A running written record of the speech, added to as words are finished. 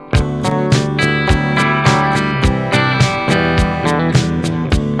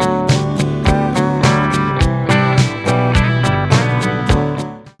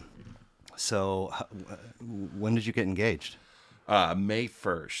when did you get engaged? May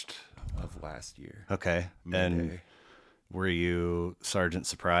 1st of last year. Okay. And were you Sergeant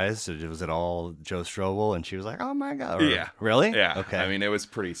Surprised? Was it all Joe Strobl? And she was like, "Oh my God!" Yeah. Really? Yeah. Okay. I mean, it was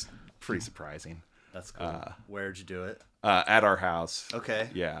pretty surprising. That's cool. Where'd you do it? At our house. Okay.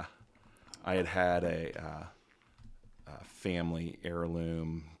 Yeah. I had a family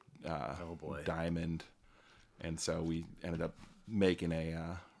heirloom diamond, and so we ended up making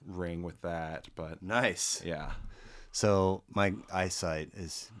a ring with that. But Nice. yeah. So my eyesight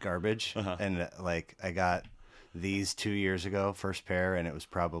is garbage, and like I got these 2 years ago, first pair, and it was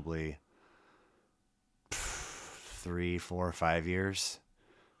probably 3, 4, 5 years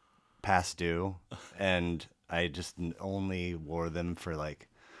past due, and I just only wore them for like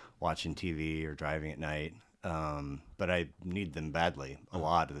watching TV or driving at night. But I need them badly, a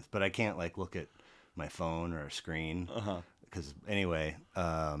lot of this, but I can't like look at my phone or a screen because anyway,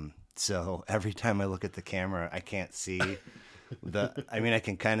 so every time I look at the camera, I can't see I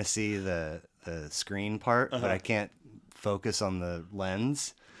can kind of see the screen part, but I can't focus on the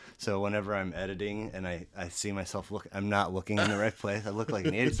lens. So whenever I'm editing and I see myself I'm not looking in the right place. I look like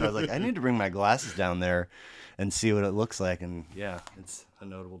an idiot. So I was like, I need to bring my glasses down there and see what it looks like. And yeah, it's a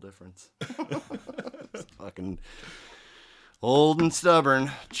notable difference. It's fucking old and stubborn.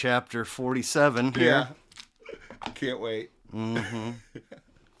 Chapter 47 here. Yeah. Can't wait. Mm-hmm.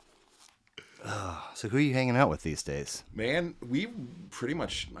 So who are you hanging out with these days? Man, we pretty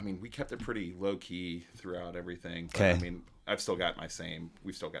much, we kept it pretty low key throughout everything. But, Okay. we've still got our same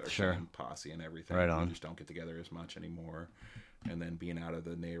posse and everything. Right on. We just don't get together as much anymore. And then being out of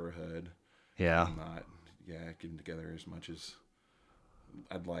the neighborhood. Yeah. I'm not, getting together as much as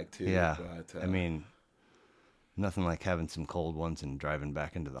I'd like to. Yeah. But, nothing like having some cold ones and driving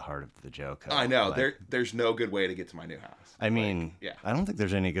back into the heart of the joke. I know. There's no good way to get to my new house. I don't think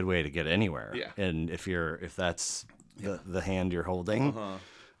there's any good way to get anywhere. Yeah. And if that's the hand you're holding,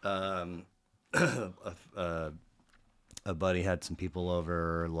 a buddy had some people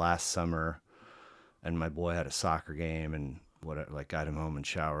over last summer, and my boy had a soccer game, and got him home and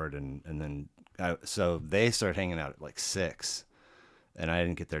showered, and then so they started hanging out at like 6. And I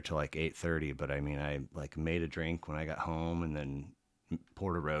didn't get there till like 8:30, but I like made a drink when I got home, and then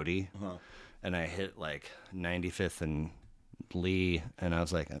poured a roadie, and I hit like 95th and Lee, and I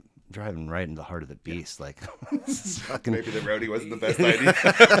was like, I'm driving right in the heart of the beast. Like, this is fucking. Maybe the roadie wasn't the best idea.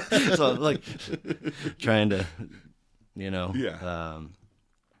 So I'm like trying to, Yeah.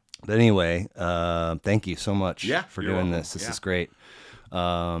 But anyway, thank you so much for doing welcome. this. This is great.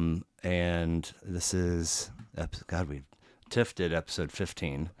 And this is we've Tiff did episode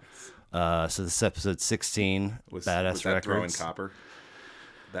 15. So this is episode 16. Was Badass that throwing Records. copper?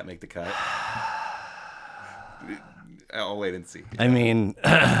 Did that make the cut? I'll wait and see.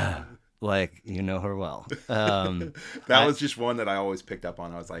 Like, you know her well. That was just one that I always picked up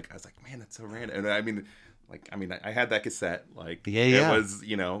on. I was like, man, that's so random. And I had that cassette. Like, yeah. It was,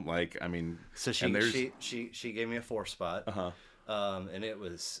 So she gave me a 4-spot. And it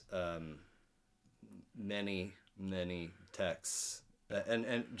was many texts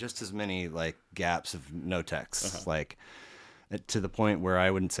and just as many like gaps of no texts, like to the point where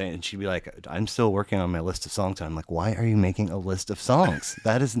I wouldn't say, and she'd be like, I'm still working on my list of songs. And I'm like, why are you making a list of songs?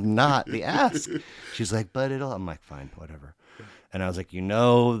 That is not the ask. She's like, but I'm like, fine, whatever. And I was like,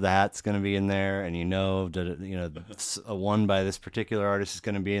 that's going to be in there. And a one by this particular artist is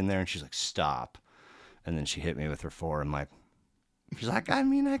going to be in there. And she's like, stop. And then she hit me with her 4. I'm like, she's like,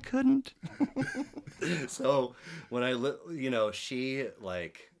 I couldn't. So when she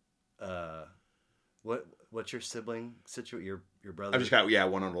like, what's your sibling situation? Your brother? I've just got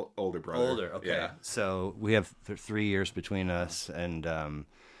one older brother. Older, okay. Yeah. So we have 3 years between us, and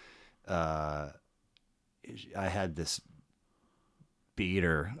I had this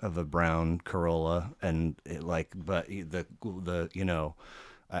beater of a brown Corolla, and it but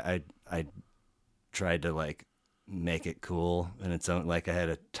I tried to like make it cool in its own. Like I had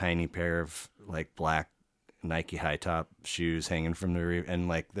a tiny pair of like black Nike high top shoes hanging from the rear, and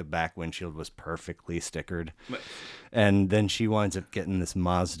like the back windshield was perfectly stickered. And then she winds up getting this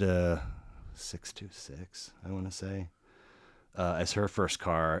Mazda 626, I want to say, as her first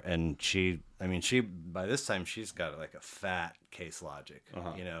car. And she by this time she's got like a fat Case Logic,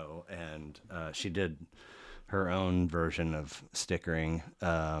 and she did her own version of stickering,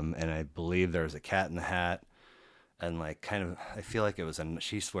 and I believe there was a Cat in the Hat. And like, kind of, I feel like it was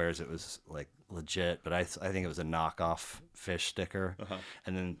she swears it was like legit, but I think it was a knockoff fish sticker.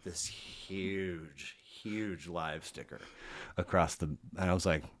 And then this huge live sticker across and I was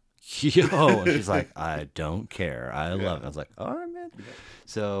like, yo. And she's like, I don't care. I Yeah. love it. I was like, all right, man.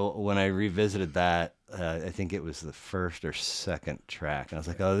 So when I revisited that, I think it was the first or second track. And I was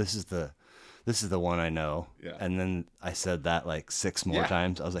like, oh, this is the one I know. Yeah. And then I said that like 6 more Yeah.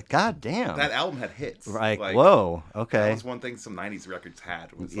 times. I was like, God damn. That album had hits. Like, Like, whoa, that okay. was one thing some 90s records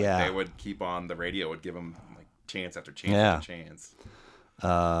had. Was like Yeah. they would keep on the radio, would give them like chance after chance Yeah. after chance.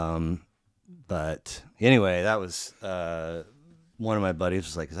 But anyway, that was one of my buddies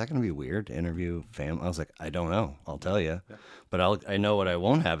was like, "Is that going to be weird to interview family?" I was like, "I don't know. I'll tell you, but I know what I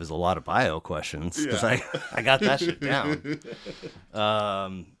won't have is a lot of bio questions because Yeah. I got that shit down."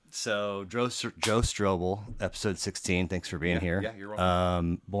 So Joe Strobl, episode 16. Thanks for being here. Yeah, you're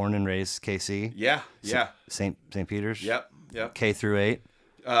welcome. Born and raised KC. Yeah. St. Peter's. Yep. K through 8.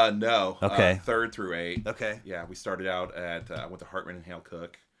 No. Okay. 3rd through 8. Okay. Yeah, we started out at went to Hartman and Hale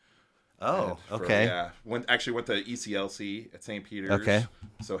Cook. Oh, And okay. Yeah, went to ECLC at St. Peter's. Okay.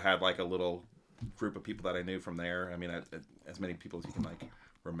 So had like a little group of people that I knew from there. I mean, as many people as you can like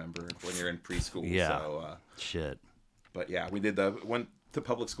remember when you're in preschool. Yeah. So, Shit. but yeah, we went to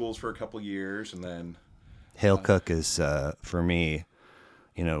public schools for a couple years, and then Hale Cook is for me,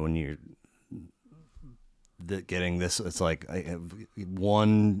 when you're getting this, it's like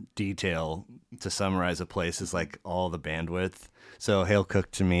one detail to summarize a place is like all the bandwidth. So Hale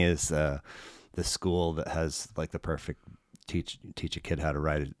Cook to me is the school that has like the perfect teach a kid how to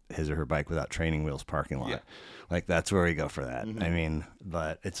ride his or her bike without training wheels parking lot. Yeah. Like that's where we go for that. I mean,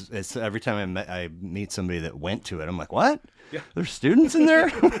 but it's every time I meet somebody that went to it, I'm like, what? Yeah. There's students in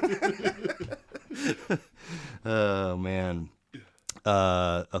there? Oh man.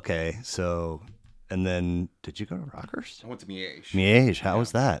 Okay, so and then did you go to Rockhurst? I went to Miege. Miege, how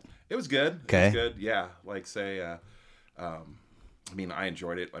was that? It was good. Okay. It was good. Yeah. Like say, I mean, I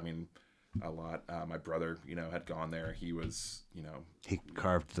enjoyed it. I mean, a lot. My brother, had gone there. He was, He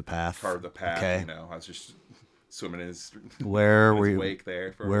carved the path. Okay. I was just swimming in his, Where were you? wake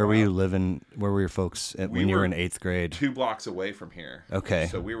there. For a Where were while. you living? Where were your folks when you were were in 8th grade? 2 blocks away from here. Okay.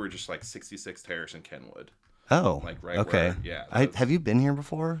 So we were just like 66 Terrace in Kenwood. Oh, Like right okay. where, yeah. Have you been here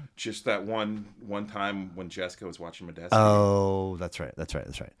before? Just that one time when Jessica was watching Modesto. Oh, that's right.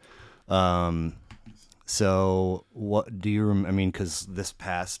 So what do you? I mean, because this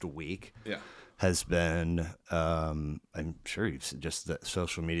past week, Yeah. has been. I'm sure just that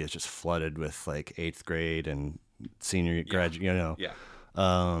social media is just flooded with like 8th grade and senior graduate. Yeah.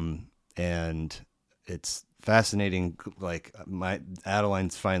 And it's fascinating. Like my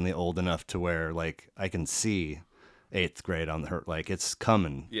Adeline's finally old enough to where like I can see 8th grade on her. Like it's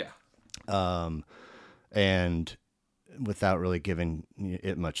coming. Yeah. And without really giving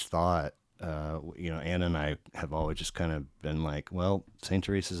it much thought, Anna and I have always just kind of been like, well, St.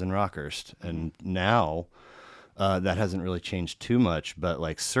 Teresa's and Rockhurst. And now that hasn't really changed too much, but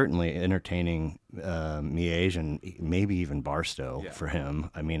like certainly entertaining Miege and maybe even Barstow for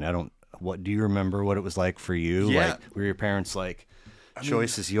him. I mean, what do you remember what it was like for you? Yeah. Like, were your parents like,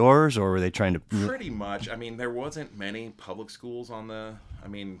 choice is yours, or were they trying to? Pretty much. I mean, there wasn't many public schools in the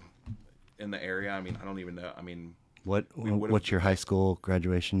area. I mean, I don't even know. I mean, What's your high school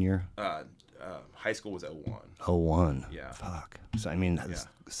graduation year? high school was 01. 01. Yeah. Fuck. So I mean,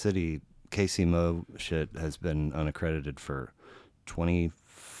 city KC Mo shit has been unaccredited for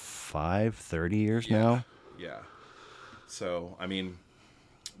 25, 30 years now. Yeah. So I mean,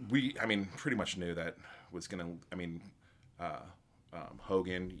 pretty much knew that was gonna. I mean,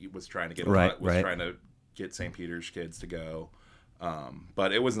 Hogan was trying to get trying to get St. Peter's kids to go.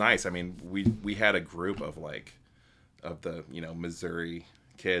 But it was nice. I mean, we had a group of the Missouri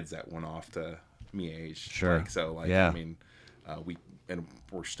kids that went off to Miege. Sure. I mean,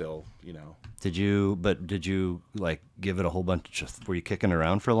 we're still Did you like give it a whole bunch of? Were you kicking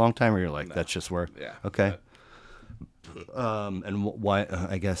around for a long time, or you're like that's just where? Yeah. Okay. And why?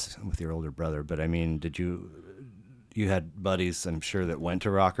 I guess with your older brother, but I mean, did you had buddies? I'm sure that went to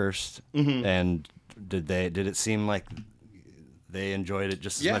Rockhurst, and did it seem like they enjoyed it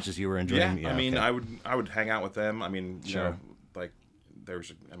just as much as you were enjoying it? Yeah, I mean, okay. I would hang out with them. I mean, like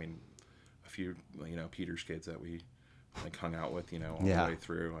there's, a few, Peter's kids that we like hung out with, all the way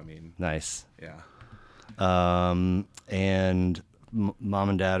through. I mean, nice. Yeah. And mom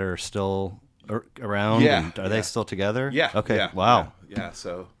and dad are still around? Yeah. And are they still together? Yeah. Okay. Yeah, Wow. Yeah.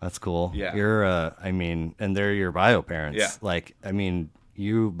 So that's cool. Yeah. You're, and they're your bio parents. Yeah. Like, I mean,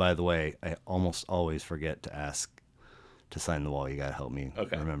 you, by the way, I almost always forget to ask to sign the wall. You got to help me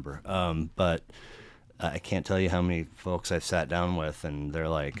remember. But I can't tell you how many folks I've sat down with and they're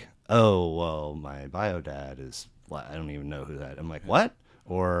like, oh, well, my bio dad is, I don't even know who that. I'm like, what?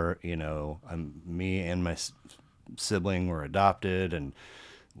 Or, me and my sibling were adopted and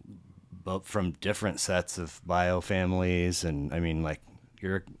but from different sets of bio families, and I mean, like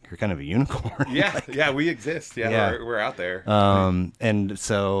you're kind of a unicorn. Yeah, we exist. Yeah. We're out there. And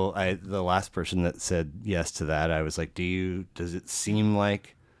so the last person that said yes to that, I was like, does it seem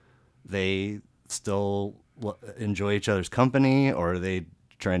like they still enjoy each other's company, or are they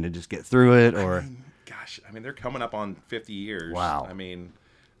trying to just get through it? Or I mean, they're coming up on 50 years. Wow. I mean,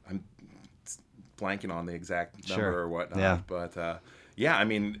 I'm blanking on the exact number Sure. or whatnot. Yeah. But yeah, I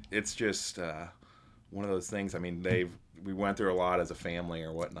mean, it's just one of those things. I mean, we went through a lot as a family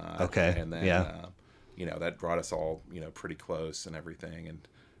or whatnot. Okay. And then you know, that brought us all, you know, pretty close and everything. And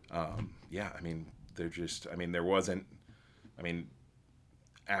yeah, I mean, there wasn't, I mean,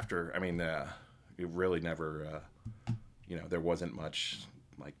 after, I mean, it really never, you know, there wasn't much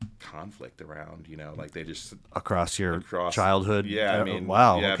like conflict around, you know, like they just across childhood. Yeah, I mean,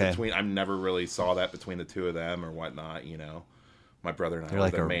 wow. Yeah, okay. I never really saw that between the two of them or whatnot, you know. My brother and I You're were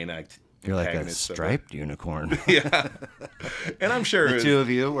like the a- main You're like a antagonists of it. striped unicorn. Yeah, and I'm sure The it was- two of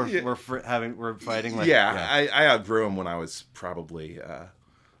you we're fighting. Like, I outgrew him when I was probably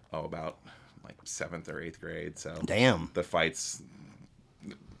about like 7th or 8th grade. So Damn. the fights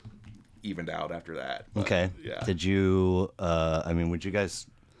evened out after that. But, Okay. Yeah. Did you? I mean, would you guys?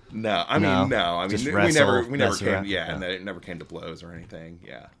 No, I mean, no. I mean, Just we wrestle, never mess came. around? Yeah, and it never came to blows or anything.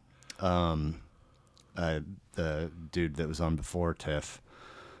 Yeah. The dude that was on before Tiff,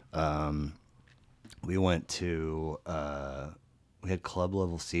 we went to we had club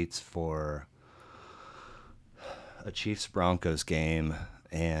level seats for a Chiefs Broncos game,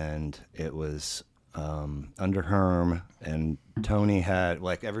 and it was under Herm, and Tony had,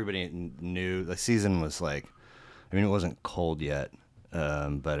 like, everybody knew the season was like, I mean, it wasn't cold yet,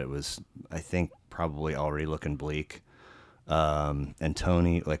 but it was, I think, probably already looking bleak. And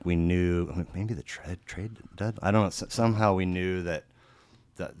Tony, like, we knew, maybe the trade dead. I don't know. Somehow we knew that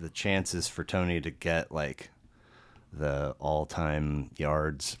the chances for Tony to get like the all-time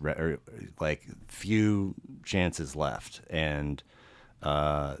yards, or like few chances left. And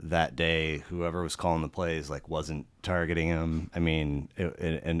that day, whoever was calling the plays like wasn't targeting him. I mean,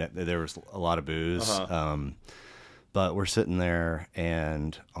 and there was a lot of boos. But we're sitting there,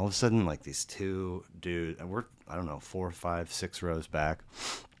 and all of a sudden, like, these two dudes, and we're, I don't know, 4, 5, 6 rows back.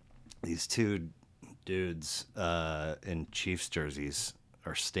 These two dudes in Chiefs jerseys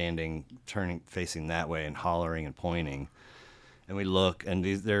are standing, facing that way and hollering and pointing. And we look, and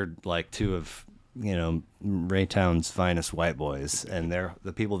they're like two of, you know, Raytown's finest white boys, and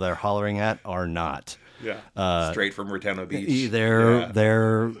the people they're hollering at are not. Yeah. Straight from Redondo Beach. They're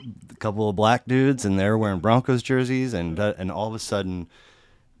a couple of black dudes, and they're wearing Broncos jerseys, and all of a sudden,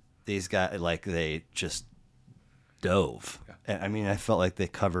 these guys, like, they just dove. Yeah. I mean, I felt like they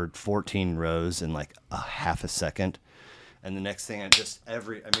covered 14 rows in like a half a second, and the next thing,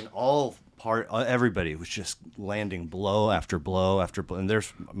 everybody was just landing blow after blow after blow. And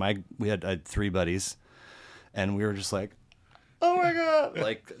I had 3 buddies, and we were just like, oh my God,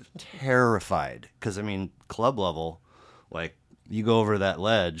 like terrified. Because, I mean, club level, like, you go over that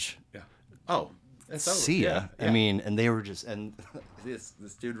ledge. Yeah. Oh, that's see ya. Yeah. I mean, and they were just, and this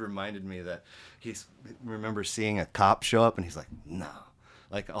dude reminded me that remember seeing a cop show up, and he's like, no.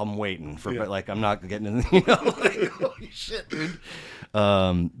 Like, I'm waiting for, but like, I'm not getting in, you know, like, holy shit, dude.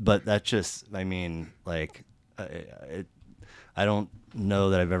 But that just, I mean, like, I don't know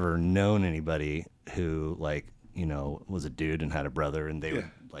that I've ever known anybody who, like, you know, was a dude and had a brother, and they would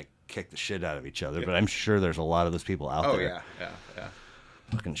like kick the shit out of each other. But I'm sure there's a lot of those people out there. Oh yeah.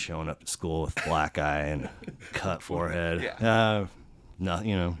 Fucking showing up to school with black eye and cut forehead. Yeah. No,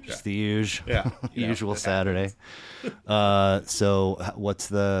 you know, just the usual. Yeah. Usual Saturday. So what's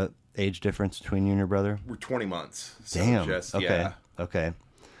the age difference between you and your brother? We're 20 months. So Damn. Just, okay. Yeah. Okay.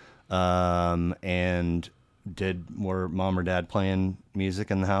 And were mom or dad playing music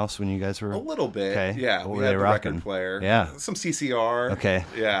in the house when you guys were? A little bit. Okay. Yeah. What We were had they the rocking? record player. Yeah. Some CCR. Okay.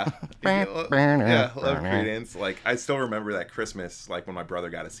 Yeah. Yeah. Love Creedence. Like, I still remember that Christmas, like when my brother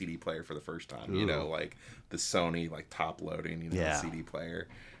got a CD player for the first time. Ooh. You know, like the Sony, like top loading, you know, CD player.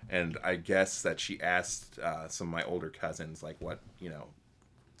 And I guess that she asked some of my older cousins, like, what, you know,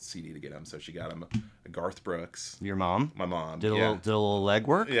 CD to get him. So she got him a Garth Brooks. Your mom? My mom. Did a little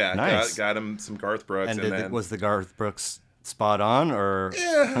legwork? Yeah. Nice. Got him some Garth Brooks. And then, was the Garth Brooks spot on, or?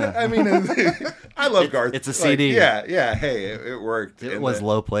 Yeah, I mean, I love Garth. It's a CD. Like, yeah. Hey, it worked. It was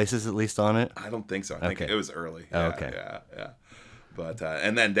Low Places at least on it? I don't think so. I think it was early. Oh, Yeah, okay. Yeah. But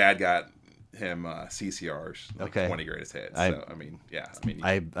and then Dad got him CCRs, like 20 greatest hits. So I mean,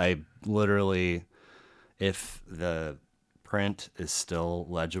 I literally, if the print is still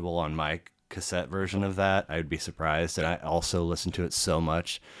legible on my cassette version of that, I would be surprised. And I also listen to it so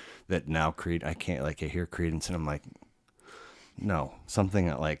much that now I can't, like, I hear Creedence and I'm like, no, something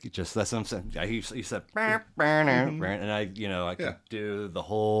like, just, that's what I'm saying. You said, and I, I could do the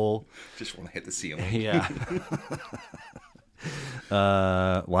whole. Just want to hit the ceiling. Yeah.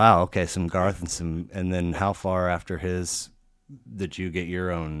 Wow. Okay. Some Garth and then how far after his did you get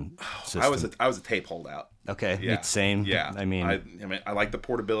your own system? I was a tape holdout. Okay. Yeah. Same. Yeah. I mean, I like the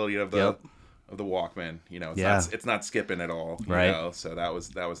portability of the Walkman. It's not skipping at all. Right. So that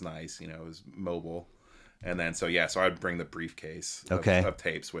was nice. It was mobile. And then so I'd bring the briefcase of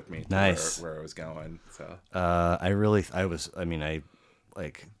tapes with me to where I was going. So I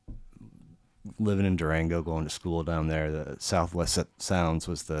like living in Durango, going to school down there. The Southwest Sounds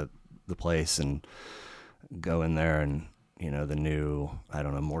was the place, and go in there and the new, I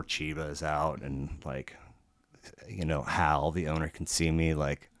don't know, more Chiba is out, and like Hal, the owner, can see me,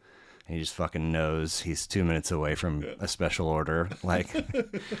 like, and he just fucking knows he's 2 minutes away from a special order, like.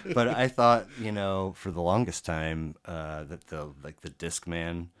 But I thought, for the longest time, that the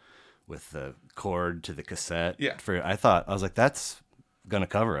Discman with the cord to the cassette. Yeah. I was like, that's gonna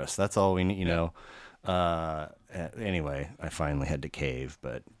cover us. That's all we need, Anyway, I finally had to cave.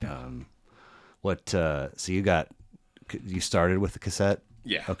 But so you started with the cassette?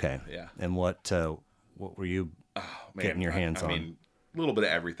 Yeah. Okay. Yeah. And what were you getting your hands on? I mean, a little bit of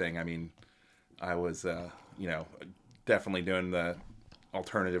everything. I mean, I was, definitely doing the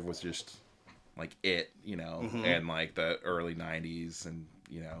alternative was just like and like the early 90s, and,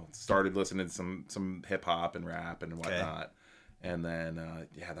 started listening to some hip hop and rap and whatnot. And then,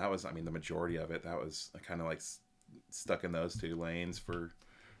 that was, the majority of it, that was kind of like stuck in those two lanes for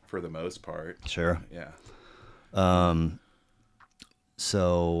the most part. Sure. Yeah.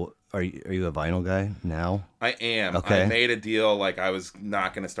 So are you a vinyl guy now? I am. Okay. I made a deal, like, I was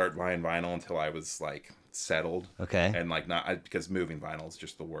not going to start buying vinyl until I was like settled. Okay. And like because moving vinyl is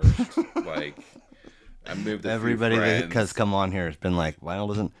just the worst. Like, I moved. Everybody that has come on here has been like, vinyl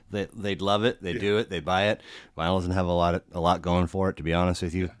doesn't. They'd love it. They do it. They buy it. Vinyl doesn't have a lot going for it. To be honest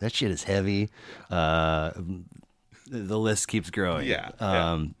with you, that shit is heavy. The list keeps growing.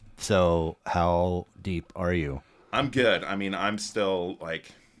 Yeah. So how deep are you? I'm good. I'm still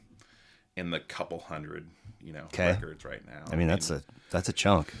like in the couple hundred, records right now. That's a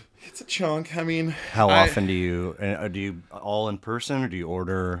chunk. It's a chunk. How often do you all in person, or do you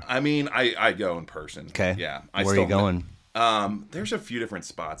order? I go in person. Okay. Yeah. Where are you going? There's a few different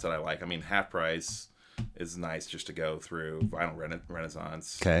spots that I like. Half Price is nice just to go through. Vinyl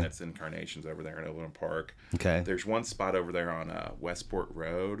Renaissance. Okay. That's in Carnations over there in Overland Park. Okay. There's one spot over there on Westport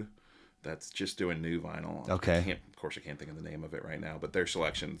Road that's just doing new vinyl. Okay. Of course, I can't think of the name of it right now, but their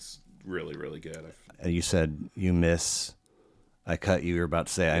selection's really, really good. You said you miss. I cut you. You were about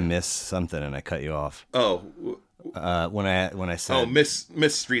to say I miss something, and I cut you off. Oh. When I said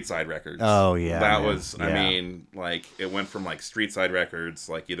Miss Street Side Records. Oh yeah. That was like it went from like Street Side Records,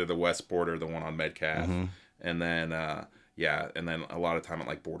 like either the Westport or the one on Metcalf, and then and then a lot of time at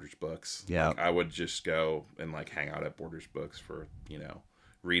like Borders Books. Yeah. Like, I would just go and like hang out at Borders Books for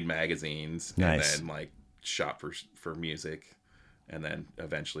read magazines, nice. And then like shop for music, and then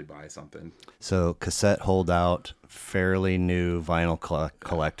eventually buy something. So cassette holdout, fairly new vinyl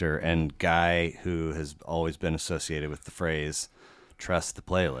collector, and guy who has always been associated with the phrase "trust the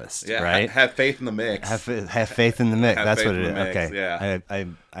playlist." Yeah, right. Have faith in the mix. Have faith in the mix. That's what it is. Mix, okay. Yeah. I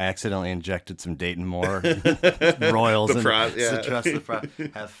accidentally injected some Dayton Moore Royals and trust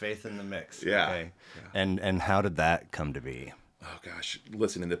have faith in the mix. Yeah. Okay. Yeah. And how did that come to be? Oh gosh,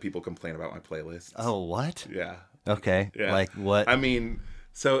 listening to people complain about my playlists. Oh, what? Yeah. Okay. Yeah. Like what?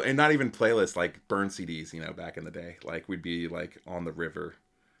 So, and not even playlists, like burn CDs, back in the day. Like we'd be like on the river.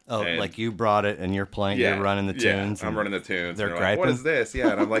 Oh, like you brought it and you're playing, you're running the tunes. Yeah, I'm running the tunes. They're griping. Like, what is this?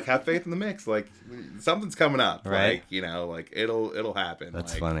 Yeah, and I'm like, have faith in the mix. Like something's coming up. Right. Like, like it'll happen.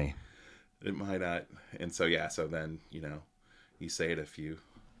 That's like, funny. It might not. And so, so then, you say it a few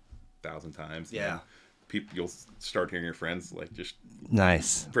thousand times. Yeah. You'll start hearing your friends like just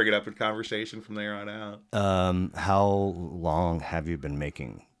nice bring it up in conversation from there on out. How long have you been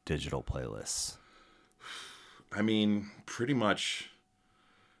making digital playlists? Pretty much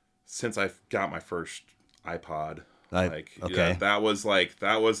since I got my first iPod. Okay. That was the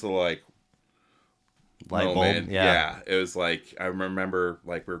light bulb. Yeah. It was like I remember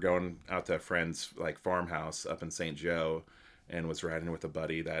like we were going out to a friend's like farmhouse up in St. Joe, and was riding with a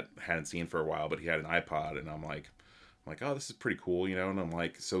buddy that hadn't seen for a while, but he had an iPod, and I'm like, oh, this is pretty cool, and I'm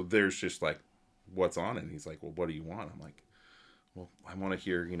like, so there's just like, what's on it? And he's like, well, what do you want? I'm like, well, I want to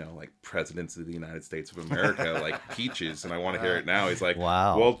hear, like Presidents of the United States of America, like Peaches, and I want to hear it now. He's like,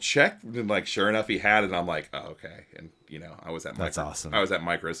 wow. Well, check. And like, sure enough, he had it. And I'm like, oh, okay. And, I was at That's awesome. I was at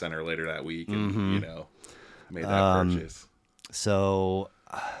Micro Center later that week and, made that purchase. So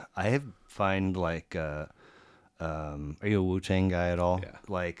I find like, are you a Wu-Tang guy at all? Yeah.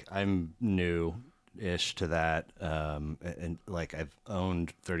 Like I'm new-ish to that. And like I've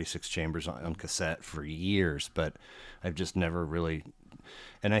owned 36 Chambers on cassette for years, but I've just never really,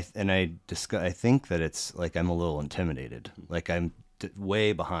 and I think that it's like I'm a little intimidated. Like I'm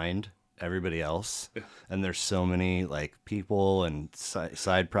way behind everybody else, and there's so many like people and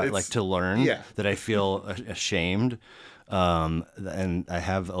side like to learn that I feel ashamed. And I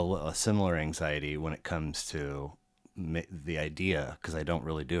have a similar anxiety when it comes to the idea, because I don't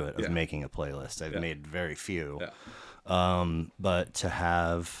really do it, of making a playlist. I've made very few. But to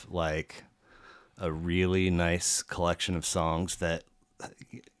have like a really nice collection of songs that,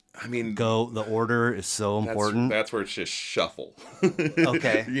 I mean, the order is so important. That's where it's just shuffle.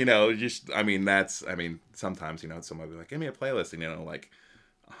 Okay. Sometimes, somebody will be like, give me a playlist. And, like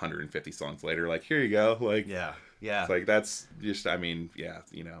 150 songs later, like, here you go. Like, yeah. It's like, that's just, and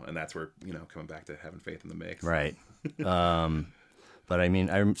that's where, coming back to having faith in the mix. Right. But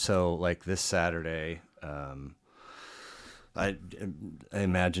I'm so like this Saturday, I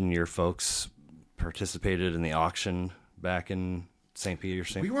imagine your folks participated in the auction back in St. Peter.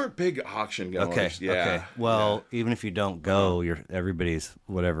 We weren't big auction goers. Okay. Yeah. Okay. Well, even if you don't go, everybody's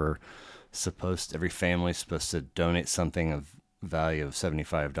every family's supposed to donate something of value of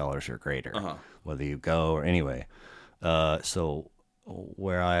 $75 or greater, whether you go or anyway. So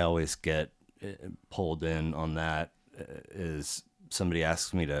where I always get pulled in on that is somebody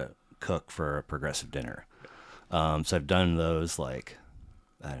asks me to cook for a progressive dinner. So I've done those like,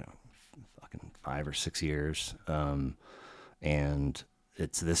 I don't know, fucking 5 or 6 years. And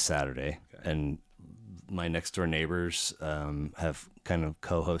it's this Saturday, and my next door neighbors have kind of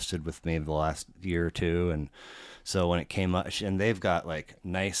co-hosted with me the last year or two, and so when it came up, and they've got like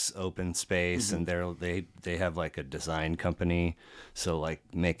nice open space, and they have like a design company, so like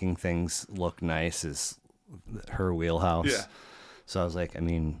making things look nice is her wheelhouse. Yeah. So I was like,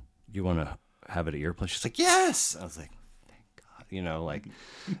 you want to have it at your place? She's like, yes. I was like, thank God, like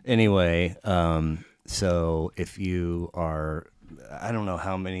anyway. So if you are, I don't know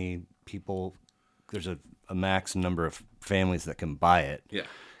how many people, there's a max number of families that can buy it. Yeah.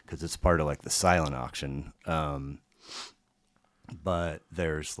 Because it's part of like the silent auction. But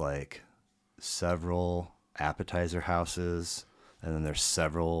there's like several appetizer houses, and then there's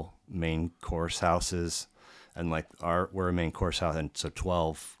several main course houses. And like we're a main course house, and so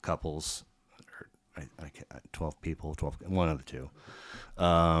 12 couples, 12 people, one of the two.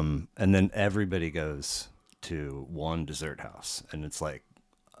 And then everybody goes to one dessert house, and it's like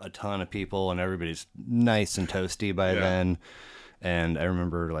a ton of people, and everybody's nice and toasty by then. And I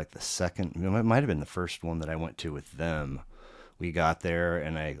remember like it might have been the first one that I went to with them. We got there,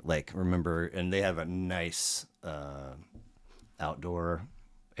 and I like remember, and they have a nice outdoor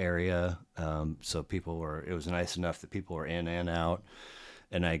area. So it was nice enough that people were in and out.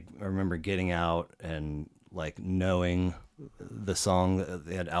 And I remember getting out and like knowing the song.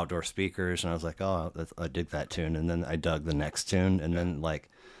 They had outdoor speakers, and I was like, oh, I dig that tune. And then I dug the next tune, and then like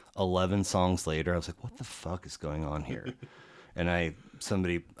 11 songs later, I was like, what the fuck is going on here? And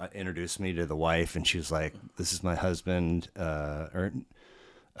somebody introduced me to the wife, and she was like, this is my husband,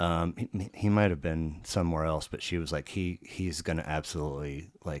 he might have been somewhere else, but she was like, he's going to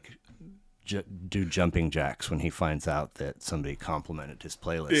absolutely like do jumping jacks when he finds out that somebody complimented his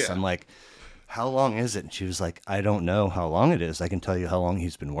playlist. Yeah. I'm like, how long is it? And she was like, I don't know how long it is. I can tell you how long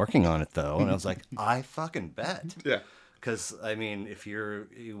he's been working on it though. And I was like, I fucking bet. Yeah. Because if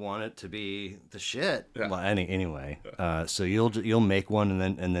you want it to be the shit, well, anyway. So you'll make one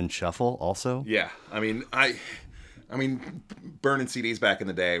and then shuffle also. Yeah, burning CDs back in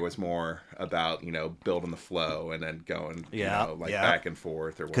the day was more about building the flow and then going back and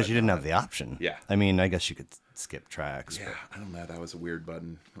forth or because you didn't have the option. Yeah, I guess you could skip tracks. Yeah, but I don't know. That was a weird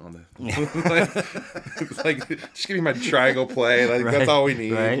button on the. It's like just give me my triangle play. Like right, that's all we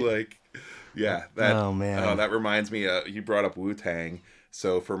need. Right? Like. Yeah, oh man, that reminds me. You brought up Wu-Tang.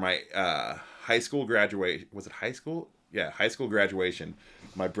 So for my high school graduation, was it high school? Yeah, high school graduation.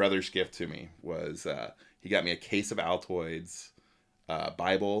 My brother's gift to me was he got me a case of Altoids,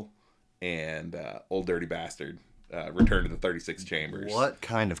 Bible, and Old Dirty Bastard Return to the 36 Chambers. What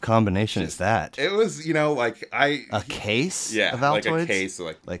kind of combination is that? It was, like a case yeah, of Altoids? like a case,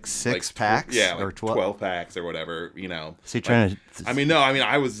 like 6 packs, yeah, like or 12 packs or whatever, So you're trying to?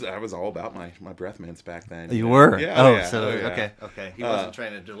 I was all about my breath mints back then. You were? Yeah. Okay. He wasn't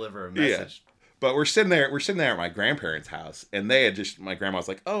trying to deliver a message. Yeah. But we're sitting there at my grandparents' house, and my grandma was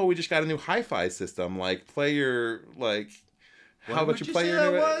like, "Oh, we just got a new hi-fi system. Like, play your how about you play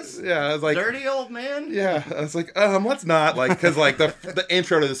your new?" Yeah, I was like, "Dirty old man." Yeah, I was like, let's not because the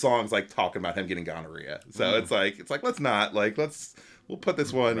intro to the song is like talking about him getting gonorrhea. So it's like let's not we'll put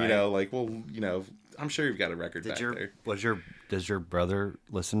this one, right. I'm sure you've got a record back there. Does your brother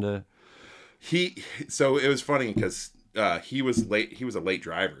listen to? So it was funny because he was late. He was a late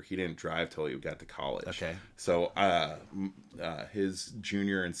driver. He didn't drive till he got to college. Okay. So his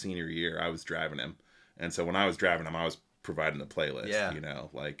junior and senior year, I was driving him, and so when I was driving him, I was providing the playlist. Yeah.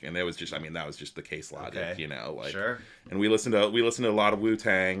 And it was just, that was just the Case Logic. Okay. Sure. And we listened to a lot of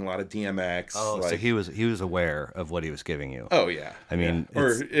Wu-Tang, a lot of DMX. Oh, so he was aware of what he was giving you. Oh yeah. I mean,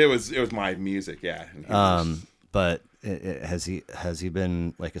 or it was my music. Yeah. But has he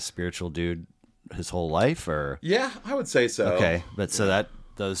been like a spiritual dude his whole life, or? Yeah, I would say so. Okay, but so that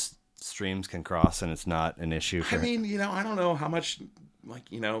those streams can cross and it's not an issue for him. I don't know how much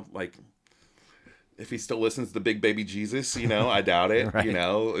if he still listens to Big Baby Jesus, I doubt it, right.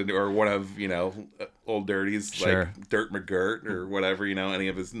 Or one of, Old Dirty's, sure. like Dirt McGirt or whatever, any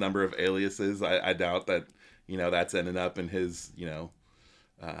of his number of aliases. I doubt that, that's ending up in his,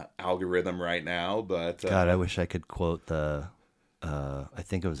 algorithm right now, but... God, I wish I could quote I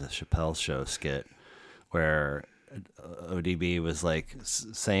think it was a Chappelle Show skit where ODB was like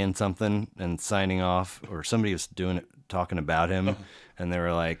saying something and signing off, or somebody was talking about him, and they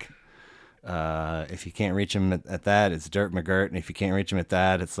were like, if you can't reach him at that, it's Dirt McGirt, and if you can't reach him at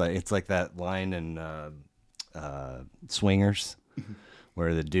that, it's like that line in Swingers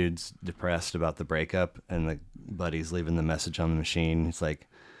where the dude's depressed about the breakup and the buddy's leaving the message on the machine. He's like,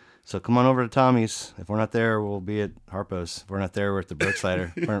 "So come on over to Tommy's. If we're not there, we'll be at Harpo's. If we're not there, we're at the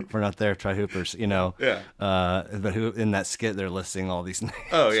Brooksider. If we're not there, try Hooper's." Yeah. But who in that skit they're listing all these names.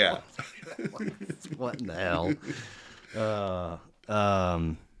 Oh yeah. What in the hell?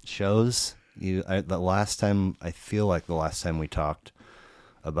 Shows. The last time we talked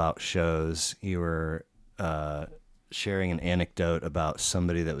about shows, you were sharing an anecdote about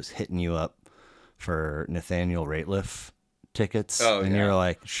somebody that was hitting you up for Nathaniel Rateliff tickets, and you're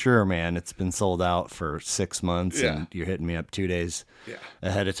like, "Sure, man, it's been sold out for 6 months, and you're hitting me up 2 days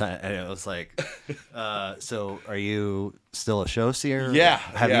ahead of time." And it was like, so are you still a show seer? Yeah,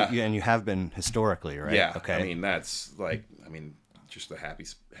 you have been historically, right? Yeah. Okay. That's just a happy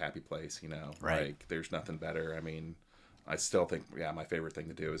place, Right. Like there's nothing better. I still think, my favorite thing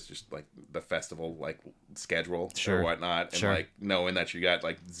to do is just like the festival, like schedule or whatnot, and like knowing that you got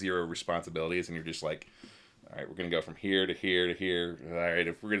like zero responsibilities, and you're just like, all right, we're gonna go from here to here to here. All right,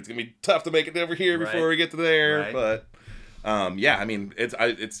 it's gonna be tough to make it over here before we get to there, but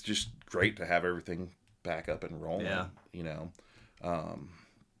it's just great to have everything back up and rolling. Yeah.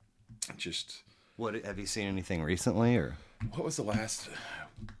 Just what have you seen anything recently, or what was the last?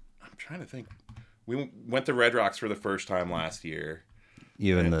 I'm trying to think. We went to Red Rocks for the first time last year.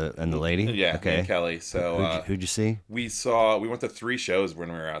 You and the lady? Yeah, okay. Me and Kelly. So who'd you see? We went to 3 shows when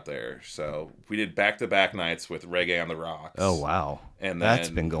we were out there. So we did back-to-back nights with Reggae on the Rocks. Oh wow! And that's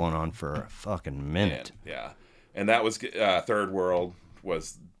been going on for a fucking minute. Yeah, and that was Third World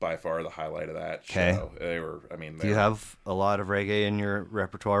was by far the highlight of that show. They were. Do you have a lot of reggae in your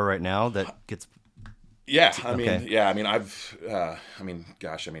repertoire right now that gets? Yeah, everybody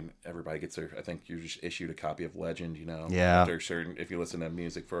gets I think you just issued a copy of Legend, Yeah. If you listen to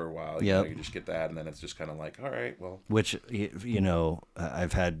music for a while, you just get that, and then it's just kind of like, all right, well. Which,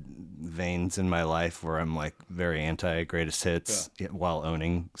 I've had veins in my life where I'm like very anti greatest hits while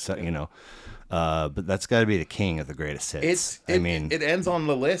owning, but that's got to be the king of the greatest hits. It ends on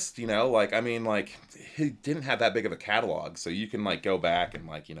the list, he didn't have that big of a catalog, so you can go back and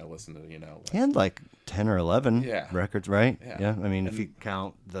listen to he had 10 or 11 records, right? Yeah. If you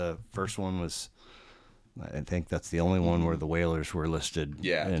count the first one was, I think that's the only one where the Wailers were listed.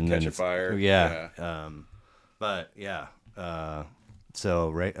 Yeah, and Catch a Fire. Yeah. So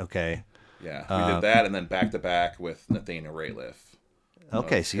right, okay. Yeah, we did that, and then back to back with Nathaniel Rateliff.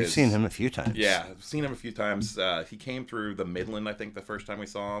 Okay, so you've seen him a few times. Yeah, I've seen him a few times. He came through the Midland, I think, the first time we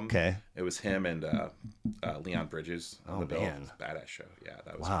saw him. Okay. It was him and Leon Bridges on the bill. Man. Badass show. Yeah,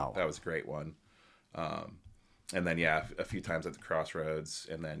 that was a great one. And then, a few times at the Crossroads.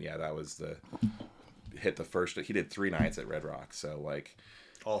 And then, that was hit the first. He did 3 nights at Red Rock. So,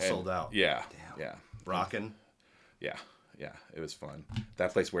 all sold out. Yeah. Damn. Yeah. Rockin'. Yeah, yeah, it was fun.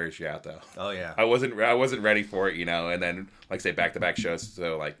 That place wears you out though. Oh yeah. I wasn't ready for it, and then like I say back-to-back shows,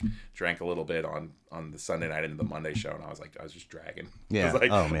 so like drank a little bit on the Sunday night into the Monday show, and I was just dragging. Yeah. I was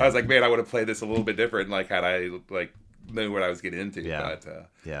like, oh man. I was like, man, I would have played this a little bit different, like had I like knew what I was getting into. Yeah. But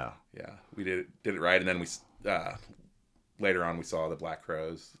yeah. we did it right, and then we later on we saw the Black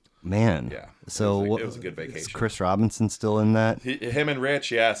Crows. Man. Yeah. So it was a good vacation. Is Chris Robinson still in that? Him and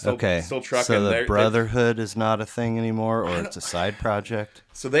Rich, yeah, still trucking. So the Brotherhood is not a thing anymore, or it's a side project.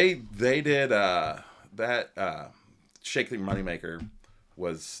 So they did that Shake the Moneymaker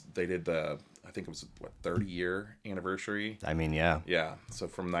they did the, I think it was 30-year anniversary. I mean, yeah. Yeah. So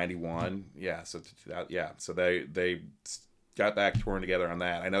from 91, yeah. So So they got back touring together on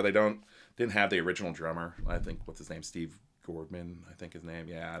that. I know they didn't have the original drummer. I think what's his name, Steve Gordman, I think his name.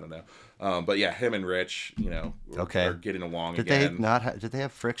 Yeah, I don't know. But yeah, him and Rich, are getting along again. Did they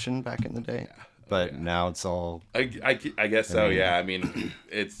have friction back in the day? Yeah. But now it's all. I guess so. Yeah. I mean,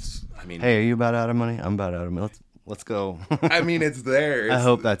 Hey, are you about out of money? I'm about out of money. Let's go. I mean, it's there. I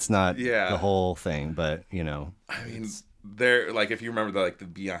hope that's not the whole thing, but I mean, they're like, if you remember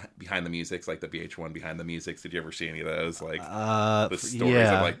the behind the musics, like the VH1 behind the musics, did you ever see any of those? Like the stories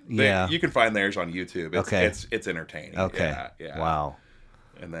of like, you can find theirs on YouTube. It's entertaining. Okay. Yeah. Wow.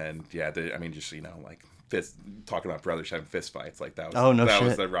 And then just like talking about brothers having fist fights, like that was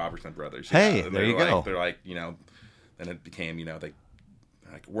was the Robertson brothers. Hey, there you go. They're like, then it became,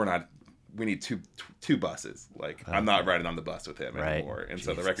 we need two buses. Like I'm not riding on the bus with him anymore. And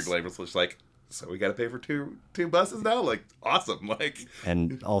so the record label's just like, so we got to pay for two buses now? Like, awesome. Like,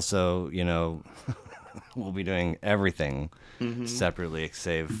 and also, we'll be doing everything separately,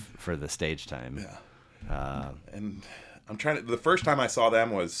 save for the stage time. Yeah. And I'm the first time I saw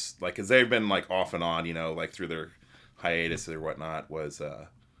them was like, cause they've been like off and on, like through their hiatus or whatnot, was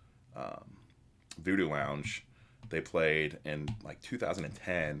Voodoo Lounge. They played in like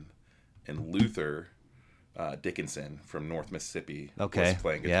 2010, and Luther Dickinson from North Mississippi was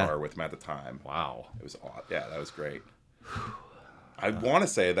playing guitar with him at the time. Wow. It was odd. Yeah, that was great. I want to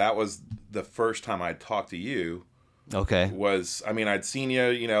say that was the first time I'd talked to you. Okay. I'd seen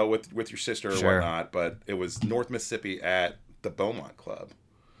you, with your sister or whatnot, but it was North Mississippi at the Beaumont Club.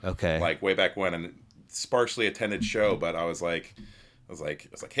 Okay. Like way back when, and sparsely attended show, but I was like,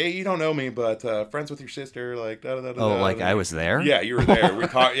 hey, you don't know me, but friends with your sister, like da da da. Oh, like I was there? Yeah, you were there. We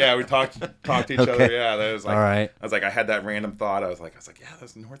talked. Yeah, we talked to each other. Yeah, that was like. All right. I was like, I had that random thought. I was like, yeah,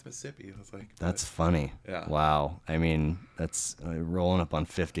 that's North Mississippi. I was like, that's funny. Yeah. Wow. I mean, that's rolling up on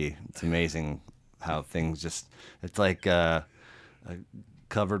 50. It's amazing how things just. It's like a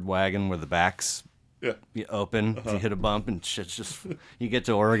covered wagon where the back's. Yeah. You open, you hit a bump, and shit's just. You get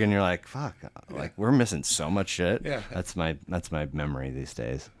to Oregon, you're like, fuck, like we're missing so much shit. Yeah. That's my memory these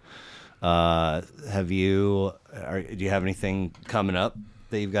days. Do you have anything coming up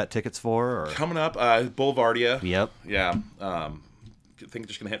that you've got tickets for? Or? Coming up, Boulevardia. Yep. Yeah. I think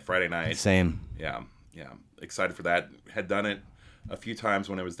just gonna hit Friday night. Same. Yeah. Excited for that. Had done it a few times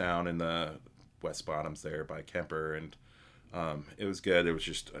when it was down in the West Bottoms there by Kemper, and it was good. It was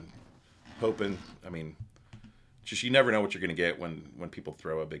just. Hoping, just you never know what you're gonna get when people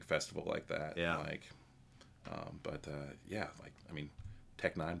throw a big festival like that. Yeah.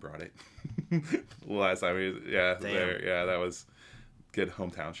 Tech Nine brought it last time. That was good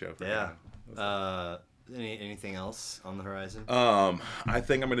hometown show for him. Anything else on the horizon? I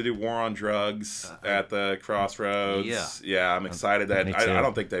think I'm gonna do War on Drugs at the Crossroads. Yeah. I'm excited that I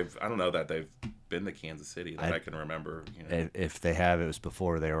don't know that they've been to Kansas City that I can remember. If they have, it was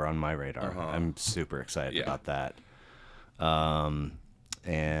before they were on my radar. I'm super excited about that. And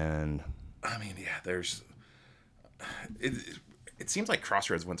there's it seems like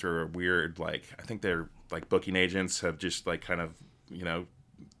Crossroads went through a weird, like, I think their like booking agents have just like kind of, I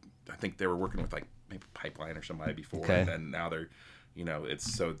think they were working with like maybe Pipeline or somebody before, and then now they're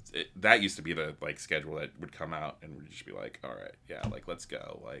that used to be the like schedule that would come out and would just be like, all right, yeah, like let's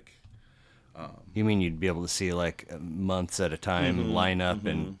go, like. You mean you'd be able to see like months at a time line up,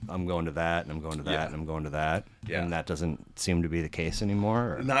 and I'm going to that, and I'm going to that, and I'm going to that, and that doesn't seem to be the case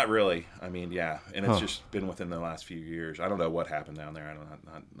anymore? Or? Not really. And it's just been within the last few years. I don't know what happened down there.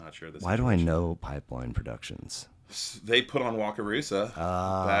 I'm not sure. Why do I know Pipeline Productions? They put on Wakarusa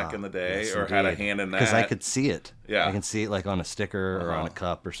back in the day, or had a hand in that. Because I could see it. Yeah, I can see it like on a sticker or on a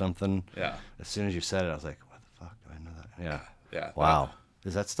cup or something. Yeah. As soon as you said it, I was like, "What the fuck do I know that?" Yeah. Yeah. Wow.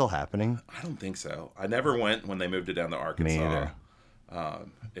 Is that still happening? I don't think so. I never went when they moved it down to Arkansas. Me either.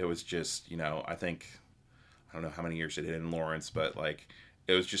 It was just, I think, I don't know how many years it did in Lawrence, but like,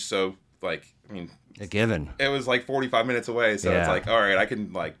 it was just so like, I mean, a given. It was like 45 minutes away, so it's like, all right, I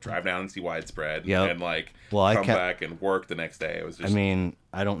can like drive down and see Widespread, and like come back and work the next day. It was just. I mean,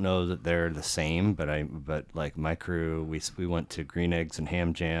 I don't know that they're the same, but like my crew, we went to Green Eggs and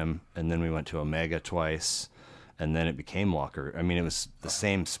Ham Jam, and then we went to Omega twice, and then it became Walker. I mean, it was the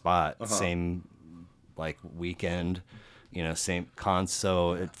same spot, same like weekend, same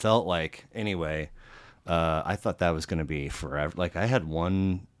so it felt like anyway. I thought that was going to be forever. Like I had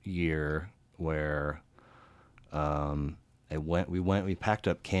one year where we packed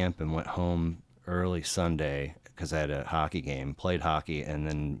up camp and went home early Sunday because I had a hockey game, played hockey, and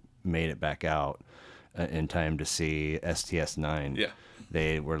then made it back out in time to see STS-9. Yeah.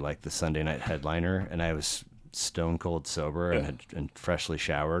 They were like the Sunday night headliner, and I was stone cold sober and freshly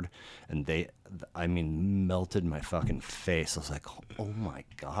showered, and I mean, melted my fucking face. I was like, oh my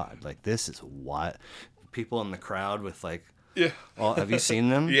God, like this is what people in the crowd with like, have you seen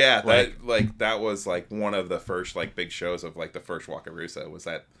them? Yeah, that was like one of the first like big shows of like the first Wakarusa was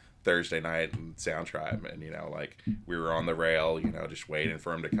that Thursday night in Sound Tribe, and like we were on the rail, just waiting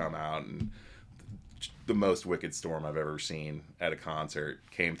for him to come out, and the most wicked storm I've ever seen at a concert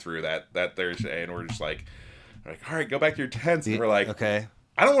came through that Thursday, and we're just like, all right, go back to your tents, and we're like, okay.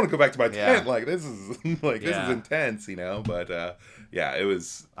 I don't want to go back to my tent. Like this is this is intense, But it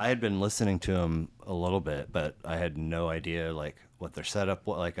was. I had been listening to them a little bit, but I had no idea like what their setup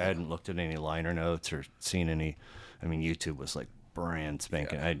was. Like I hadn't looked at any liner notes or seen any. I mean, YouTube was like brand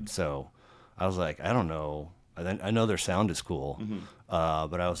spanking. So I was like, I don't know. I know their sound is cool,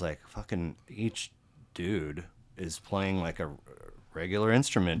 but I was like, fucking each dude is playing like a regular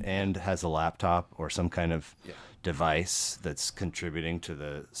instrument and has a laptop or some kind of device that's contributing to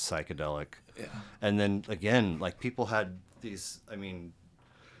the psychedelic. Yeah. And then again, like people had these, I mean,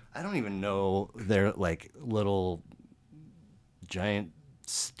 I don't even know, they're like little giant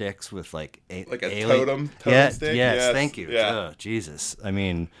sticks with like a totem stick. Yes, thank you. Yeah. Jesus. I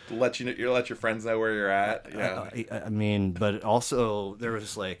mean, let your friends know where you're at. Yeah. I mean, but also there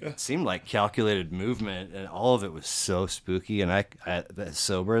was like it seemed like calculated movement, and all of it was so spooky. And I as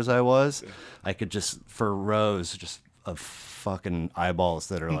sober as I was, I could just for rows just of fucking eyeballs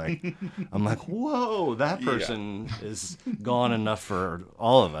that are like, I'm like, whoa, that person is gone enough for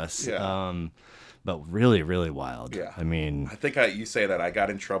all of us. Yeah. But really, really wild. Yeah. I mean, I think you say that I got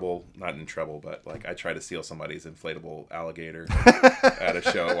in trouble, not in trouble, but like I tried to steal somebody's inflatable alligator at a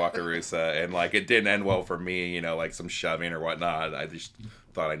show at Wakarusa, and like it didn't end well for me, like some shoving or whatnot. I just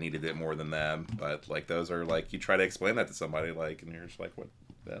thought I needed it more than them. But like those are like, you try to explain that to somebody, like, and you're just like, what?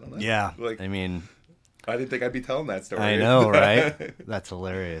 I don't know. Yeah. Like, I mean, I didn't think I'd be telling that story. I know, right? That's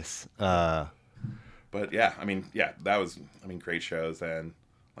hilarious. But yeah, I mean, that was, great shows. And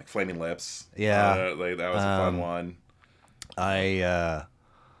like Flaming Lips. Yeah. That was a fun one. I've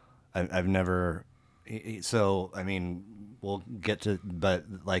never, so, I mean, we'll get to, but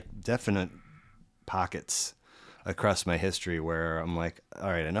like definite pockets across my history where I'm like, all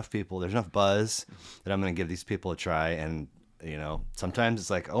right, there's enough buzz that I'm going to give these people a try. And, sometimes it's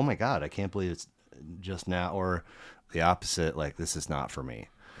like, oh my God, I can't believe it's just now, or the opposite, like this is not for me.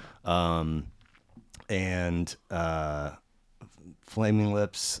 Flaming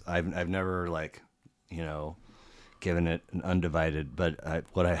Lips, I've never like, given it an undivided, but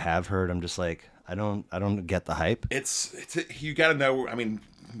what I have heard, I'm just like, I don't get the hype. It's you got to know,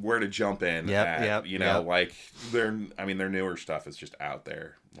 where to jump in. Yep. Like their newer stuff is just out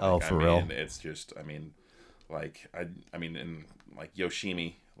there. Like, for real. It's just, in like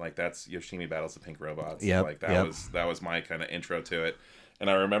Yoshimi, like that's Yoshimi Battles the Pink Robots. Yep. Like that was my kind of intro to it. And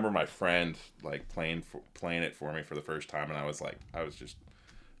I remember my friend like playing it for me for the first time, and I was just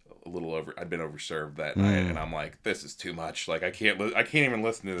a little I'd been overserved that night, and I'm like, this is too much. Like I can't even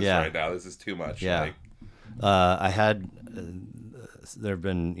listen to this right now. This is too much. Yeah. Like, I had there have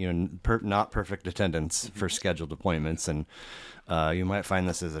been not perfect attendance for scheduled appointments, and you might find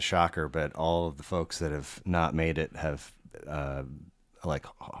this as a shocker, but all of the folks that have not made it have like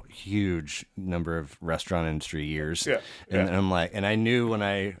a huge number of restaurant industry years. And I'm like, and I knew when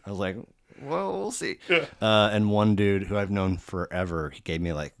I was like, well, we'll see. And one dude who I've known forever, he gave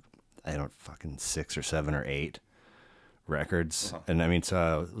me like, I don't fucking 6 or 7 or 8 records. And so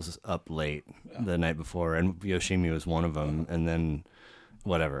I was up late the night before, and Yoshimi was one of them. And then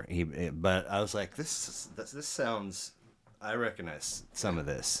whatever, but I was like, this sounds, I recognize some of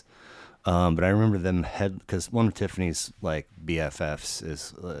this. But I remember them because one of Tiffany's like BFFs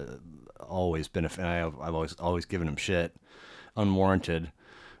is always been a fan. I've always given him shit, unwarranted,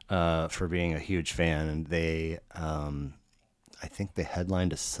 for being a huge fan. And they, I think they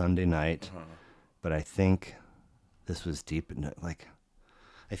headlined a Sunday night, but I think this was deep in like,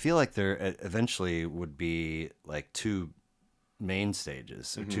 I feel like there eventually would be like two main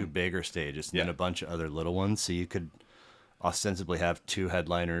stages or two bigger stages and then a bunch of other little ones. So you could ostensibly have two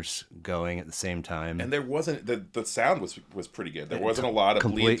headliners going at the same time. And there wasn't the sound was pretty good. There wasn't a lot of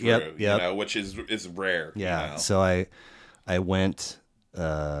bleed through, yep. you know, which is rare. Yeah. You know? So I went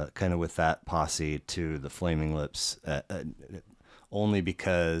kind of with that posse to the Flaming Lips only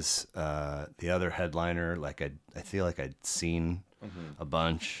because the other headliner, like I feel like I'd seen a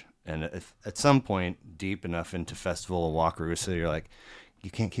bunch, and at some point deep enough into Festival of Wakarusa, you're like, you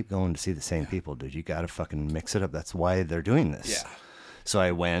can't keep going to see the same people, dude. You got to fucking mix it up. That's why they're doing this. Yeah. So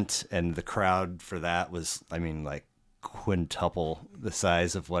I went, and the crowd for that was, I mean, like quintuple the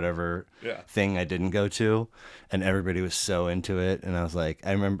size of whatever thing I didn't go to, and everybody was so into it. And I was like,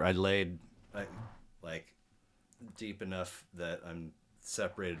 I remember I laid like deep enough that I'm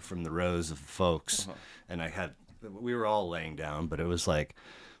separated from the rows of folks, and we were all laying down, but it was like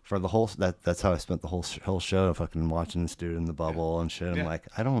for the whole that's how I spent the whole show, fucking watching this dude in the bubble and shit. I'm like,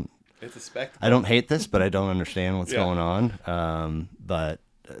 it's a spectacle. I don't hate this, but I don't understand what's going on. But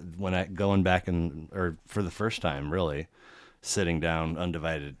when going back or for the first time, really sitting down,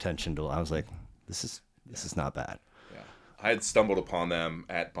 undivided attention to, I was like, this is not bad. Yeah, I had stumbled upon them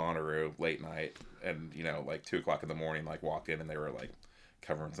at Bonnaroo late night, and you know, like 2:00 in the morning, like walked in and they were like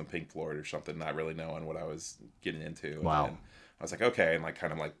covering some Pink Floyd or something, not really knowing what I was getting into. Wow. And I was like, okay, and like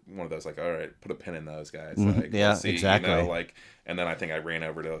kind of like one of those like, all right, put a pin in those guys. Like, yeah, let's see, exactly. You know, like, and then I think I ran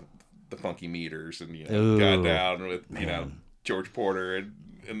over to the Funky Meters and Ooh, got down with you know George Porter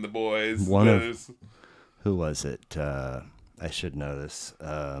and the boys. Who was it? I should know this,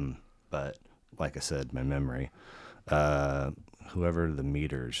 but like I said, my memory. Whoever the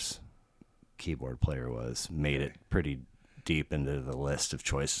Meters keyboard player was made it pretty deep into the list of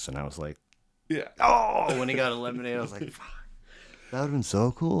choices, and I was like, yeah. Oh, when he got eliminated, I was like, fuck, that would have been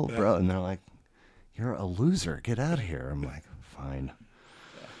so cool, bro. And they're like, you're a loser. Get out of here. I'm like, fine.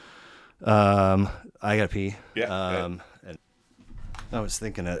 I gotta pee. Yeah. And I was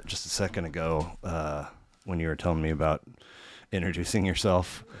thinking just a second ago when you were telling me about introducing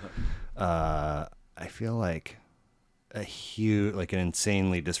yourself. I feel like an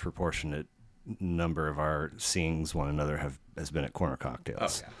insanely disproportionate number of our seeings one another has been at Corner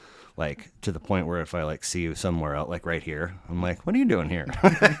Cocktails. Oh, yeah. Like to the point where if I like see you somewhere else, like right here, I'm like, what are you doing here?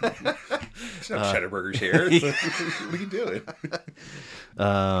 There's no cheddar burgers here. What are you doing?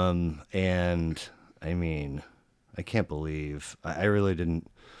 And I mean, I can't believe I really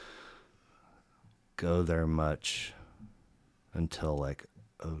didn't go there much until like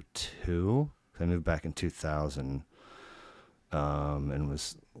 2002. I moved back in 2000, and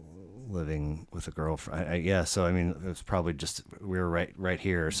was living with a girlfriend. So I mean, it was probably just we were right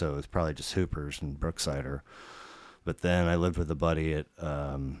here, so it was probably just Hoopers and Brooksider. But then I lived with a buddy at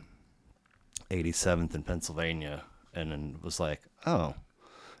 87th in Pennsylvania, and then was like, oh.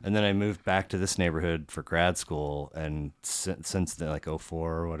 And then I moved back to this neighborhood for grad school, and since then, like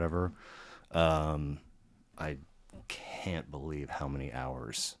 04 or whatever, I can't believe how many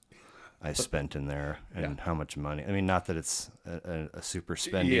hours I spent in there and how much money. I mean, not that it's a super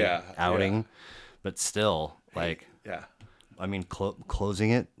spendy outing, but still, like, I mean,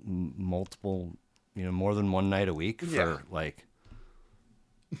 closing it multiple, more than one night a week for like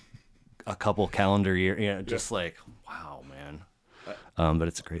a couple calendar year, just like, wow, man. But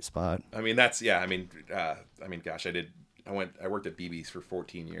it's a great spot. I mean, gosh, I worked at BB's for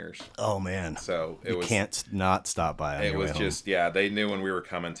 14 years. Oh man. So you can't not stop by on it your was way just home. They knew when we were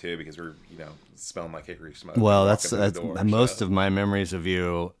coming too, because we were smelling like hickory smoke. Well, that's most of my memories of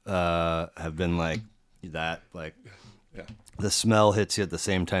you have been like that, like the smell hits you at the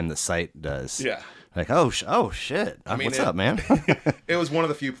same time the sight does. Like, oh shit. What's up, man? It was one of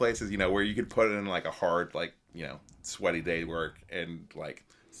the few places, where you could put in like a hard, like, sweaty day work and like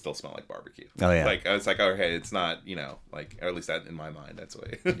still smell like barbecue. Oh yeah. Like it's like, okay, it's not, like, or at least that in my mind, that's the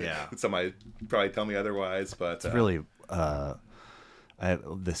way. Yeah. Somebody probably tell me otherwise, but it's really I have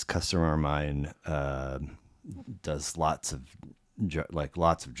this customer of mine does lots of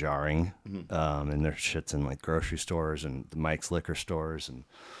jarring, and their shit's in like grocery stores and the Mike's liquor stores, and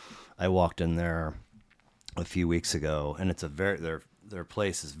I walked in there a few weeks ago, and it's their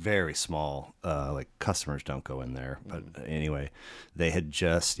place is very small. Like customers don't go in there, but anyway, they had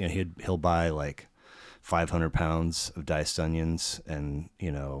just he'll buy like 500 pounds of diced onions, and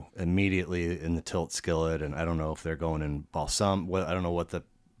immediately in the tilt skillet, and I don't know if they're going in balsam. I don't know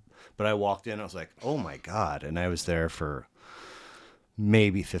but I walked in, I was like, oh my god, and I was there for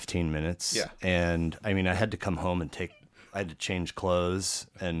maybe 15 minutes. Yeah, and I mean, I had to come home and I had to change clothes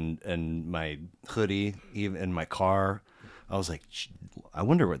and my hoodie, even in my car. I was like, I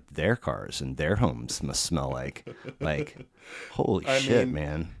wonder what their cars and their homes must smell like. Like, holy shit,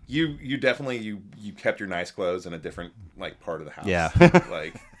 man. You definitely you kept your nice clothes in a different like part of the house. Yeah.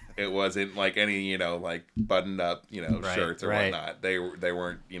 Like it wasn't like any like buttoned up shirts or whatnot. They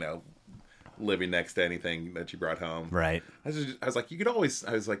weren't living next to anything that you brought home. Right. I was like, you could always.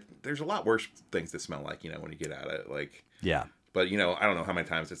 I was like, there's a lot worse things to smell like when you get out of it. Like yeah. But I don't know how many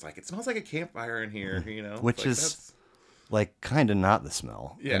times it's like it smells like a campfire in here. Which like, is like kind of not the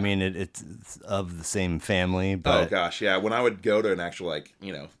smell. Yeah. I mean it's of the same family. But oh gosh, yeah. When I would go to an actual like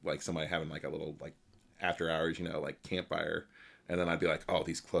somebody having like a little like after hours like campfire. And then I'd be like, "Oh,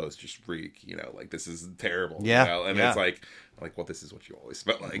 these clothes just reek," like this is terrible. Yeah, and yeah. it's like, well, this is what you always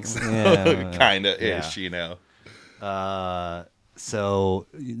smell like, so Yeah, kind of ish, So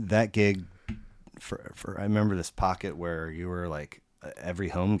that gig, for I remember this pocket where you were like every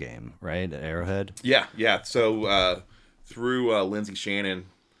home game, right, at Arrowhead. Yeah. So through Lindsey Shannon,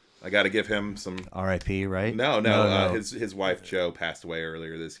 I got to give him some R.I.P. Right? No. His wife Jo passed away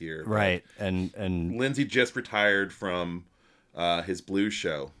earlier this year. Right, and Lindsey just retired from his blues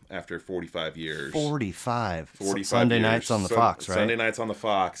show after 45 years. 45 Sunday years. Nights on the Fox, right? Sunday nights on the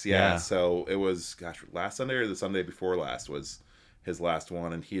Fox, yeah. So it was, last Sunday or the Sunday before last was his last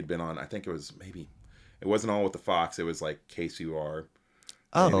one, and he had been on, I think it wasn't all with the Fox, it was like KCUR.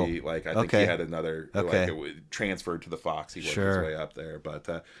 Oh, maybe, like I think he had another, like it transferred to the Fox. He worked his way up there,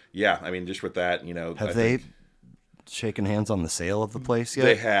 but yeah, I mean, just with that, have they shaken hands on the sale of the place yet?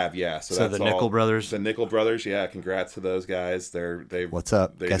 They have, yeah. So that's the Nickel Brothers. The Nickel Brothers, yeah. Congrats to those guys. They. What's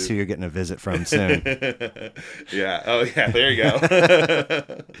up? Guess who you're getting a visit from soon? Yeah. Oh, yeah. There you go.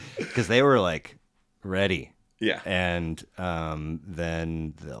 Because they were like ready. Yeah. And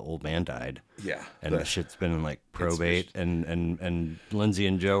then the old man died. Yeah. And the shit's been in like probate, and Lindsey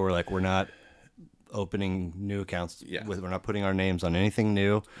and Jo were like, we're not opening new accounts. Yeah. We're not putting our names on anything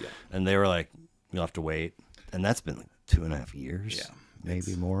new. Yeah. And they were like, you'll have to wait. And that's been like 2.5 years. Yeah.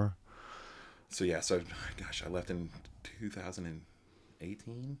 Maybe more. So yeah, gosh, I left in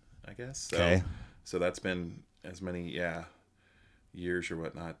 2018, I guess. So, okay. So that's been as many, years or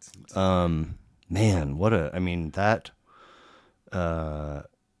whatnot. Man, that, the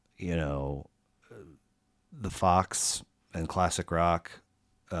Fox and classic rock,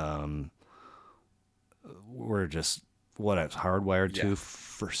 were just what I was hardwired to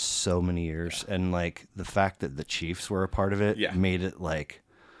for so many years. Yeah. And like the fact that the Chiefs were a part of it made it like,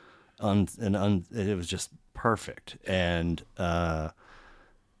 it was just perfect. And,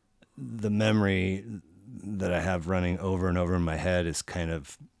 the memory that I have running over and over in my head is kind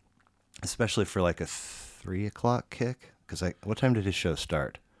of, especially for like a 3:00 kick. Cause what time did his show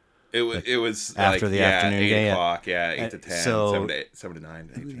start? It was after the afternoon 8 game. o'clock, 8 to 10, so, 7 to 9.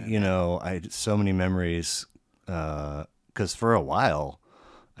 8 to 10. I had so many memories, cause for a while,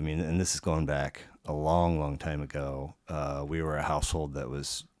 I mean, and this is going back a long, long time ago. We were a household that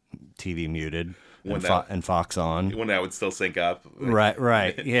was TV muted and Fox on. When that would still sync up.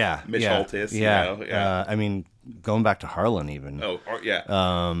 Right. Yeah. Mitch Holtis. Yeah. I mean, going back to Harlan even. Oh, yeah.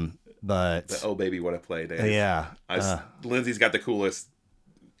 But the Oh Baby What a Play days. Yeah. Lindsey's got the coolest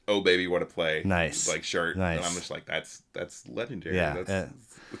Oh Baby What a Play like shirt. Nice. And I'm just like, that's legendary. Yeah.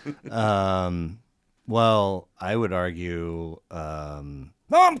 Well, I would argue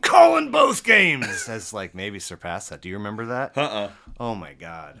I'm calling both games has like maybe surpassed that. Do you remember that? Oh my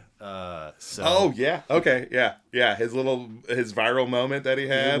God. Oh yeah. Okay. Yeah. His viral moment that he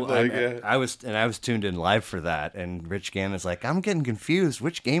had. I was tuned in live for that, and Rich Gannon's like, I'm getting confused.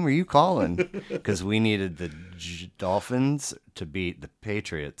 Which game are you calling? Because we needed the Dolphins to beat the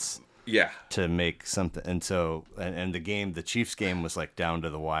Patriots. Yeah. To make something, and so and the Chiefs game was like down to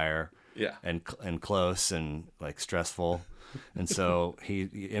the wire. Yeah. And close and like stressful. And so he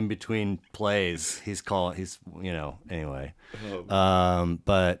in between plays, anyway.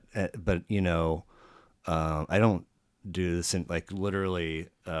 But I don't do this in like literally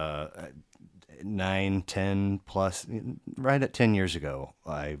 9, 10 plus. Right at 10 years ago,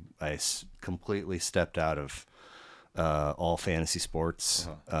 I completely stepped out of all fantasy sports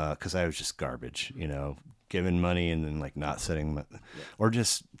because I was just garbage, giving money and then like not setting or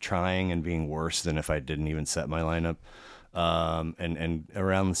just trying and being worse than if I didn't even set my lineup. And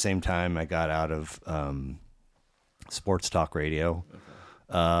around the same time I got out of sports talk radio,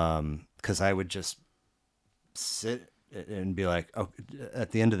 because I would just sit and be like, oh,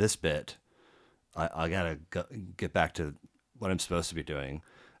 at the end of this bit, I gotta get back to what I'm supposed to be doing.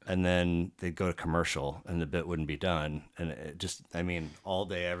 And then they'd go to commercial and the bit wouldn't be done. And it just, all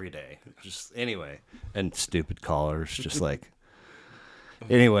day, every day, just anyway. And stupid callers, just like,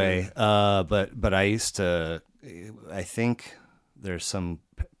 Anyway, but I used to. I think there's some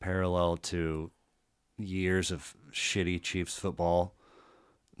parallel to years of shitty Chiefs football,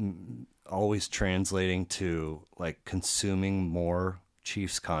 always translating to like consuming more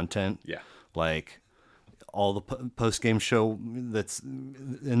Chiefs content. Yeah. Like all the post game show that's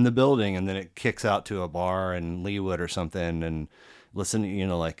in the building, and then it kicks out to a bar in Leawood or something, and listen.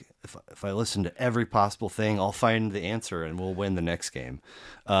 Like if I listen to every possible thing, I'll find the answer, and we'll win the next game.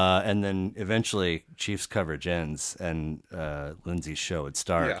 And then eventually, Chiefs coverage ends, and Lindsay's show would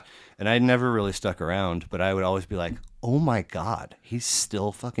start. Yeah. And I never really stuck around, but I would always be like, "Oh my god, he's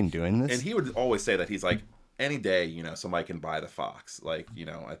still fucking doing this!" And he would always say that he's like, any day, somebody can buy the Fox. Like,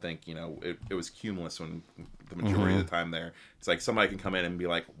 I think, it was Cumulus when the majority of the time there. It's like somebody can come in and be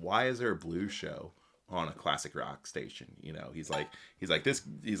like, why is there a blues show on a classic rock station? He's like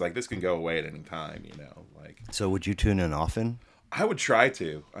this can go away at any time. Like. So would you tune in often? I would try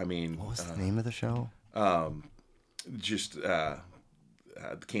to. I mean, what was the name of the show? Just the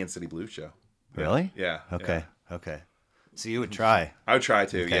Kansas City Blues Show. Really? Yeah. Okay. Yeah. Okay. So you would try. I would try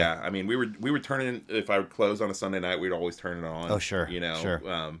to. Okay. Yeah. I mean, we would turn it. If I would close on a Sunday night, we'd always turn it on. Oh, sure.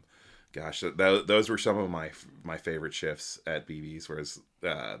 Sure. Gosh, those were some of my favorite shifts at BB's. Was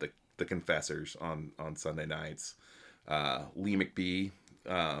the Confessors on Sunday nights. Lee McBee.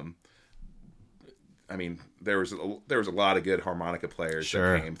 I mean, there was a lot of good harmonica players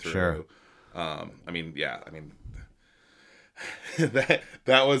that came through. Sure. I mean, yeah. I mean,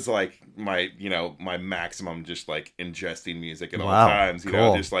 that was like my maximum, just like ingesting music at all times.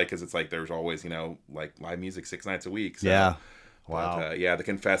 Cool. Just like because it's like there's always like live music 6 nights a week. So, yeah. Wow. But, yeah, the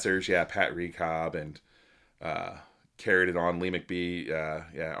Confessors. Yeah, Pat Recobb and carried it on. Lee McBee.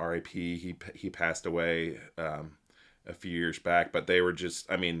 Yeah, R.I.P. He passed away a few years back. But they were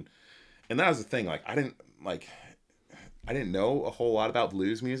just. I mean, and that was the thing. Like I didn't know a whole lot about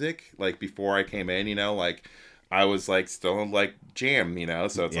blues music like before I came in. Like. I was like still like jam,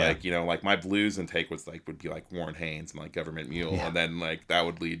 so it's like like my blues intake would be like Warren Haynes and like Government Mule, and then like that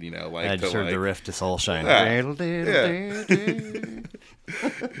would lead like I just heard the riff to Soul Shine. And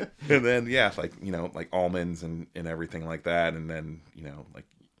then like like almonds and everything like that, and then like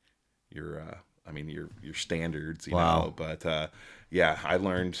your your standards, know. But yeah, I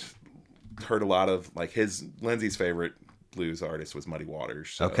heard a lot of like Lindsay's favorite blues artist was Muddy Waters.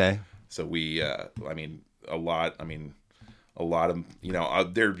 So, okay. So we a lot of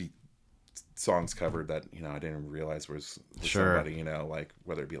there'd be songs covered that I didn't realize was somebody like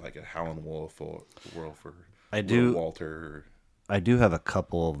whether it be like a Howlin' Wolf or Walter. I do have a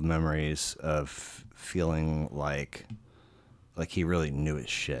couple of memories of feeling like he really knew his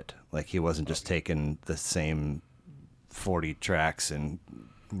shit. Like he wasn't just taking the same 40 tracks and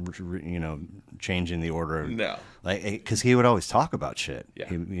changing the order. No, like because he would always talk about shit. Yeah.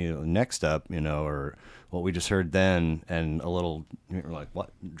 He, next up, or what we just heard then, and a little like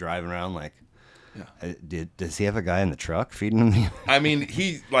what driving around like. Yeah. Does he have a guy in the truck feeding him? I mean,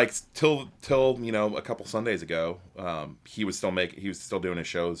 he like till a couple Sundays ago, he was still doing his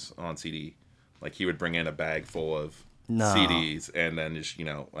shows on CD. Like he would bring in a bag full of CDs, and then just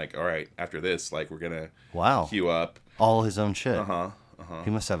like, all right, after this, like we're gonna queue up all his own shit.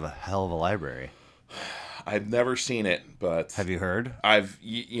 He must have a hell of a library. I've never seen it, but have you heard?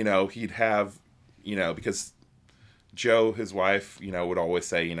 He'd have because Joe, his wife, would always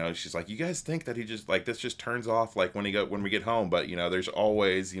say, she's like, you guys think that he just like this just turns off like when we get home, but there's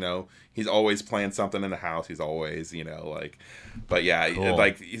always he's always playing something in the house. He's always like, but yeah, cool.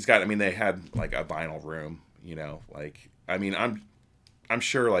 Like he's got. I mean, they had like a vinyl room. Like I mean, I'm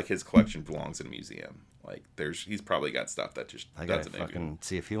sure like his collection belongs in a museum. Like he's probably got stuff that just I gotta fucking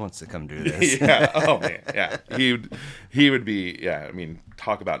see if he wants to come do this. Yeah. Oh man. Yeah. He would be. Yeah. I mean,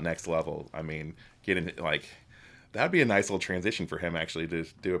 talk about next level. I mean, getting like that'd be a nice little transition for him actually to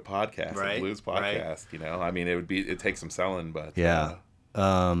do a podcast, a blues podcast. Right. I mean, it takes some selling, but yeah.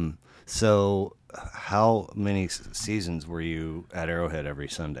 So how many seasons were you at Arrowhead every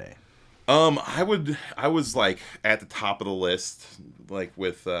Sunday? I was like at the top of the list, like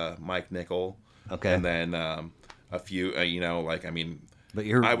with Mike Nickel. Okay. And then a few, like, I mean... But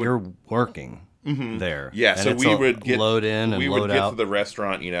you're working there. Yeah, and so we would load in and load out. We would get to the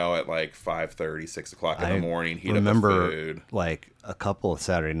restaurant, at like 5:30, 6 o'clock in the morning, heat up the food. Like, a couple of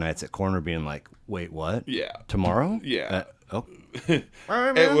Saturday nights at Corner being like, wait, what? Yeah. Tomorrow? Yeah. Oh.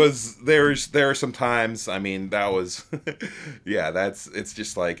 It was... There are some times, I mean, that was... yeah, it's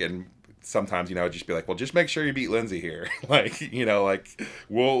just like... and. Sometimes, just be like, well, just make sure you beat Lindsay here. like, like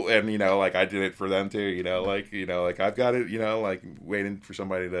we'll, and, like I did it for them too, like I've got it, like waiting for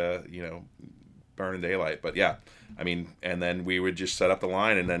somebody to, burning daylight. But yeah, I mean, and then we would just set up the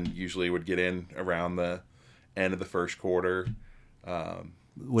line, and then usually would get in around the end of the first quarter.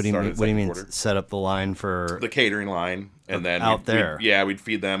 What do you mean? Set up the line for the catering line, and then out there. We'd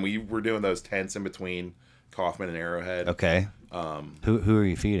feed them. We were doing those tents in between Kaufman and Arrowhead. Okay. Who are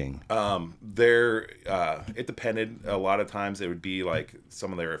you feeding? It depended. A lot of times it would be like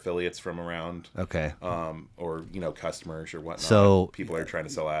some of their affiliates from around. Okay. Or customers or whatnot. So people are trying to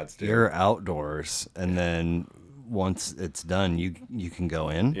sell ads to. You're outdoors, and then once it's done, you can go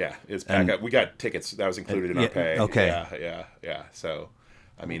in. Yeah, it's pack up. We got tickets that was included in our pay. Okay. Yeah. So,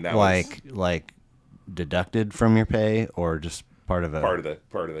 I mean, that was like deducted from your pay, or just part of it. Part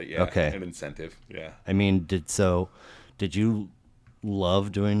of it. Yeah. Okay. An incentive. Yeah. I mean, did you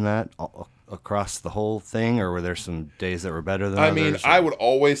love doing that across the whole thing, or were there some days that were better than others? I mean, I would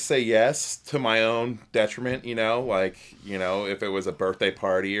always say yes to my own detriment, if it was a birthday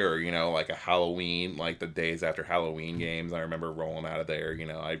party or, like a Halloween, like the days after Halloween games, I remember rolling out of there,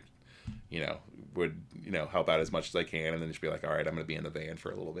 I would, help out as much as I can and then just be like, all right, I'm going to be in the van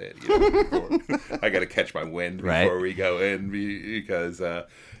for a little bit. I got to catch my wind before we go in because, I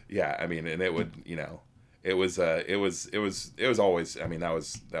mean, and it would, it was always, I mean, that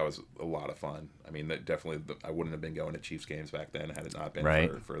was a lot of fun. I mean, that definitely, I wouldn't have been going to Chiefs games back then had it not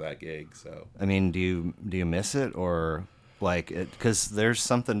been for that gig. So, I mean, do you miss it, or like it? Because there's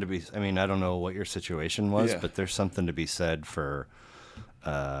something to be, I mean, I don't know what your situation was, but there's something to be said for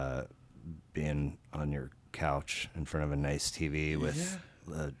being on your couch in front of a nice TV with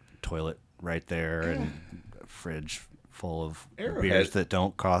the toilet right there and a fridge full of beers that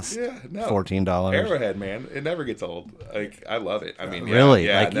don't cost $14. Arrowhead, man, it never gets old. Like, I love it. I mean, really,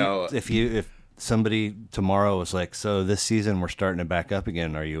 if somebody tomorrow was like, so this season we're starting to back up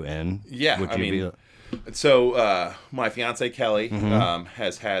again, are you in? Yeah, would you be? So my fiance Kelly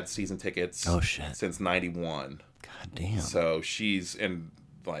has had season tickets. Oh shit! Since '91. God damn. So she's in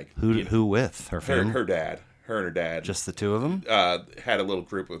like who with her family? Her dad. Her and her dad. Just the two of them? Had a little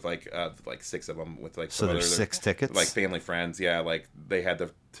group with like six of them with like. So there's 6 tickets? Like family friends, yeah. Like they had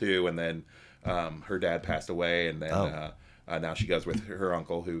the 2, and then her dad passed away, and then now she goes with her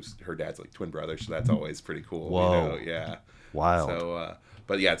uncle, who's her dad's like twin brother. So that's always pretty cool. Whoa. Yeah. Wild. So,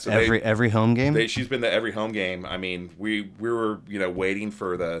 but yeah. So every home game. She's been to every home game. I mean, we were waiting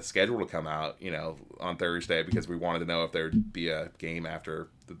for the schedule to come out on Thursday because we wanted to know if there'd be a game after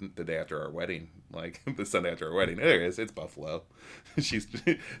the day after our wedding, like the Sunday after our wedding. There it is. It's Buffalo. She's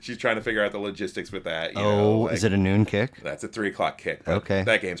trying to figure out the logistics with that. Is it a noon kick? That's a 3:00 kick. But okay.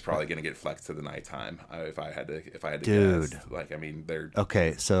 That game's probably going to get flexed to the nighttime if I had to Dude. guess. Like, I mean, they're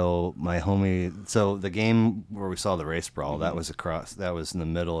okay. So my homie, the game where we saw the race brawl, that was in the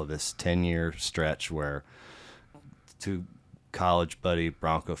middle of this 10-year stretch where 2 college buddy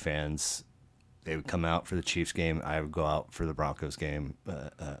Bronco fans, they would come out for the Chiefs game. I would go out for the Broncos game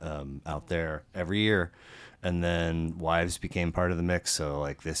out there every year. And then wives became part of the mix. So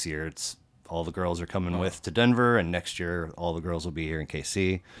like this year, it's all the girls are coming with to Denver, and next year all the girls will be here in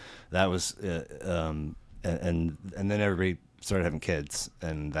KC. That was and then everybody started having kids,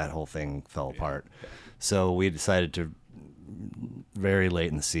 and that whole thing fell apart. Yeah. So we decided to very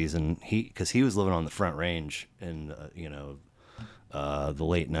late in the season, because he was living on the Front Range in the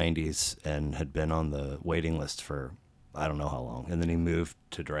late 90s and had been on the waiting list for I don't know how long, and then he moved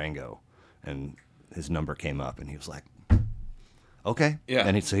to Durango, and his number came up, and he was like, okay. Yeah.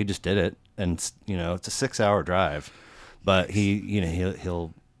 And so he just did it. And, it's a 6-hour drive, but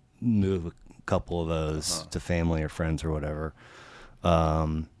he'll move a couple of those to family or friends or whatever.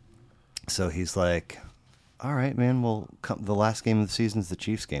 So he's like, all right, man, well, the last game of the season is the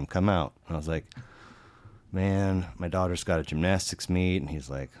Chiefs game. Come out. And I was like, man, my daughter's got a gymnastics meet. And he's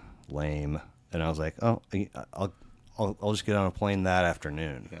like, lame. And I was like, oh, I'll just get on a plane that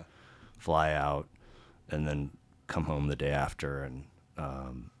afternoon, fly out, and then come home the day after. And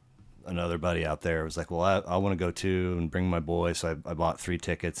another buddy out there was like, well, I want to go too and bring my boy. So I bought 3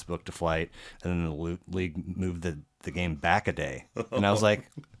 tickets, booked a flight, and then the league moved the game back a day. And I was like,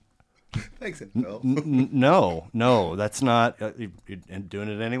 thanks, Phil. No, that's not. You're doing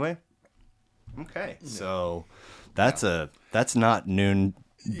it anyway? Okay. So that's not noon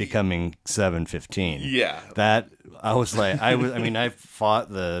becoming 7:15. Yeah. That I was like, I fought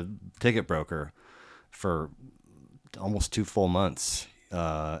the ticket broker for almost 2 full months,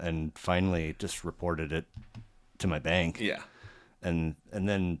 and finally just reported it to my bank. Yeah. And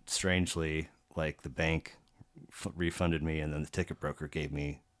then strangely, like, the bank refunded me, and then the ticket broker gave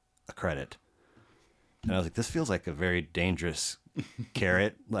me a credit. And I was like, this feels like a very dangerous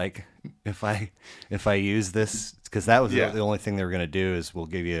carrot. Like, if I use this, because that was the only thing they were going to do is we'll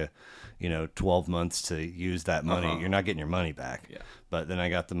give you, 12 months to use that money. You're not getting your money back. Yeah. But then I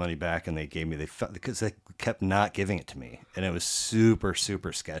got the money back, and because they kept not giving it to me, and it was super,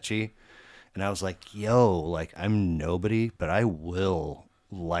 super sketchy. And I was like, yo, like, I'm nobody, but I will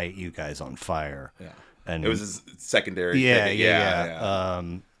light you guys on fire. Yeah. And it was his secondary. Yeah.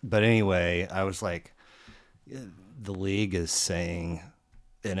 But anyway, I was like, the league is saying,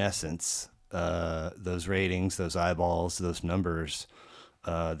 in essence, those ratings, those eyeballs, those numbers,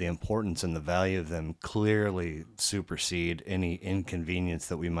 the importance and the value of them clearly supersede any inconvenience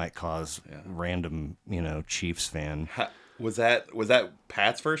that we might cause random, Chiefs fan. Was that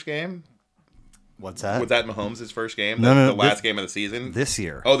Pat's first game? What's that? Was that Mahomes' first game? No, the last game of the season? This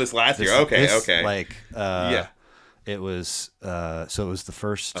year. Oh, this last year. Okay. Like, it was, so it was the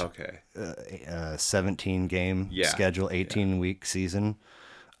first 17 game schedule, 18-week season.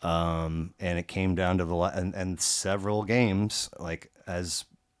 And it came down to and several games, like as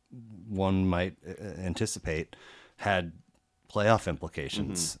one might anticipate, had playoff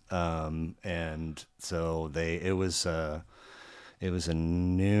implications. And so it was a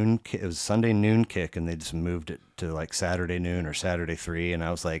noon. It was Sunday noon kick, and they just moved it to like Saturday noon or Saturday 3. And I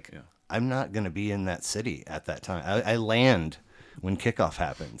was like, I'm not going to be in that city at that time. I land when kickoff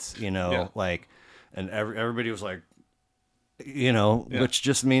happens, like, and everybody was like, which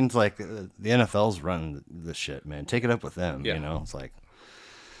just means like the NFL's running the shit, man. Take it up with them, It's like,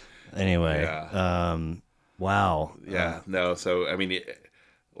 anyway, wow. Yeah, no. So I mean,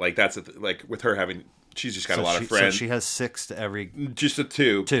 like that's like with her having. She's just got a lot of friends. So she has 6 to every. Just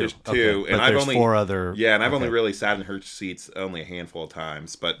two. Just two. Okay. And I've only 4 other. Yeah, and I've only really sat in her seats only a handful of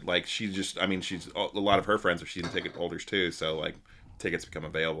times. But like she's a lot of her friends are season ticket holders too. So like tickets become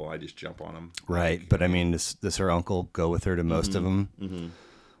available, I just jump on them. Right, like, but I mean, does her uncle go with her to most of them?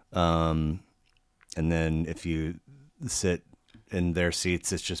 And then if you sit in their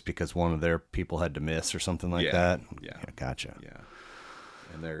seats, it's just because one of their people had to miss or something like that. Yeah, gotcha. Yeah,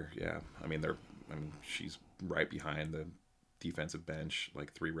 and she's right behind the defensive bench,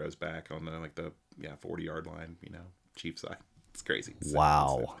 like 3 rows back on the 40-yard line. Chiefs side. It's crazy.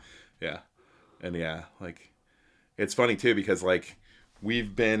 Wow. Yeah, and like it's funny too because like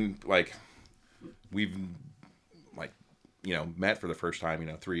we've met for the first time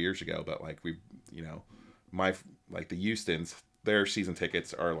 3 years ago, but like the Houstons, their season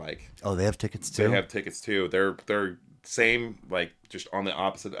tickets are like, oh, they have tickets too. They have tickets too. They're same, like just on the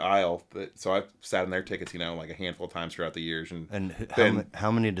opposite aisle. So I've sat in their tickets, like a handful of times throughout the years. And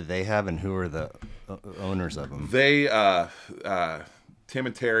how many do they have, and who are the owners of them? They Tim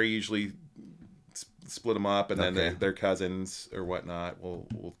and Terry usually split them up, and then their cousins or whatnot will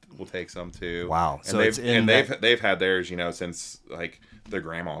take some too. Wow! And they've had theirs, since like their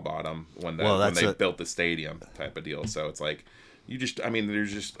grandma bought them when they built the stadium type of deal. So it's like and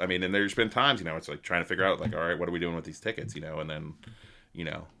there's been times, it's like trying to figure out like, all right, what are we doing with these tickets, and then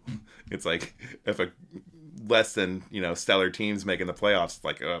it's like if a less than stellar teams making the playoffs, it's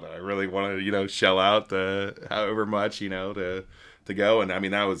like, oh, do I really want to shell out the however much to go? And I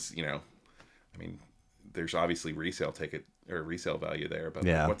mean that was there's obviously resale ticket or resale value there, but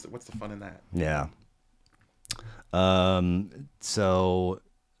what's the fun in that? Yeah. So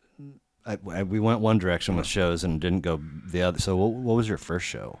we went one direction with shows and didn't go the other. So what was your first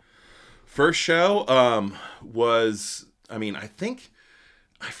show? First show was, I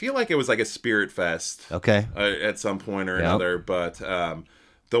feel like it was like a Spirit Fest. Okay. At some point or another, but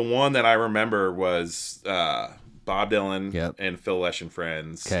the one that I remember was Bob Dylan and Phil Lesh and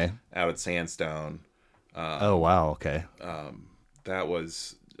Friends out at Sandstone. Oh, wow. Okay. That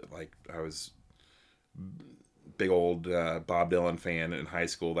was like, I was big old Bob Dylan fan in high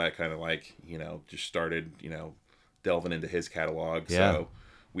school. That kind of like, just started, delving into his catalog. Yeah. So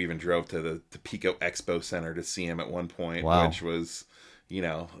we even drove to the Pico Expo Center to see him at one point, wow. which was,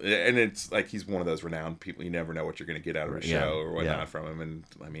 and it's like, he's one of those renowned people. You never know what you're going to get out of a show or whatnot from him. And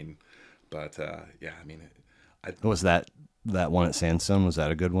was that one at Sandstone? Was that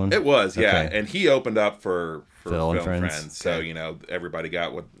a good one? It was, yeah. Okay. And he opened up for Phil and Friends. So, everybody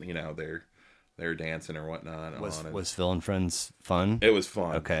got what, they're dancing or whatnot. Was Phil and Friends fun? It was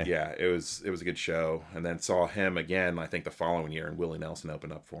fun. Okay. Yeah, it was a good show. And then saw him again, I think the following year, and Willie Nelson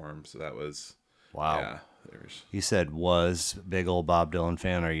opened up for him. So that was... Wow. Yeah. You said was big old Bob Dylan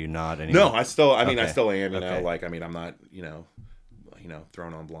fan. Are you not anymore? No, I still am, I'm not,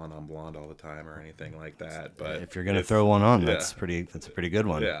 throwing on blonde all the time or anything like that. But if you're going to throw one on, that's a pretty good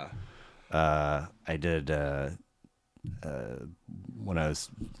one. Yeah. I did, when I was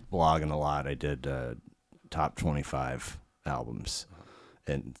blogging a lot, I did top 25 albums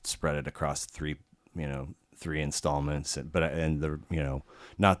and spread it across 3 installments, and the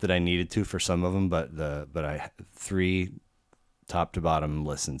not that I needed to for some of them, but I 3 top to bottom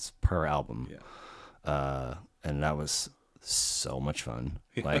listens per album. And that was so much fun.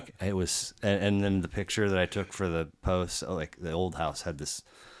 Like it was, and then the picture that I took for the post, like the old house had this,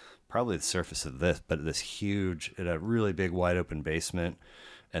 probably the surface of this, but this huge, it had a really big wide open basement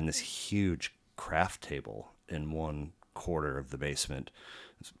and this huge craft table in one quarter of the basement.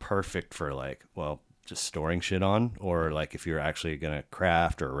 It's perfect for like, well, just storing shit on, or like if you're actually going to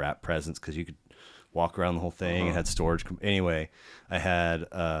craft or wrap presents, because you could walk around the whole thing. It had storage. Anyway, I had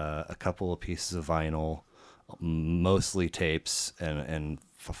a couple of pieces of vinyl, mostly tapes, and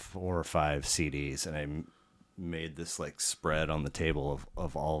 4 or 5 CDs, and I made this like spread on the table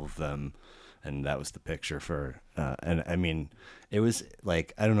of all of them, and that was the picture for and I mean, it was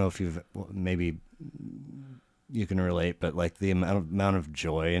like, I don't know if maybe you can relate, but like the amount of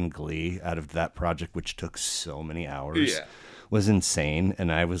joy and glee out of that project, which took so many hours, was insane.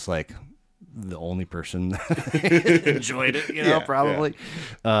 And I was like the only person that enjoyed it, probably.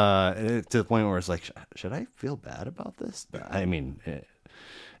 To the point where it's like, should I feel bad about this? I mean,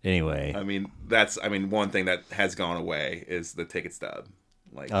 anyway. I mean, one thing that has gone away is the ticket stub.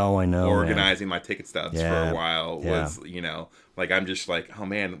 Like, oh, I know, organizing my ticket stubs for a while was, like, I'm just like, oh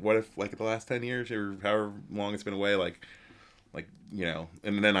man, what if like the last 10 years or however long it's been away, like,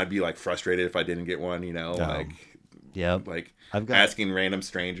 and then I'd be like frustrated if I didn't get one, like asking random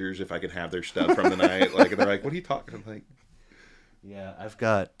strangers if I could have their stuff from the night. Like, they're like, what are you talking about? Like, yeah, I've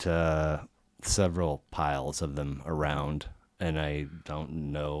got several piles of them around, and I don't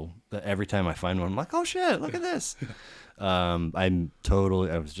know. Every time I find one, I'm like, oh shit, look at this. When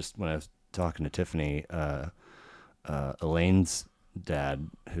I was talking to Tiffany, Elaine's dad,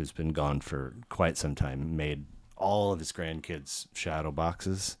 who's been gone for quite some time, made all of his grandkids shadow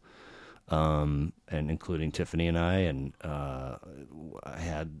boxes, and including Tiffany and I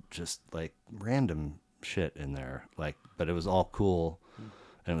had just like random shit in there, like, but it was all cool,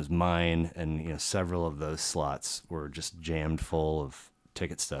 and it was mine, and several of those slots were just jammed full of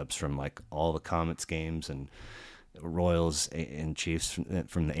ticket stubs from like all the Comets games and Royals and Chiefs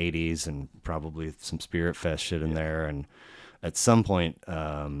from the 80s, and probably some Spirit Fest shit in there. And at some point,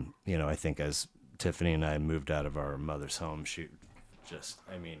 I think as Tiffany and I moved out of our mother's home, she just,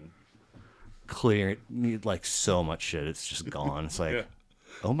 I mean, clear like so much shit. It's just gone. It's like,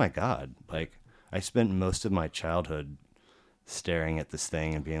 oh my God. Like, I spent most of my childhood staring at this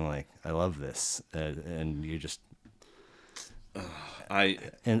thing and being like, I love this. And you just,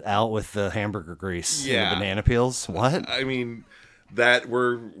 and out with the hamburger grease and the banana peels. What? I mean,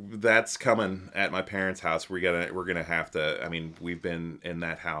 that's coming at my parents' house. We're gonna have to. I mean, we've been in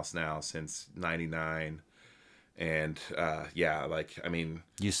that house now since '99, and like, I mean,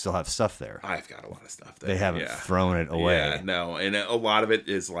 you still have stuff there. I've got a lot of stuff there. They haven't thrown it away. Yeah, no, and a lot of it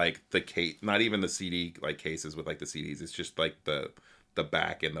is like the case, not even the CD like cases with like the CDs. It's just like the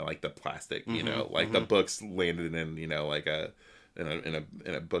back and the plastic. The books landed in like in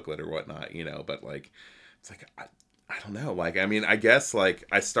a booklet or whatnot, but like, it's like, I don't know. Like, I mean, I guess like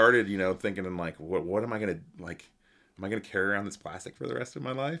I started, thinking in like, what am I going to like, am I going to carry around this plastic for the rest of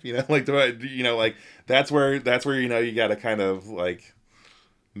my life? Like, do I, like that's where, you got to kind of like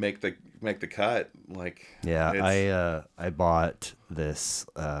make the cut. Like, I bought this,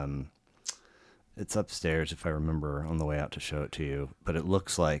 it's upstairs if I remember on the way out to show it to you, but it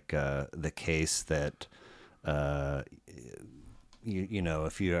looks like the case that,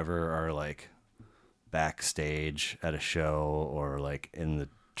 if you ever are like backstage at a show or like in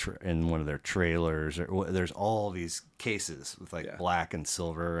one of their trailers, or there's all these cases with like black and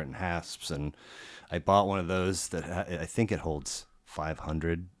silver and hasps, and I bought one of those that I think it holds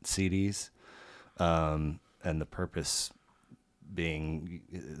 500 CDs, and the purpose being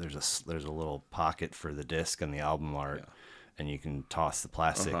there's a little pocket for the disc and the album art, and you can toss the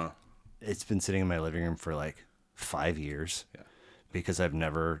plastic. It's been sitting in my living room for like 5 years. Because I've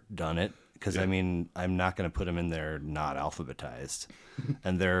never done it. Because, I mean, I'm not going to put them in there not alphabetized.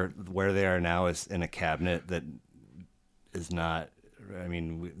 And where they are now is in a cabinet that is not, I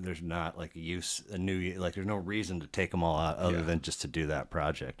mean, there's not like there's no reason to take them all out other than just to do that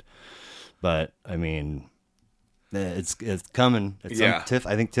project. But, I mean, it's coming. Tiff,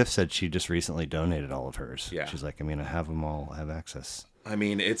 I think Tiff said she just recently donated all of hers. Yeah. She's like, I mean, I have them all, I have access. I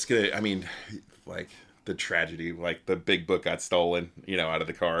mean, it's good. I mean, like, the tragedy, like the big book got stolen, out of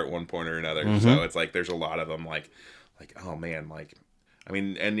the car at one point or another. So it's like, there's a lot of them like, oh man, like, I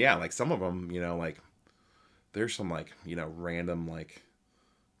mean, and like some of them, like there's some like, random, like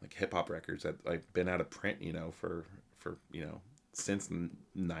hip hop records that like been out of print, for, since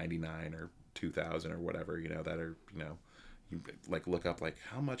 99 or 2,000 or whatever, that are, you like look up like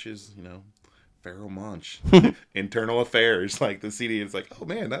how much is, Pharaoh Monch Internal Affairs, like the CD. It's like, oh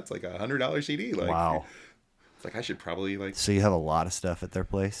man, that's like $100 CD. Like, wow. It's like I should probably like. So you have a lot of stuff at their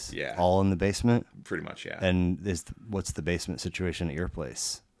place? Yeah. All in the basement? Pretty much, yeah. And what's the basement situation at your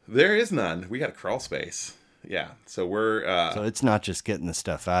place? There is none. We got a crawl space. Yeah. So we're. So it's not just getting the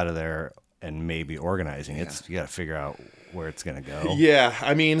stuff out of there and maybe organizing. Yeah. You got to figure out where it's going to go. Yeah.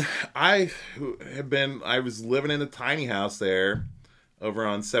 I mean, I was living in a tiny house there over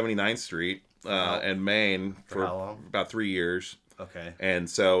on 79th Street in Maine for how long? about 3 years. Okay. And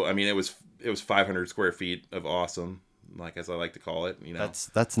so, I mean, it was 500 square feet of awesome, like as I like to call it.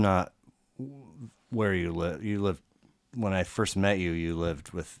 That's not where you live. You lived when I first met you. You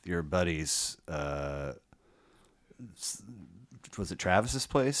lived with your buddies. Was it Travis's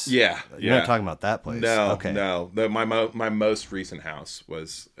place? Yeah, You're not talking about that place. No, okay. no. My most recent house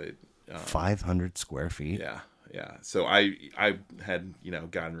was 500 square feet. Yeah. So I had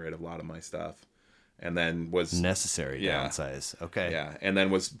gotten rid of a lot of my stuff, and then was necessary downsize. Okay. Yeah, and then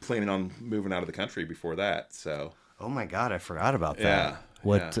was planning on moving out of the country before that. So. Oh my God, I forgot about that.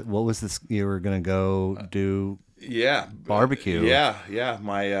 Yeah. What was this? You were gonna go do? Yeah. Barbecue. Yeah.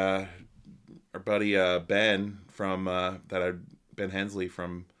 My our buddy Ben from Ben Hensley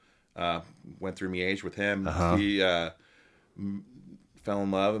from went through Miege with him. Uh-huh. He fell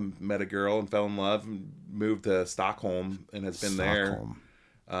in love and met a girl and fell in love and moved to Stockholm and has been there.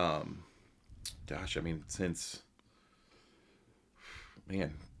 Gosh, I mean, since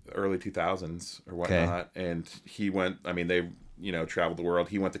early 2000s or whatnot. Okay. And he went. I mean, they traveled the world.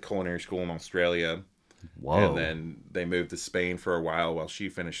 He went to culinary school in Australia. Whoa. And then they moved to Spain for a while she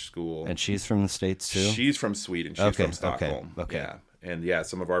finished school. And she's from the States too? She's from Sweden. She's from Stockholm. Okay. Yeah. And yeah,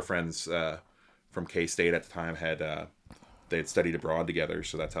 some of our friends from K-State at the time they had studied abroad together,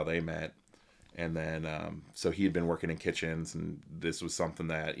 so that's how they met. And then so he had been working in kitchens, and this was something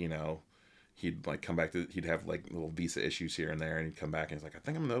that, he'd like come back to, he'd have like little visa issues here and there, and he'd come back and he's like, I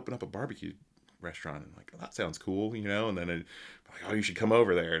think I'm going to open up a barbecue restaurant. And I'm like, oh, that sounds cool, and then like, oh, you should come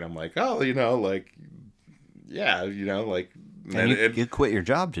over there. And I'm like, oh, like, yeah, like. And you quit your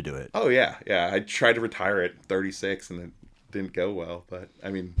job to do it. Oh yeah. I tried to retire at 36 and it didn't go well, but I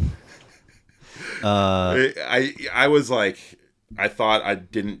mean, I was like, I thought I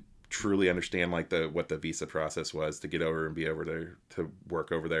didn't truly understand like what the visa process was to get over and be over there to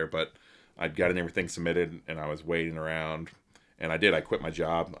work over there, but I'd gotten everything submitted and I was waiting around, and I did. I quit my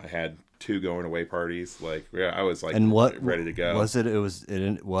job. I had 2 going away parties. Like, yeah, I was like, and what ready to go. Was it? It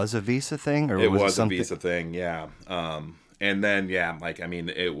was a visa thing, or it was something? A visa thing. Yeah. And then like, I mean,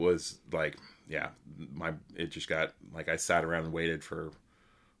 it was like, yeah, it just got like, I sat around and waited for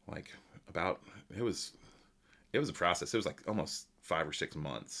like it was a process. It was like almost 5 or 6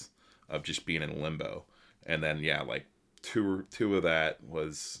 months of just being in limbo. And then, yeah, like two of that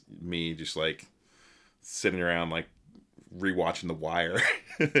was me just like sitting around, like rewatching The Wire,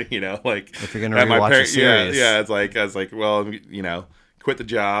 like if you're going to rewatch a series. Yeah. It's like, I was like, well, quit the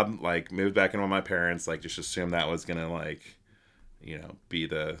job, like moved back in with my parents, like just assume that was going to like, be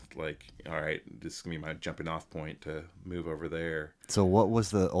the like, all right, this is going to be my jumping off point to move over there. So what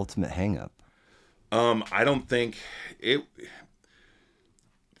was the ultimate hang up? I don't think it,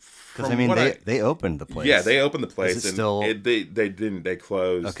 because I mean they opened the place. Yeah, they opened the place. Is it still... They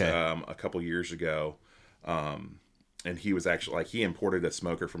closed okay. A couple years ago. And he was actually like, he imported a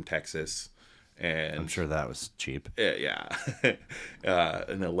smoker from Texas, and I'm sure that was cheap. Yeah.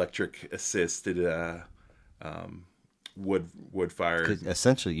 An electric assisted wood fire.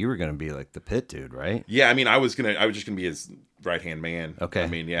 Essentially, you were going to be like the pit dude, right? Yeah, I mean, I was just gonna be his right hand man. Okay. I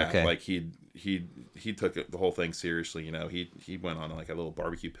mean, yeah, okay. Like he took the whole thing seriously. He went on like a little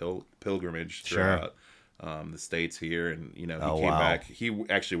barbecue pilgrimage throughout the States here, and he came back. He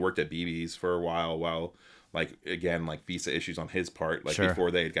actually worked at BB's for a while like, again, like visa issues on his part, like before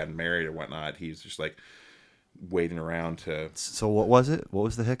they had gotten married or whatnot. He's just like waiting around to. So what was it? What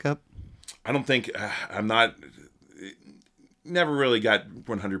was the hiccup? I don't think never really got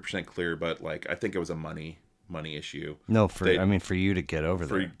 100% clear, but like I think it was a money issue. No, for you to get over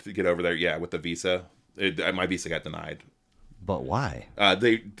there. To get over there, yeah, with the visa, my visa got denied. But why?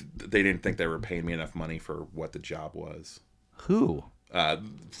 They didn't think they were paying me enough money for what the job was. Who?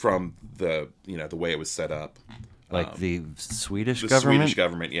 From the the way it was set up. Like the Swedish government? Swedish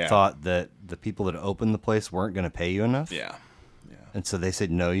government, yeah. Thought that the people that opened the place weren't going to pay you enough? Yeah. And so they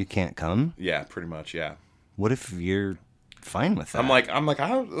said, no, you can't come? Yeah, pretty much, yeah. What if you're fine with that? I'm like, I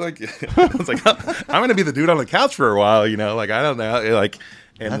don't like, I was like, I'm going to be the dude on the couch for a while, like, I don't know. Like,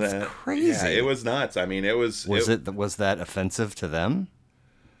 and that's crazy. Yeah, it was nuts. I mean, it was. Was that offensive to them?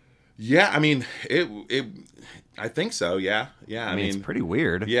 Yeah, I mean, I think so. Yeah, yeah. I mean, it's pretty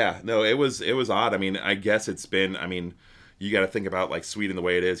weird. Yeah, no, it was odd. I mean, I guess it's been. I mean, you got to think about like Sweden the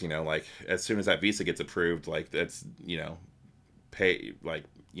way it is. Like as soon as that visa gets approved, like that's pay like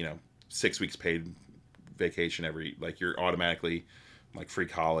 6 weeks paid vacation every like you're automatically like free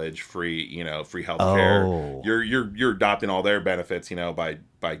college, free free healthcare. Oh. You're adopting all their benefits, by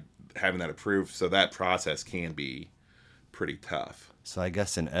having that approved. So that process can be pretty tough. So I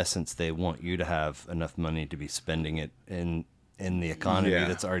guess in essence, they want you to have enough money to be spending it in the economy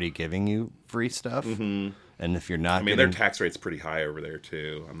that's already giving you free stuff. Mm-hmm. And if you're not, their tax rate's pretty high over there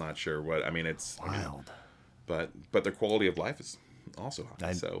too. I'm not sure what. I mean, it's wild. But their quality of life is also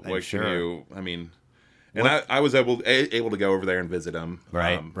high. I'm sure. And I was able to go over there and visit them.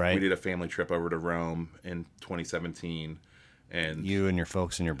 Right. We did a family trip over to Rome in 2017, and you and your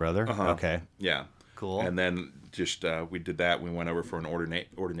folks and your brother. Okay. Yeah. Cool. And then just we did that. We went over for an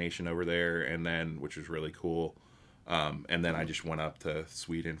ordination over there, and then which was really cool. And then I just went up to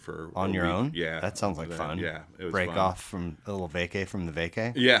Sweden for on your own. Yeah, that sounds like fun. Yeah, it was break fun. Off from a little vacay from the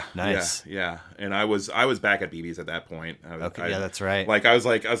vacay. Yeah, nice. Yeah. And I was back at BB's at that point. Yeah, that's right. Like I was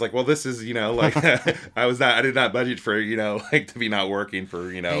like, well, this is like I did not budget for like to be not working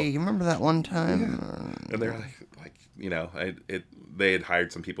for Hey, you remember that one time? Yeah. And they're they had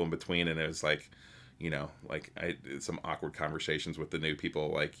hired some people in between, and it was like, some awkward conversations with the new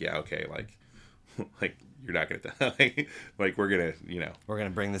people. Like, yeah, okay, like you're not gonna like we're gonna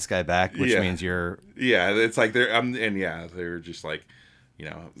bring this guy back, which means you're it's like they're just like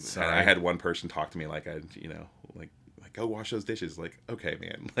sorry. I had one person talk to me like like go wash those dishes, like okay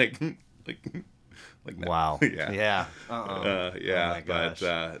man, like no. Wow. Yeah. Oh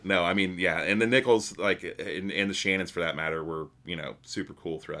but no, I mean and the Nichols and the Shannons for that matter were super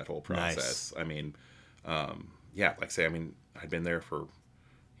cool through that whole process. Nice. I mean like I say, I'd been there for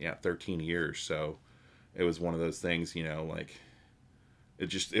 13 years, so it was one of those things, like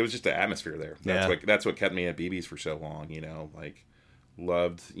it was just the atmosphere there. That's what kept me at BB's for so long, like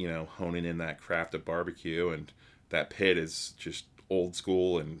loved, honing in that craft of barbecue, and that pit is just old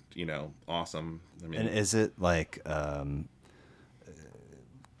school and, awesome. And is it like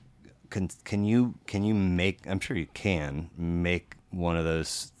can you make, I'm sure you can make one of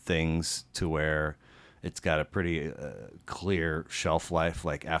those things to where it's got a pretty clear shelf life,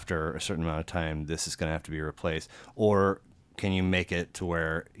 like after a certain amount of time, this is going to have to be replaced? Or can you make it to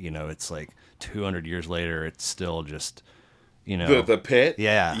where, it's like 200 years later, it's still just, The pit?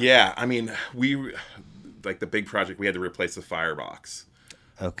 Yeah. Yeah. We, like the big project, we had to replace the firebox.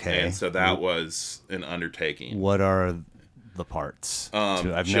 Okay. And so that was an undertaking. What are the parts?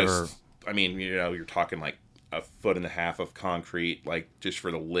 You're talking like 1.5 foot of concrete, like just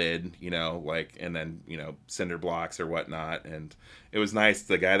for the lid, and then, cinder blocks or whatnot. And it was nice.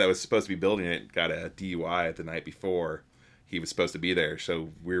 The guy that was supposed to be building it got a DUI the night before he was supposed to be there. So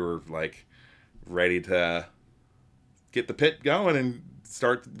we were like ready to get the pit going and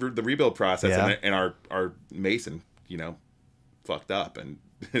start the rebuild process. Yeah. And our mason, fucked up. And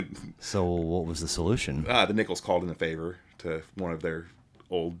so what was the solution? The Nichols called in a favor to one of their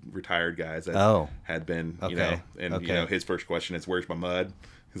old retired guys that had been, his first question is, "Where's my mud?"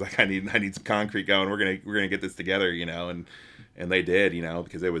 He's like, I need some concrete going. We're gonna get this together, and they did,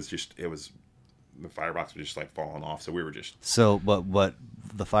 because it was the firebox was just like falling off. So we were just but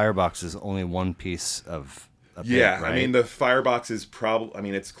the firebox is only one piece of a pit, right? The firebox is probably,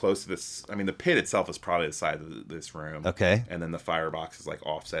 it's close to this. The pit itself is probably the size of this room. Okay. And then the firebox is like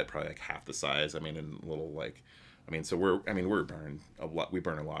offset, probably like half the size. And a little like. So we're burning a lot. We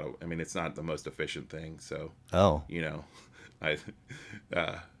burn a lot of. It's not the most efficient thing. So. Oh. I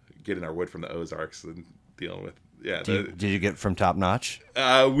getting our wood from the Ozarks and dealing with. Yeah. Did you get from Top Notch?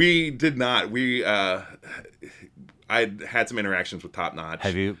 We did not. I had some interactions with Top Notch.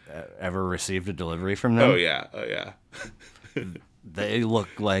 Have you ever received a delivery from them? Oh yeah. They look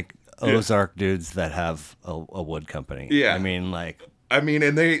like Ozark dudes that have a wood company. Yeah.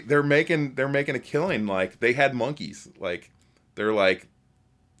 And they're making a killing. Like they had monkeys. Like they're like,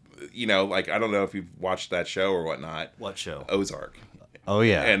 I don't know if you've watched that show or whatnot. What show? Ozark. Oh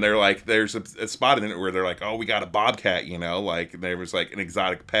yeah. And they're like, there's a spot in it where they're like, oh, we got a bobcat, like there was like an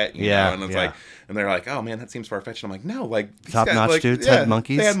exotic pet, know, and it's like, and they're like, oh man, that seems far fetched. I'm like, no, like Top Notch dudes had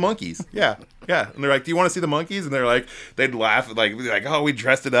monkeys. They had monkeys. Yeah. And they're like, do you want to see the monkeys? And they're like, they'd laugh like, oh, we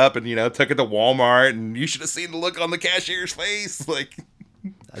dressed it up and took it to Walmart, and you should have seen the look on the cashier's face, like.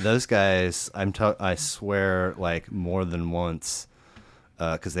 Those guys, I swear, like more than once,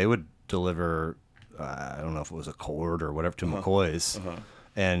 because they would deliver. I don't know if it was a cord or whatever to McCoy's,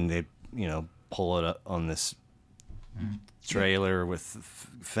 and they pull it up on this trailer with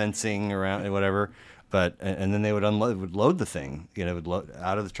fencing around and whatever. But and then they would load the thing, would load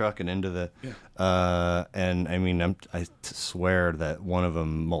out of the truck and into the, and I mean, I swear that one of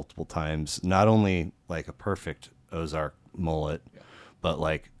them multiple times, not only like a perfect Ozark mullet, but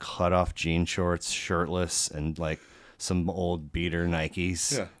like cut off jean shorts, shirtless, and like some old beater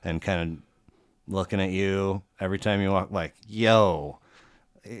Nikes, and kind of looking at you every time you walk, like, yo,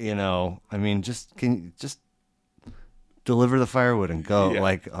 I mean, can you just deliver the firewood and go.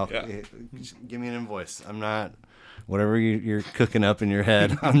 Give me an invoice. I'm not, whatever you're cooking up in your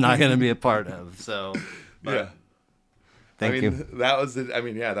head, I'm not going to be a part of. So, thank you. That was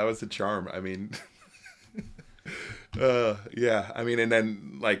the charm. I mean, I mean, and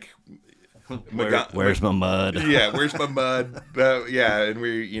then like, where's my mud? Yeah, where's my mud? And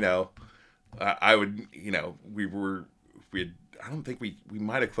we, I would, I don't think we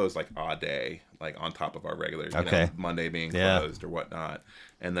might have closed like odd day, like on top of our regular, Monday being closed or whatnot.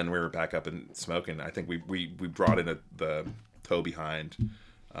 And then we were back up and smoking. I think we brought in the tow behind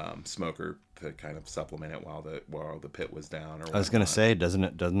smoker to kind of supplement it while the pit was down. Or whatnot. I was gonna say,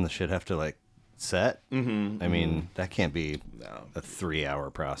 doesn't the shit have to like set? I mean, that can't be a 3-hour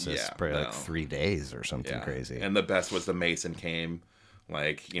process. Probably like 3 days or something crazy. And the best was the mason came.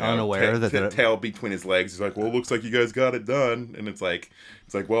 Like, unaware tail between his legs. He's like, well, it looks like you guys got it done. And it's like,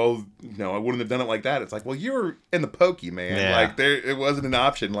 well, I wouldn't have done it like that. It's like, well, you were in the pokey, man. Yeah. Like, it wasn't an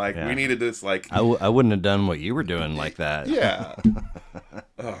option. Like, we needed this, like... I wouldn't have done what you were doing like that. Yeah.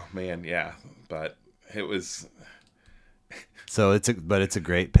 Oh, man, yeah. But it was... So it's a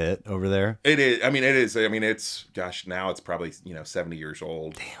great pit over there? It is. I mean, it is. I mean, now it's probably, 70 years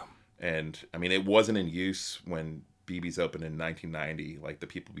old. Damn. And, I mean, it wasn't in use when... BB's opened in 1990. Like the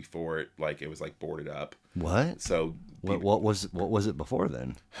people before it, like it was like boarded up. What? So what was it before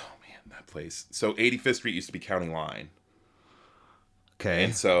then? Oh man, that place. So 85th Street used to be County Line. Okay.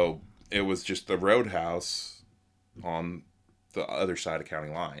 And so it was just the Roadhouse on the other side of County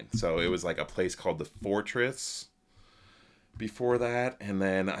Line. So it was like a place called the Fortress before that, and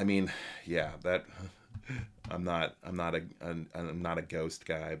then I mean, that. I'm not a ghost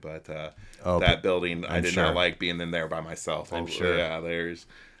guy, but that building I did not like being in there by myself. I'm sure. Yeah,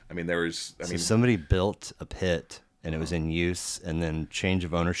 somebody built a pit and it was in use, and then change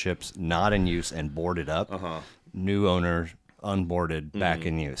of ownerships, not in use and boarded up. New owner unboarded, back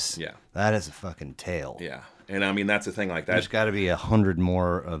in use. Yeah, that is a fucking tale. Yeah, and I mean that's the thing. Like that, there's got to be 100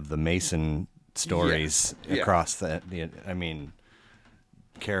 more of the Mason stories across that. I mean,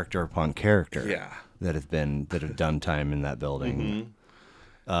 character upon character. Yeah. That have done time in that building.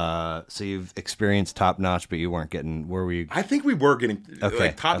 So you've experienced Top Notch, but you weren't getting. Were we? I think we were getting. Okay.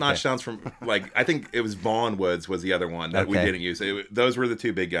 Like Top Notch sounds from like I think it was Vaughn Woods was the other one that we didn't use. Those were the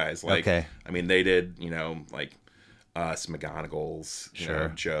two big guys. Like I mean they did like us McGonagall's,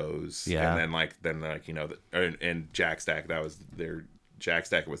 Joe's, and then and Jack Stack, that was their Jack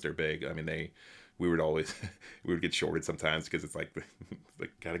Stack was their big. I mean we would always we would get shorted sometimes because it's like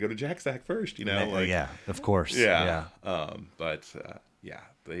gotta go to Jack Stack first, like yeah, of course, it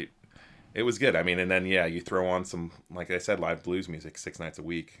was good. I mean, and then you throw on some, like I said, live blues music 6 nights a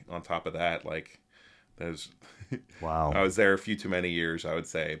week on top of that. Like there's wow. I was there a few too many years, I would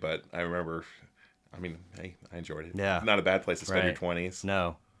say, but I remember. I mean, hey, I enjoyed it. Yeah, not a bad place to spend your 20s.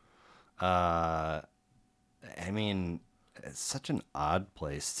 No, I mean, it's such an odd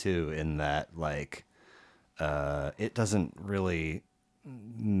place too, in that like it doesn't really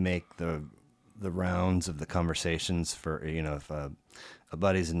make the rounds of the conversations for if a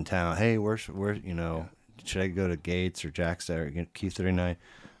buddy's in town, hey, where should I go to Gates or Jack's or Q39,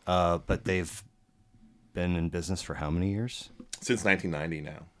 but they've been in business for how many years? Since 1990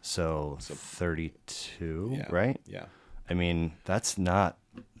 now. So 32, right? Yeah. I mean, that's not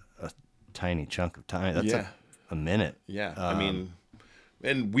a tiny chunk of time. That's a minute. Yeah.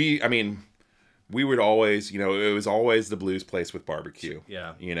 We would always, it was always the blues place with barbecue.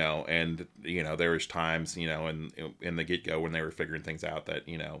 Yeah. And, there was times, in the get-go when they were figuring things out that,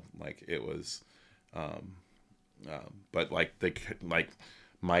 like it was, but like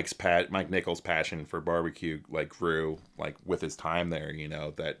Mike Nichols' passion for barbecue like grew like with his time there,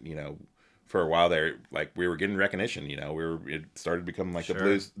 that, for a while there, like we were getting recognition, it started to become like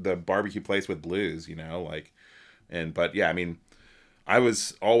the barbecue place with blues, but I mean, I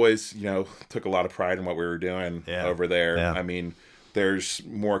was always, took a lot of pride in what we were doing over there. Yeah. I mean, there's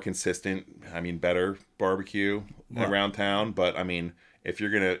more consistent, better barbecue around town. But I mean, if you're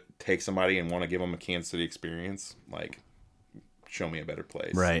going to take somebody and want to give them a Kansas City experience, like show me a better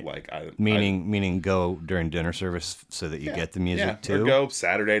place. Right. Like meaning go during dinner service so that you get the music too. Or go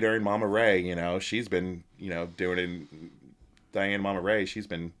Saturday during Mama Ray. You know, she's been doing it. Diane Mama Ray. She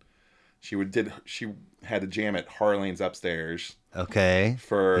had to jam at Harlene's upstairs. Okay. If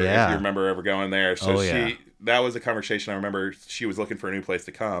you remember ever going there. So that was a conversation. I remember she was looking for a new place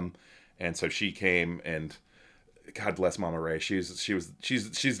to come, and so she came, and God bless Mama Ray. She's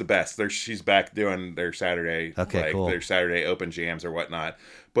the best. She's back doing their Saturday, cool. Their Saturday open jams or whatnot.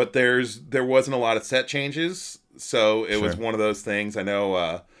 But there wasn't a lot of set changes, so it was one of those things. I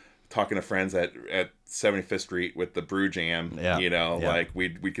know, talking to friends at 75th Street with the Brew Jam, like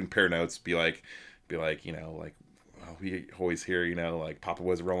we'd compare notes, be like, oh, we always hear, like Papa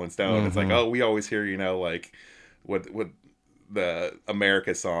was a Rolling Stone. Mm-hmm. It's like, oh, we always hear, like what the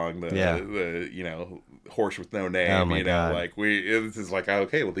America song, the Horse with No Name, God. like it's just like,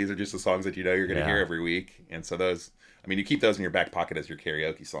 okay, well, these are just the songs that you're going to hear every week. And so those, I mean, you keep those in your back pocket as your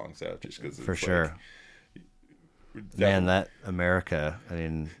karaoke song. So just because for sure, man, that America, I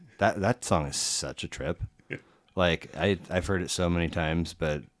mean, that song is such a trip. Like I've heard it so many times,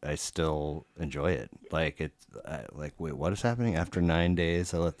 but I still enjoy it. Like like, wait, what is happening? After 9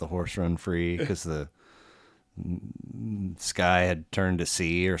 days, I let the horse run free because the sky had turned to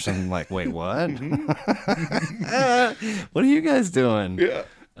sea or something. Like, wait, what? What are you guys doing? Yeah.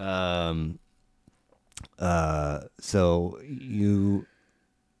 So you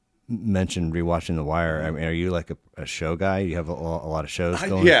mentioned rewatching The Wire. I mean, are you like a show guy? You have a lot of shows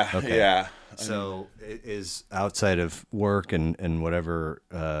going? Yeah. Okay. Yeah. So is outside of work and whatever,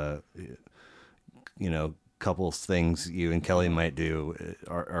 couples things you and Kelly might do,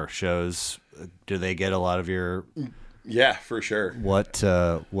 are shows, do they get a lot of your... Yeah, for sure. What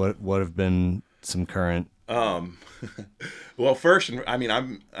have been some current... Well, first, I mean,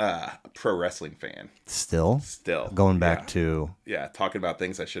 I'm a pro wrestling fan. Still going back to... Yeah, talking about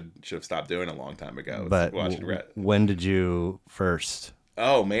things I should have stopped doing a long time ago. But when did you first...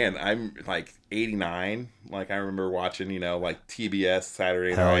 Oh man, I'm like 89. Like I remember watching, like TBS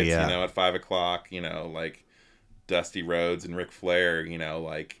Saturday nights, at 5:00, like Dusty Rhodes and Ric Flair,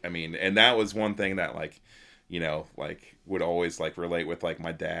 like, I mean, and that was one thing that like would always like relate with like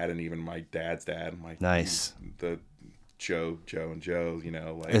my dad and even my dad's dad. Nice. The Joe and Joe,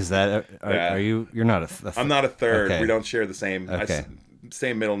 like. Is that, are you, you're not I'm not a third. Okay. We don't share the same, okay.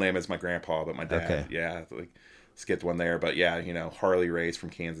 Same middle name as my grandpa, but my dad, okay. Yeah, like, skipped one there, but yeah, Harley Race from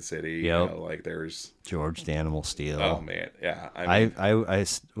Kansas City. Yep. Like there's George the Animal Steel. Oh man, yeah. I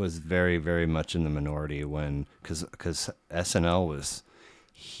was very, very much in the minority when because SNL was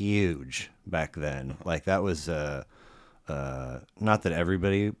huge back then. Like that was not that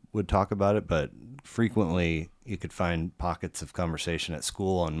everybody would talk about it, but frequently you could find pockets of conversation at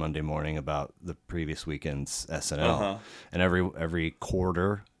school on Monday morning about the previous weekend's SNL, and every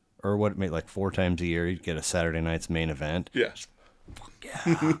quarter. Or what, like 4 times a year, you'd get a Saturday night's main event. Yeah. Fuck yeah.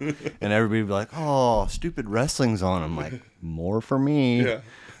 And everybody would be like, oh, stupid wrestling's on. I'm like, more for me. Yeah.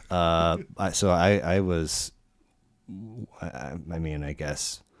 I was, I mean, I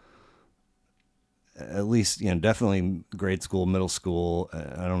guess, at least, definitely grade school, middle school.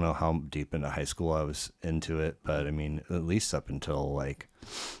 I don't know how deep into high school I was into it, but I mean, at least up until like,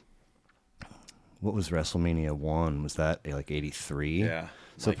 what was WrestleMania 1? Was that like 83? Yeah.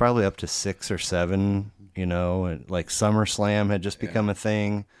 So probably up to 6 or 7, and like SummerSlam had just become a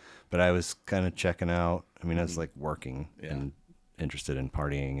thing, but I was kind of checking out. I mean, I was like working and interested in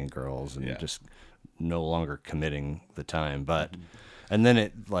partying and girls and just no longer committing the time. But, and then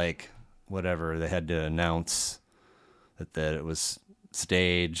it like, whatever, they had to announce that it was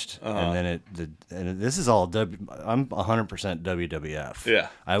staged, and then and this is all I'm 100% WWF. Yeah,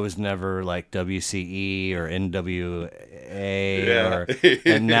 I was never like WCE or NWA,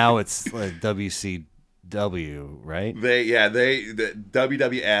 and now it's like WCW, right? The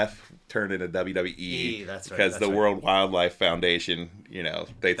WWF turned into WWE. That's right, because the World Wildlife Foundation,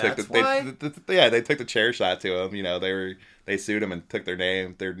 they took they took the chair shot to him. They sued him and took their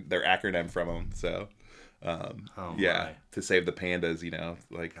name, their acronym from him. So. To save the pandas,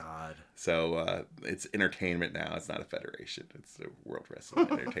 like God. So it's entertainment now. It's not a federation. It's the World Wrestling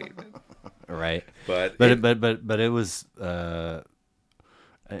Entertainment. Right. But it was. I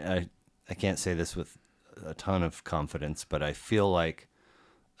can't say this with a ton of confidence, but I feel like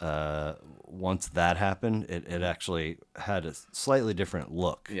once that happened, it actually had a slightly different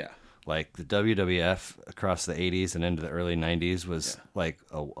look. Yeah. Like the WWF across the 80s and into the early 90s was like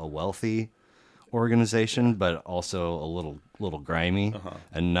a wealthy organization, but also a little grimy,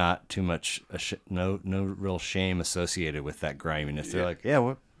 and not too much no real shame associated with that griminess. They're like,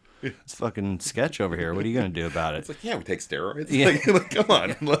 It's fucking sketch over here. What are you gonna do about it? It's like, yeah, we take steroids. Yeah. Like, come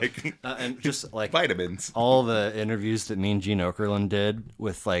on, like And just like vitamins. all the interviews that me and Gene Okerlund did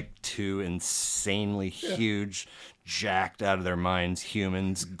with like two insanely huge, jacked out of their minds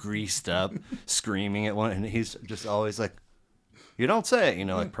humans, greased up, screaming at one, and he's just always like, "You don't say,"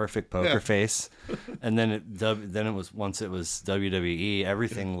 like perfect poker face. And then it was once it was WWE,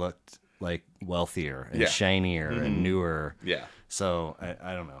 everything looked like wealthier and shinier and newer. Yeah. So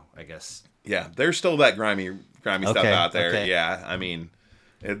I don't know. I guess. Yeah, there's still that grimy stuff out there. Okay. Yeah, I mean,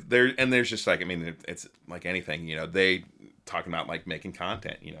 there's just like, I mean, it's like anything. They talking about like making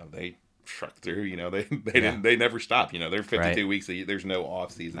content. They truck through. They never stop. They're 52 weeks. There's no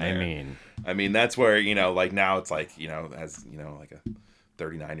off season. There. I mean that's where like now it's like as like a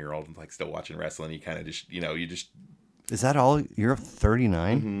 39-year-old like still watching wrestling. You kind of just you just. Is that all? You're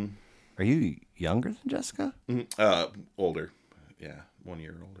 39. Mm-hmm. Are you younger than Jessica? Older. Yeah, 1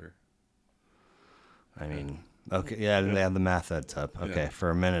 year older. I mean, okay, yeah, they had the math adds up. Okay, for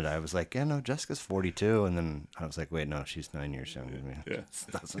a minute I was like, yeah, no, Jessica's 42, and then I was like, wait, no, she's 9 years younger than me. Yeah,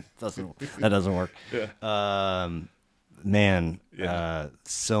 that doesn't work. Yeah. Man,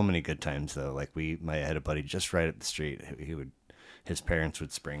 so many good times though. Like I had a buddy just right up the street. His parents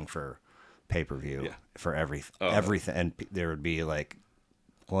would spring for pay-per-view for everything, and there would be like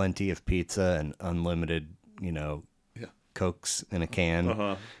plenty of pizza and unlimited, Cokes in a can,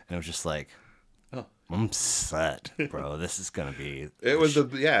 and it was just like, I'm set, bro. This is gonna be. It was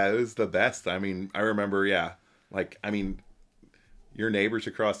the best. I mean, I remember, like, I mean, your neighbors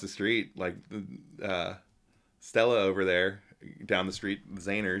across the street, like Stella over there down the street, the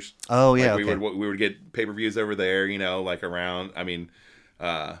Zayners. Oh yeah, like, we would get pay-per-views over there, like around. I mean,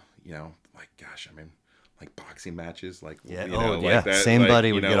 like gosh, I mean. Like boxing matches, like like that. Same like,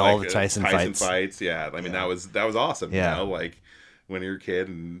 buddy would get all like, the Tyson fights. Yeah, I mean that was awesome. Yeah. Like when you're a kid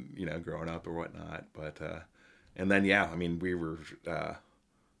and growing up or whatnot. But and then I mean we were. I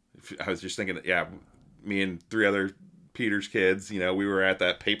was just thinking, me and 3 other Peter's kids. We were at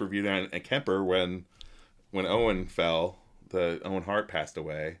that pay-per-view down at Kemper when Owen fell. Owen Hart passed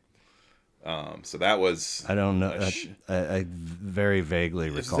away. So that was. I don't know. I very vaguely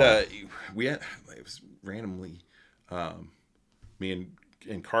recall. It was randomly, me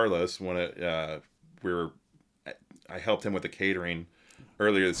and Carlos I helped him with the catering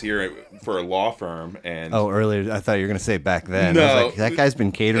earlier this year for a law firm. And earlier, I thought you were going to say back then. No, I was like, that guy's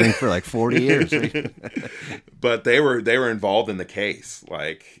been catering for like 40 years. But they were involved in the case,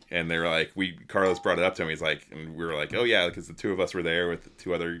 like, and they were like, Carlos brought it up to him. He's like, and we were like, oh yeah, because the 2 of us were there with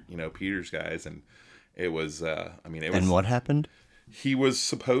 2 other Peters guys, and it was, I mean, it was. And what happened? He was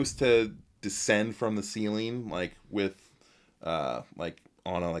supposed to descend from the ceiling, like with, like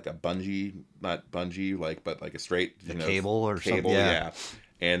on a bungee, not bungee, like, but like a straight cable or cable, something. Yeah.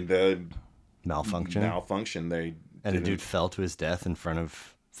 And malfunction. The dude fell to his death in front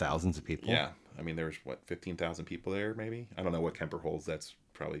of thousands of people. Yeah, I mean there was 15,000 people there, maybe. I don't know what Kemper holds. That's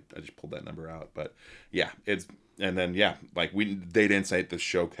probably, I just pulled that number out, but and then like they didn't say it, the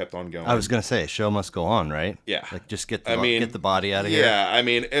show kept on going. I was gonna say show must go on, right? Yeah, like just get the body out of here. Yeah, I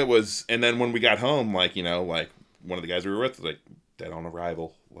mean it was, and then when we got home, like like one of the guys we were with, like dead on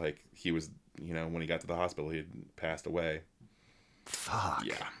arrival, like he was, when he got to the hospital, he had passed away. Fuck.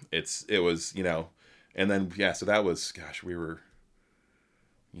 Yeah, it was, and then so that was, gosh, we were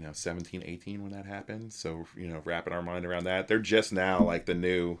 17, 18 when that happened. So, wrapping our mind around that. They're just now like the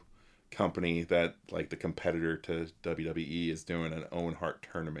new company that like the competitor to WWE is doing an Owen Hart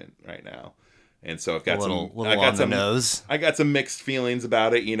tournament right now. And so I've got I got some mixed feelings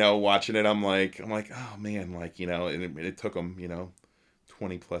about it, watching it. I'm like, oh man, like, and it took them,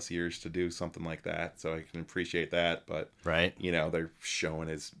 20 plus years to do something like that. So I can appreciate that. But, right. They're showing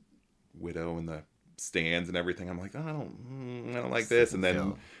his widow in the stands and everything. I'm like, oh, I don't like this. And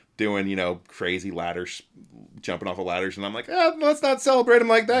then doing, crazy ladders, jumping off of ladders. And I'm like, let's not celebrate him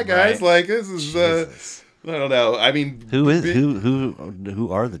like that, guys. Right. Like, this is, I don't know. I mean, who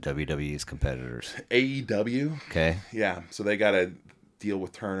are the WWE's competitors? AEW. Okay. Yeah. So they got a deal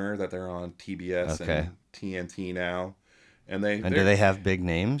with Turner that they're on TBS and TNT now. And do they have big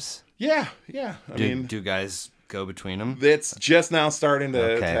names? Yeah. Do guys go between them? It's just now starting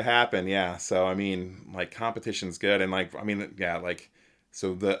to happen. Yeah. So I mean, like, competition's good, and like, I mean, like,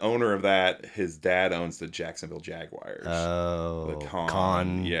 so the owner of that, his dad owns the Jacksonville Jaguars. Oh, the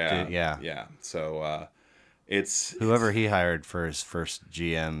Con. Yeah. Dude, yeah. So it's whoever he hired for his first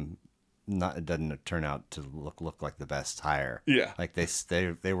GM not it doesn't turn out to look like the best hire. Yeah. Like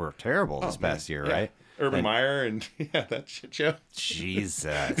they were terrible this past year, yeah. right? Urban Meyer and that shit show.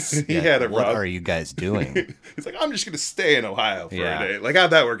 Jesus. He had a what rough. are you guys doing? He's like, I'm just gonna stay in Ohio for a day. Like,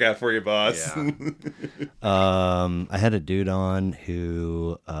 how'd that work out for you, boss? Yeah. I had a dude on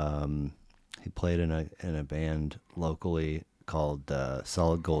who he played in a band locally called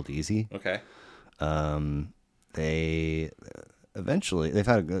Solid Gold Easy. Okay. They've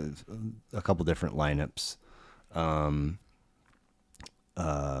had a couple different lineups.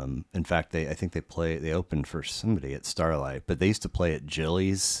 In fact, I think they opened for somebody at Starlight, but they used to play at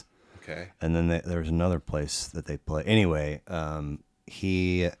Jilly's. Okay. And then there was another place that they play. Anyway,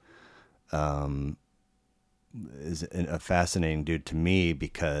 he is a fascinating dude to me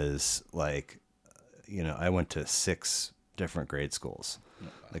because, like, I went to 6 different grade schools,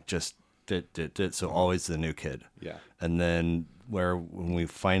 like just did so always the new kid. Yeah. And then when we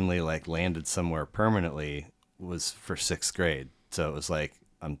finally like landed somewhere permanently was for 6th grade. So it was like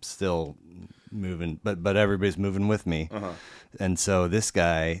I'm still moving, but everybody's moving with me. And so this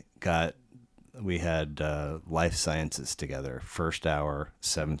guy we had life sciences together, first hour,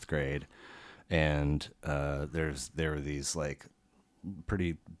 7th grade, and there were these like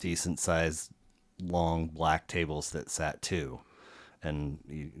pretty decent sized long black tables that sat 2, and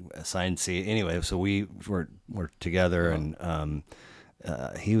you assigned seat anyway. So we were together, and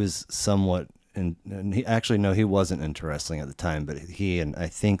he was somewhat. And he actually, no, he wasn't into wrestling at the time, but I think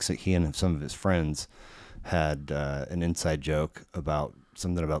he and some of his friends had an inside joke about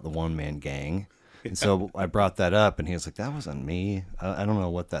something about the one-man gang. And so I brought that up, and he was like, that wasn't me. I don't know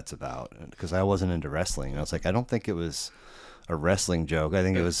what that's about, because I wasn't into wrestling. And I was like, I don't think it was a wrestling joke. I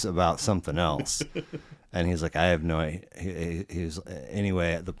think it was about something else. And he's like, I have no idea.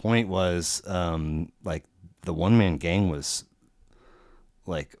 Anyway, the point was, like, the one-man gang was,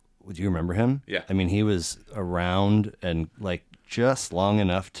 like, do you remember him? Yeah. I mean, he was around and like just long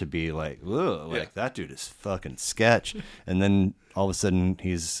enough to be like, whoa, like that dude is fucking sketch. And then all of a sudden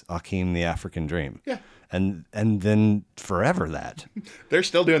he's Akeem the African Dream. Yeah. And then forever that. They're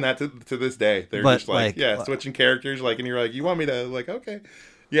still doing that to this day. They're just like switching characters, like, and you're like, you want me to, like, okay.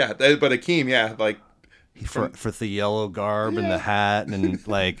 Yeah. But Akeem, like. For the yellow garb and the hat and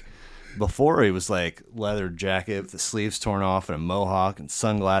like. Before he was like leather jacket with the sleeves torn off and a mohawk and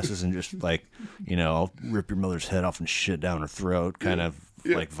sunglasses and just like, I'll rip your mother's head off and shit down her throat kind of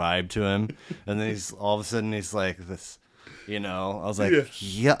like vibe to him. And then he's all of a sudden he's like this, I was like,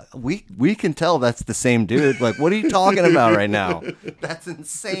 we can tell that's the same dude. Like, what are you talking about right now? That's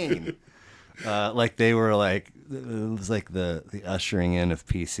insane. Like they were like, it was like the ushering in of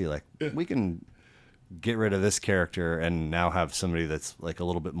PC. Like we can get rid of this character and now have somebody that's like a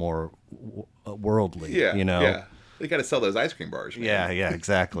little bit more worldly. Yeah. They got to sell those ice cream bars. Man. Yeah,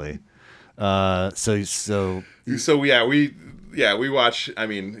 exactly. So we watch. I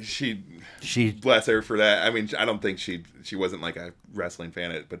mean, she bless her for that. I mean, I don't think she wasn't like a wrestling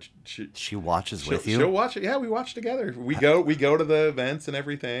fan, but she watches with you. She'll watch it. Yeah, we watch together. We go to the events and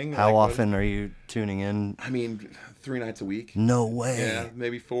everything. How often are you tuning in? I mean, 3 nights a week. No way. Yeah,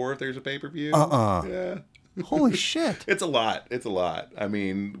 maybe 4 if there's a pay-per-view. Yeah. Holy shit. It's a lot. I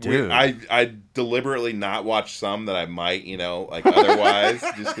mean, dude, I deliberately not watch some that I might, like otherwise,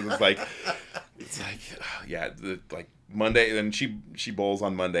 just because it's like, like Monday. Then she bowls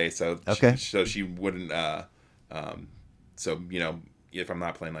on Monday, so okay. She wouldn't. So if I'm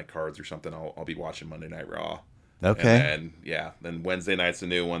not playing like cards or something, I'll be watching Monday Night Raw. Okay. And then Wednesday night's the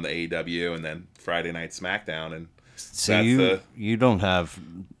new one, the AEW, and then Friday night SmackDown, and so you don't have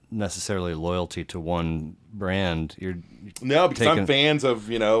necessarily loyalty to one brand. Because I'm fans of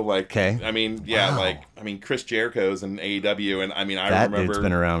okay. I mean, wow. Chris Jericho's in AEW, and I mean, I that remember dude's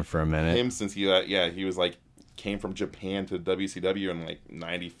been around for a minute. Him since he was like came from Japan to WCW in like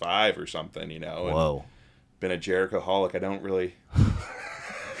 '95 or something, Whoa. Been a Jericho-holic. I don't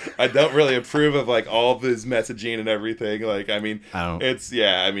really approve of like all of his messaging and everything. Like, I mean, I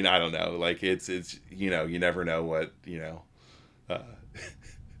don't know. Like, it's you never know what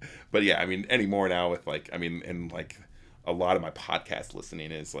But yeah, I mean, anymore now with like, I mean, and like a lot of my podcast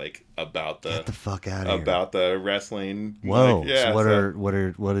listening is like about get the fuck out of about the wrestling. Whoa. Like, yeah. So what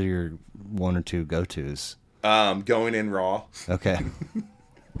are your 1 or 2 go-tos? Going in Raw. Okay.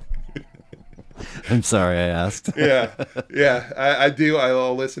 I'm sorry I asked. Yeah. I do.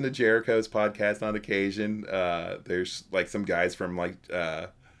 I'll listen to Jericho's podcast on occasion. There's like some guys from like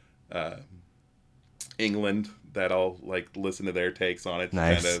England that I'll like listen to their takes on it to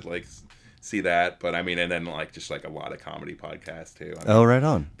nice. kind of like see that. But I mean, and then like just like a lot of comedy podcasts too. I mean, oh, right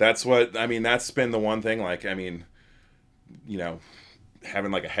on. That's been the one thing. Like, I mean,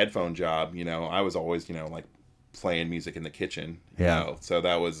 having like a headphone job, I was always, like playing music in the kitchen, Yeah. So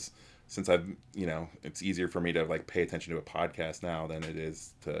that was, since I've, it's easier for me to like pay attention to a podcast now than it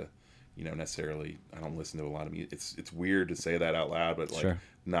is to, necessarily, I don't listen to a lot of music. It's weird to say that out loud, but like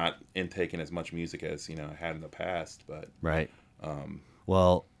not intaking as much music as, I had in the past, but. Right.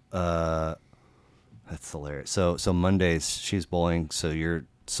 Well, that's hilarious. So Mondays she's bowling, so you're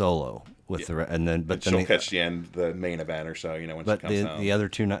solo with and then she'll catch the main event or so, when she comes home. The other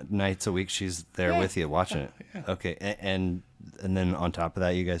two nights a week she's there with you watching it. Yeah. Okay, and then on top of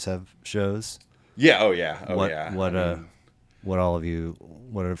that, you guys have shows. Yeah. Oh yeah. What all of you?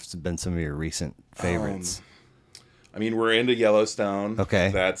 What have been some of your recent favorites? We're into Yellowstone.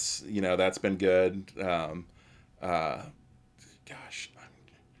 Okay, that's that's been good. Gosh, I'm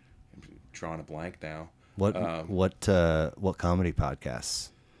drawing a blank now. What comedy podcasts?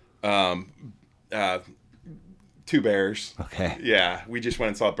 Two Bears. Okay. Yeah, we just went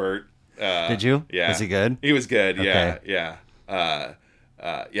and saw Bert. Did you? Yeah. Was he good? He was good. Okay. Yeah. Yeah.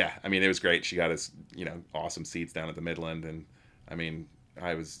 It was great. She got us, awesome seats down at the Midland, and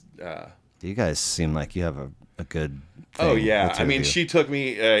I was. You guys seem like you have a good. Oh yeah, she took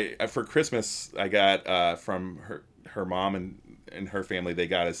me for Christmas. I got from her mom and her family. They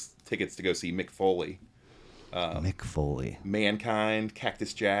got us tickets to go see Mick Foley. Mick Foley, Mankind,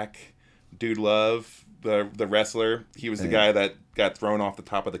 Cactus Jack, Dude Love, the wrestler. He was the guy that got thrown off the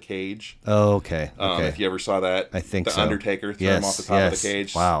top of the cage. Oh, okay. If you ever saw that, I think the so. Undertaker threw him off the top of the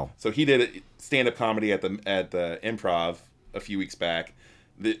cage. Wow. So he did stand-up comedy at the Improv a few weeks back.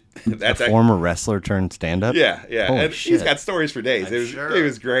 That's a former wrestler turned stand-up. Yeah. Holy and shit. He's got stories for days. Sure. It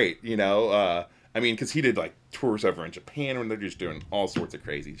was great. Because he did like tours over in Japan when they're just doing all sorts of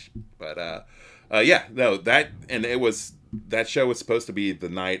crazy shit. But that show was supposed to be the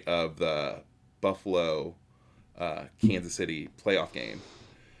night of the Buffalo Kansas City playoff game,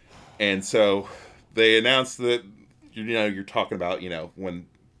 and so they announced that you're talking about when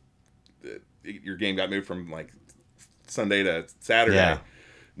your game got moved from like Sunday to Saturday. Yeah.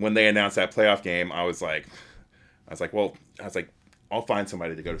 When they announced that playoff game, I was like, I'll find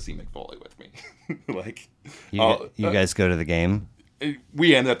somebody to go to see Mick Foley with me. Like, you guys go to the game?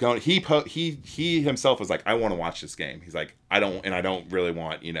 We ended up going. He himself was like, I want to watch this game. He's like, I don't really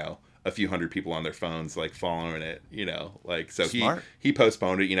want a few hundred people on their phones like following it. So Smart. he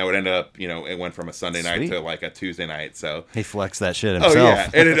postponed it. It ended up it went from a Sunday night to like a Tuesday night. So he flexed that shit himself. Oh yeah,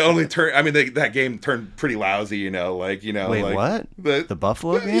 and it only turned. that game turned pretty lousy. Wait, like, what? The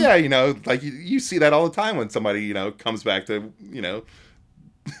Buffalo game? Yeah, like you see that all the time when somebody comes back to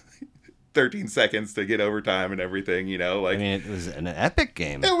 13 seconds to get overtime and everything, it was an epic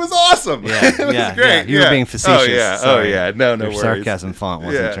game. It was awesome. Yeah, it was great. Yeah. You were being facetious. Oh yeah. Sorry. Oh yeah. No Your worries. sarcasm font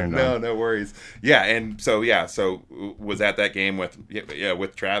wasn't turned on. No worries. Yeah, and so was at that game with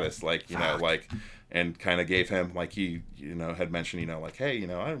Travis, and kind of gave him like he had mentioned, like, hey,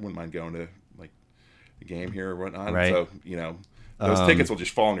 I wouldn't mind going to like the game here or whatnot. Right. So those tickets will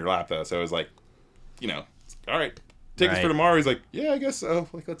just fall in your lap though. So it was like, all right, tickets for tomorrow. He's like, yeah, I guess so.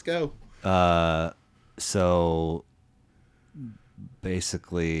 Like, let's go. So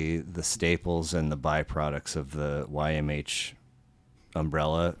basically the staples and the byproducts of the YMH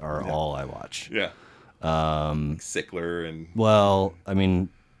umbrella are all I watch. Yeah. Sickler and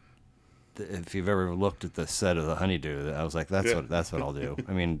if you've ever looked at the set of the Honeydew, I was like, that's what I'll do.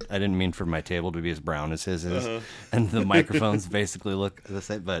 I didn't mean for my table to be as brown as his is, and the microphones basically look the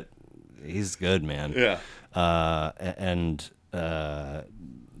same, but he's good, man. Yeah.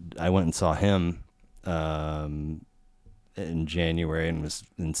 I went and saw him in January and was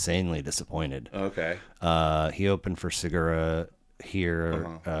insanely disappointed. Okay. He opened for Segura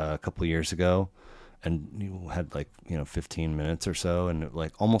here a couple years ago, and you had 15 minutes or so, and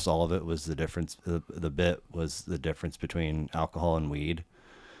almost all of it was the difference. The bit was the difference between alcohol and weed,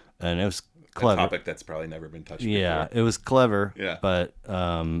 and it was clever. A topic that's probably never been touched before. It was clever. Yeah. But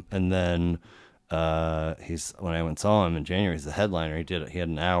and then. When I went and saw him in January, he's the headliner. He had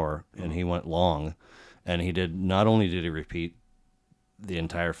an hour and he went long, and not only did he repeat the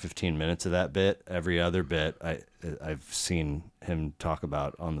entire 15 minutes of that bit, every other bit I've seen him talk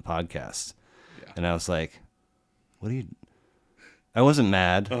about on the podcast. Yeah. And I was like, I wasn't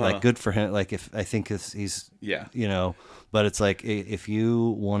mad, good for him. He's but it's like, if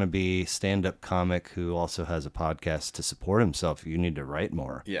you want to be stand-up comic who also has a podcast to support himself, you need to write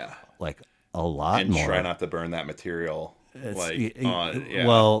more. Yeah. A lot and more. And try not to burn that material.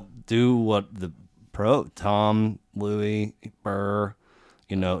 Well, do what the Tom, Louis, Burr,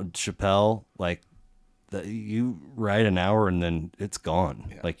 Chappelle, you write an hour and then it's gone.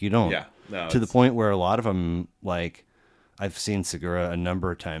 Yeah. You don't. Yeah. No, to the point where a lot of them, I've seen Segura a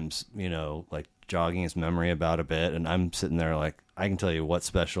number of times, like jogging his memory about a bit, and I'm sitting there like, I can tell you what's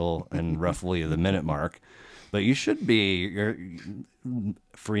special and roughly the minute mark, but you're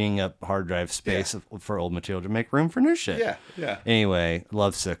freeing up hard drive space for old material to make room for new shit. Yeah, yeah. Anyway,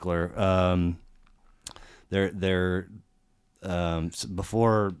 love Sickler. They're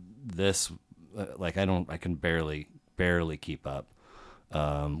before this, like I can barely keep up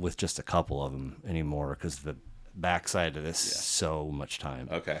with just a couple of them anymore because the backside of this is so much time.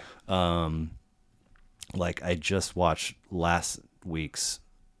 Okay. Like I just watched last week's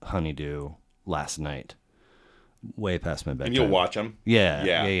Honeydew last night, way past my bedtime. And you'll watch them?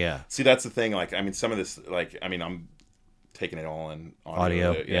 Yeah. See, that's the thing. Like, I mean, some of this, like, I mean, I'm taking it all in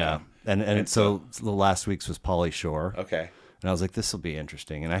audio. Yeah. And so the last week's was Pauly Shore. Okay. And I was like, this will be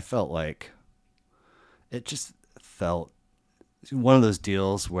interesting. And I felt like it just felt one of those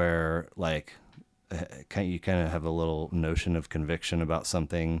deals where like you kind of have a little notion of conviction about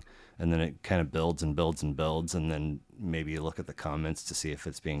something, and then it kind of builds and builds and builds, and then maybe you look at the comments to see if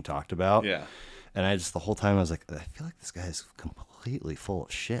it's being talked about. Yeah. And I just, the whole time I was like, I feel like this guy is completely full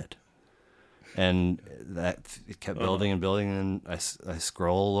of shit. And that it kept building and building, and I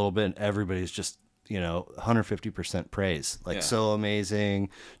scroll a little bit, and everybody's just, 150% praise. Like, so amazing.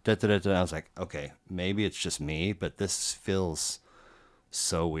 Da, da, da, da. I was like, okay, maybe it's just me, but this feels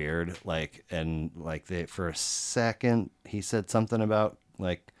so weird. Like, and like for a second, he said something about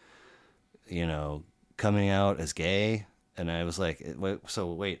like, coming out as gay. And I was like,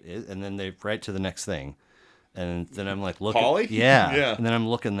 wait, and then they right to the next thing. And then I'm like, looking. Pauly? Yeah. And then I'm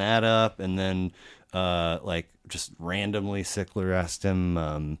looking that up. And then, like, just randomly, Sickler asked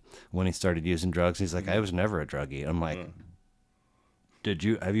him when he started using drugs. He's like, I was never a druggie. I'm like,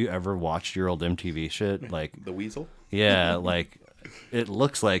 have you ever watched your old MTV shit? Like, The Weasel? Yeah. Like, it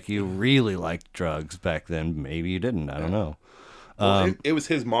looks like you really liked drugs back then. Maybe you didn't. I don't know. Well, it was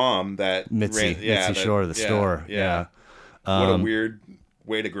his mom that Mitzi Shore, the store. Yeah. What a weird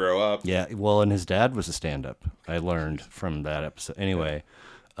way to grow up. Yeah, well, and his dad was a stand-up. I learned from that episode. Anyway,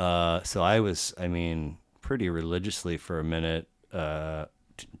 so I was, pretty religiously for a minute.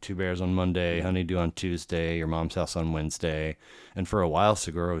 Two Bears on Monday, Honeydew on Tuesday, Your Mom's House on Wednesday, and for a while,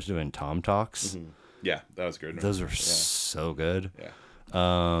 Segura was doing Tom Talks. Mm-hmm. Yeah, that was good. Those were so good. Yeah.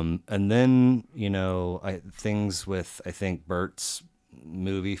 And then things with I think Bert's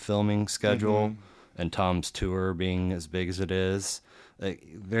movie filming schedule. Mm-hmm. And Tom's tour being as big as it is, like,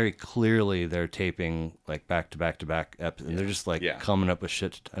 very clearly they're taping like back to back to back episodes. And they're just like coming up with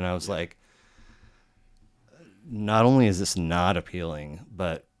shit. And I was like, not only is this not appealing,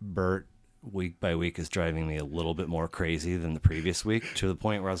 but Bert week by week is driving me a little bit more crazy than the previous week, to the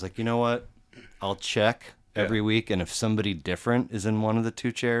point where I was like, you know what? I'll check every week. And if somebody different is in one of the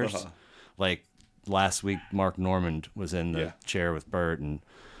two chairs, like last week, Mark Normand was in the chair with Bert, and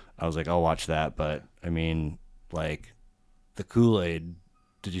I was like, I'll watch that. But like the Kool-Aid,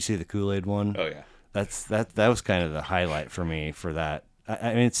 did you see the Kool-Aid one? Oh yeah. That was kind of the highlight for me for that.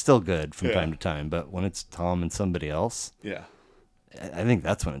 I mean, it's still good from time to time, but when it's Tom and somebody else, I think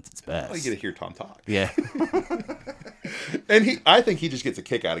that's when it's its best. Well, you get to hear Tom talk. Yeah. And I think he just gets a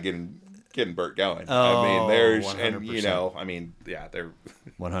kick out of getting Bert going. Oh, I mean, there's 100%. and they're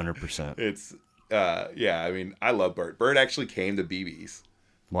 100%. It's I mean, I love Bert. Bert actually came to BB's.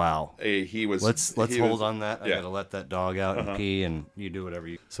 Wow. He was. Let's hold on that. I gotta let that dog out and pee, and you do whatever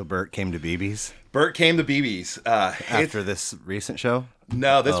you. So Bert came to BB's. Bert came to BB's after this recent show.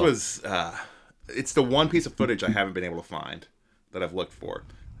 No, this was. It's the one piece of footage I haven't been able to find that I've looked for.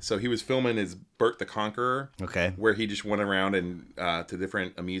 So he was filming his Bert the Conqueror. Okay. Where he just went around and to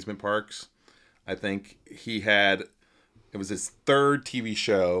different amusement parks. I think he had. It was his third TV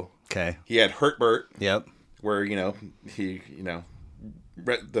show. Okay. He had Hurt Bert. Yep. Where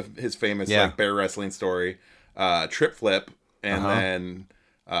his famous like bear wrestling story, Trip Flip, and then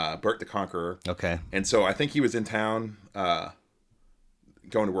Bert the Conqueror. Okay. And so I think he was in town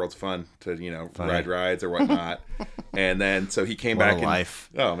going to World's Fun to ride rides or whatnot. And then so he came back.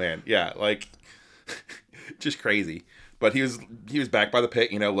 Oh man, yeah, like just crazy. But he was back by the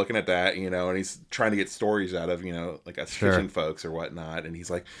pit, looking at that, and he's trying to get stories out of like us fishing folks or whatnot. And he's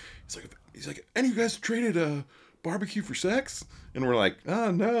like, any of you guys traded barbecue for sex? And we're like,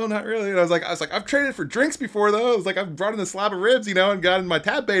 oh no, not really. And I was like, I've traded for drinks before though. I was like, I've brought in a slab of ribs, and gotten my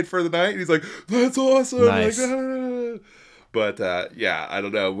tab bait for the night. And he's like, that's awesome. Nice. Like, ah. But I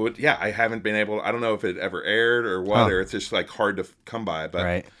don't know. But, I haven't been able. I don't know if it ever aired or what, or it's just like hard to come by.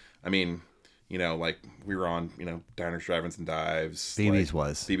 But I mean, like we were on, Diners, Drive-Ins, and Dives. BB's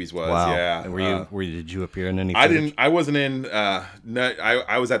was, wow. Yeah. Did you appear in any? I didn't. I wasn't in. No,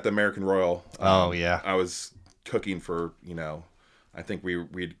 I was at the American Royal. Oh yeah. I was cooking for, I think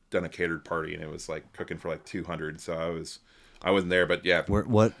we'd done a catered party, and it was like cooking for like 200. So I wasn't there, but yeah.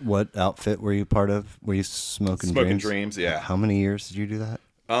 What outfit were you part of? Were you Smoking Dreams? Yeah. How many years did you do that?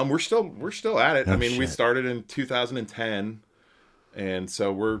 We're still at it. Oh, I mean, we shit. started in 2010, and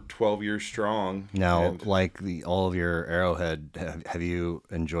so we're 12 years strong. Now, like all of your Arrowhead, have you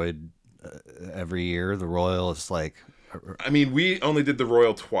enjoyed every year the Royal? Is like, I mean, we only did the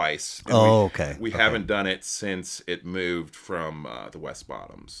Royal twice. okay. We haven't done it since it moved from the West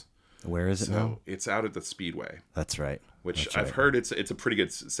Bottoms. Where is it now? It's out at the Speedway. That's right. Which That's I've right. heard it's a pretty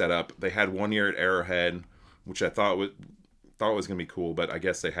good setup. They had 1 year at Arrowhead, which I thought was going to be cool, but I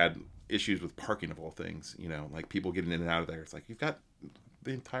guess they had issues with parking of all things. Like people getting in and out of there. It's like you've got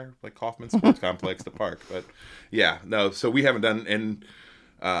the entire like Kaufman Sports Complex to park. But yeah, no. So we haven't done, and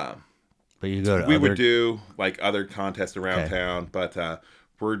but you go to we would do like other contests around town, but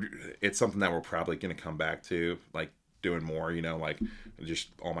it's something that we're probably going to come back to, like doing more. Like just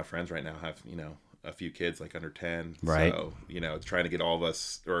all my friends right now have a few kids like under 10, right? So it's trying to get all of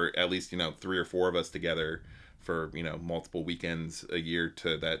us, or at least 3 or 4 of us together for multiple weekends a year,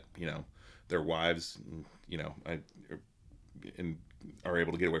 to that their wives and are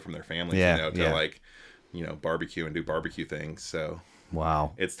able to get away from their families, like barbecue and do barbecue things. So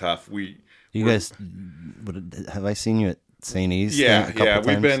wow, it's tough. You guys, have I seen you at St. E's? Yeah,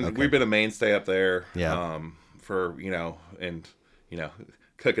 We've been a mainstay up there. Yeah. For and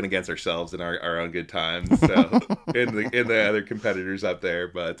cooking against ourselves and our own good times. So in the other competitors up there,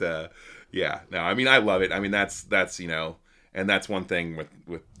 but yeah, no, I mean I love it. I mean that's and that's one thing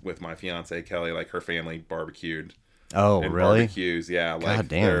with my fiance Kelly, like her family barbecued. Oh, and really? Barbecues, yeah. Like God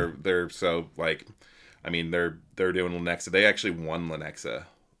damn. they're so like, I mean they're doing Lenexa. They actually won Lenexa.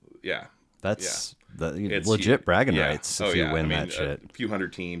 Yeah. That's it's legit bragging rights if you win that shit. A few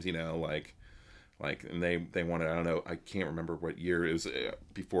hundred teams, like, and they won it. I don't know. I can't remember what year it was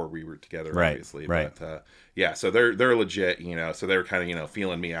before we were together, right, obviously. Right. But yeah, so they're legit, So they're kind of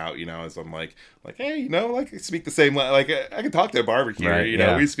feeling me out, as I'm like, hey, like I speak the same like I can talk to a barbecue,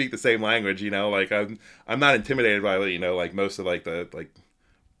 right, we speak the same language, like I'm not intimidated by like most of like the like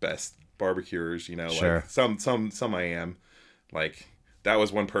best barbecuers, Sure. Like some I am. Like that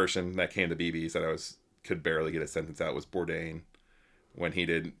was one person that came to BB's that could barely get a sentence out, was Bourdain. When he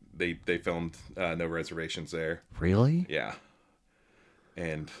did, they filmed No Reservations there. Really? Yeah.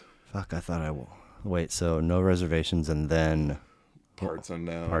 And fuck, I thought wait. So No Reservations, and then Parts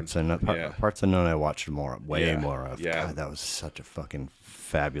Unknown. Parts Unknown. I watched way more of. Yeah. God, that was such a fucking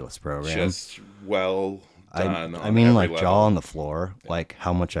fabulous program. Just well done. I mean, like level. jaw on the floor. Yeah. Like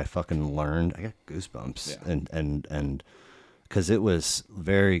how much I fucking learned. I got goosebumps. Yeah. And because it was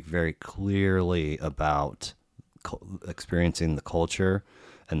very, very clearly about experiencing the culture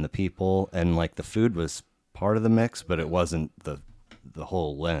and the people, and like the food was part of the mix, but it wasn't the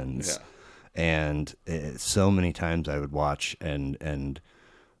whole lens. Yeah. And so many times I would watch and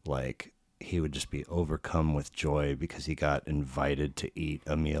like he would just be overcome with joy because he got invited to eat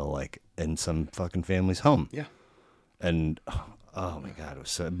a meal like in some fucking family's home. Yeah. And oh my God, it was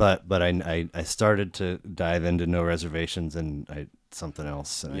so. But I started to dive into No Reservations and something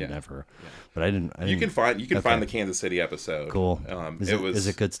else, and I never. Yeah. But I didn't. You can find the Kansas City episode. Cool. Is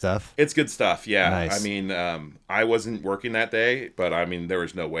it good stuff? It's good stuff. Yeah. Nice. I mean, I wasn't working that day, but I mean, there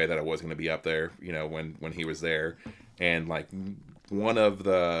was no way that I was going to be up there. When he was there, and like one of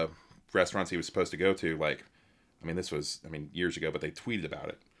the restaurants he was supposed to go to, like, I mean, this was years ago, but they tweeted about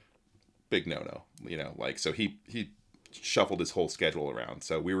it. Big no. Like so he shuffled his whole schedule around,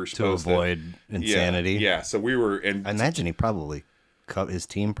 so we were supposed to avoid insanity. Yeah. So we were, and I imagine he probably his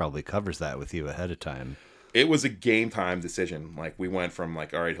team probably covers that with you ahead of time. It was a game time decision. Like we went from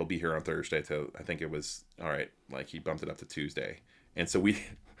like, all right, he'll be here on Thursday to I think it was all right. Like he bumped it up to Tuesday, and so we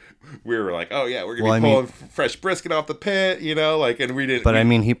were like, oh yeah, we're gonna be pulling fresh brisket off the pit, like, and we didn't. But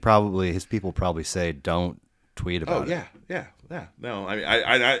his people probably say don't tweet about it. Yeah. No, I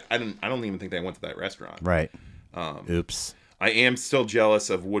mean, I don't even think they went to that restaurant. Right. Oops. I am still jealous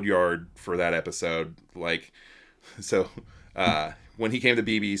of Woodyard for that episode. Like, so when he came to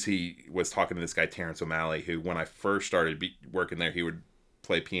BB's, he was talking to this guy Terrence O'Malley, who when I first started working there, he would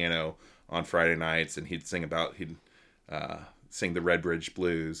play piano on Friday nights, and he'd sing the Redbridge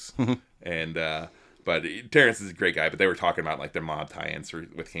Blues, and but Terrence is a great guy. But they were talking about like their mob tie-ins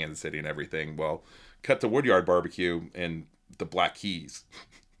with Kansas City and everything. Well, cut to Woodyard Barbecue, and the Black Keys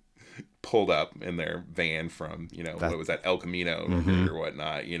pulled up in their van from what was that, El Camino or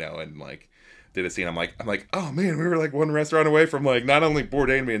whatnot, and like did a scene. I'm like, oh man, we were like one restaurant away from like not only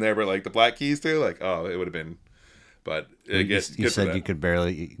Bourdain being there, but like the Black Keys too. Like, oh, it would have been. But you said you could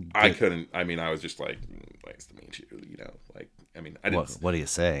barely. I couldn't. I mean, I was just like nice to meet you. You know, like, I mean, I did. What do you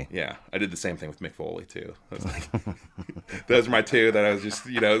say? Yeah, I did the same thing with Mick Foley too. I was like, those are my two that I was just,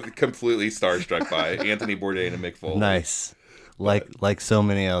 completely starstruck by: Anthony Bourdain and Mick Foley. Nice, like so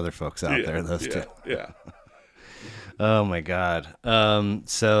many other folks out there. Those two. Yeah. Oh my God.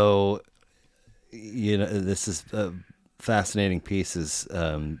 So, this is a fascinating piece. Is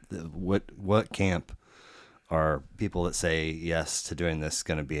what camp are people that say yes to doing this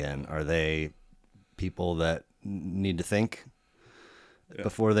going to be in? Are they people that need to think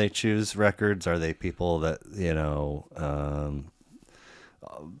before they choose records? Are they people that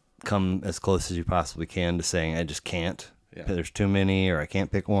come as close as you possibly can to saying I just can't? Yeah. There's too many, or I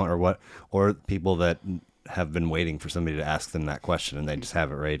can't pick one, or what? Or people that have been waiting for somebody to ask them that question and they just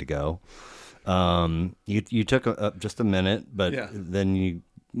have it ready to go. You took just a minute, but then you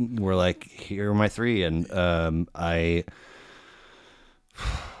were like, here are my three. And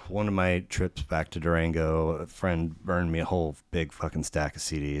one of my trips back to Durango, a friend burned me a whole big fucking stack of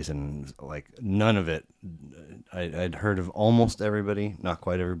CDs, and like none of it, I'd heard of almost everybody, not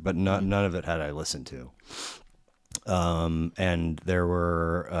quite everybody, but none of it had I listened to. And there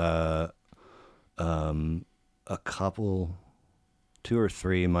were a couple, 2 or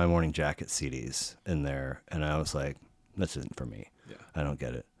 3 My Morning Jacket CDs in there, and I was like, this isn't for me. Yeah. I don't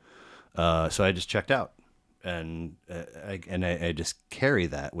get it. So I just checked out, and I just carry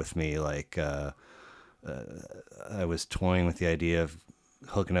that with me. Like I was toying with the idea of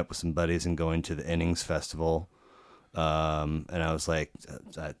hooking up with some buddies and going to the Innings Festival. And I was like,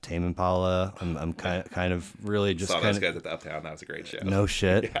 Tame Impala. I'm kind of really just saw kind those of guys at the Uptown. That was a great show. no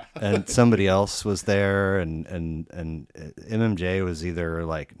shit. Yeah. And somebody else was there, and MMJ was either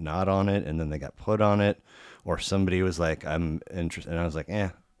like not on it, and then they got put on it, or somebody was like, I'm interested, and I was like, yeah,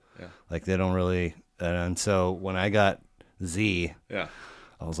 like they don't really. And so when I got Z, I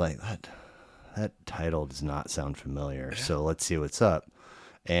was like, that title does not sound familiar. Yeah. So let's see what's up.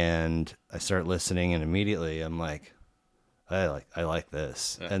 And I start listening, and immediately I'm like, I like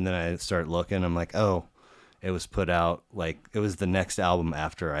this. Yeah. And then I start looking, I'm like, oh, it was put out, like, it was the next album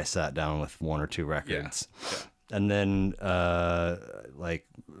after I sat down with 1 or 2 records. Yeah. And then, like,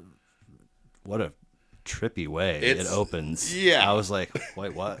 what a trippy way it opens. Yeah. I was like,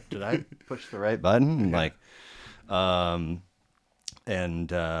 wait, what? Did I push the right button? Like, I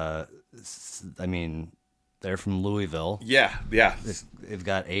mean, they're from Louisville. Yeah. They've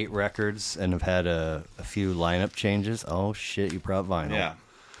got 8 records and have had a few lineup changes. Oh, shit, you brought vinyl. Yeah.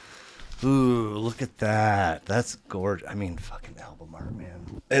 Ooh, look at that. That's gorgeous. I mean, fucking album art,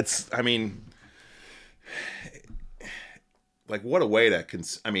 man. Like, what a way to...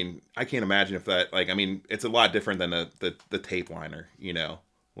 I can't imagine if that... Like, I mean, it's a lot different than the tape liner,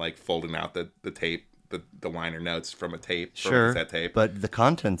 like folding out the tape. The liner notes from a tape, sure, that tape, but the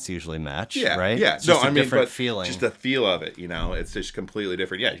contents usually match, yeah, right? Yeah, it's just different feeling, just the feel of it. It's just completely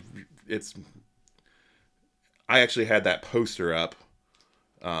different. Yeah, it's. I actually had that poster up.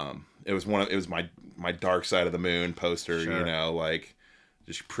 It was my Dark Side of the Moon poster. Sure. Like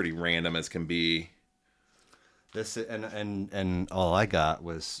just pretty random as can be. This and all I got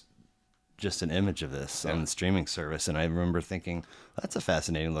was just an image of this on the streaming service, and I remember thinking that's a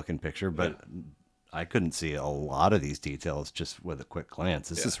fascinating looking picture, but. Yeah. I couldn't see a lot of these details just with a quick glance.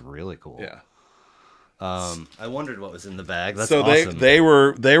 This is really cool. Yeah. I wondered what was in the bag. That's so awesome. they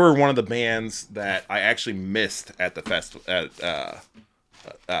were one of the bands that I actually missed at the festival at the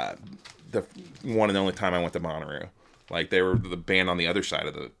one and only time I went to Monterey. Like they were the band on the other side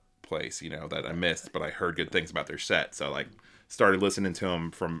of the place, that I missed, but I heard good things about their set. So like started listening to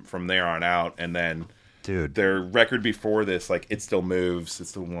them from there on out, and then. Dude, their record before this, like It Still Moves,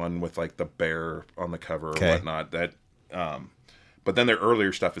 it's the one with like the bear on the cover or whatnot. That, but then their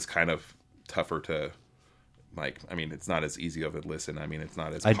earlier stuff is kind of tougher to, like. I mean, it's not as easy of a listen. I mean, it's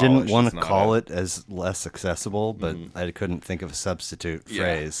not as. I didn't want to call it as less accessible, but I couldn't think of a substitute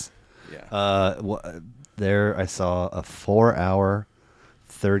phrase. Yeah. There, I saw a 4-hour,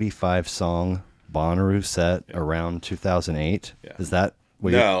 35-song Bonnaroo set around 2008. Yeah. Is that?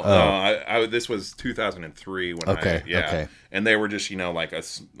 No. This was 2003 when Okay. And they were just, like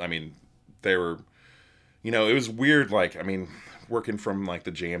us. I mean, they were, it was weird. Like, I mean, working from like the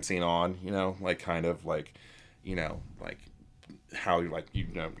jam scene on, like kind of like, like how like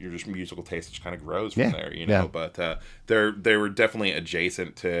your just musical taste just kind of grows from there, But they were definitely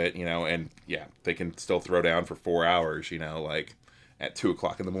adjacent to it, and they can still throw down for 4 hours, like at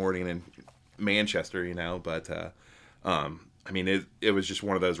 2:00 in the morning in Manchester, But I mean, it was just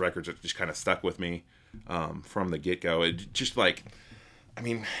one of those records that just kind of stuck with me from the get-go. It just like, I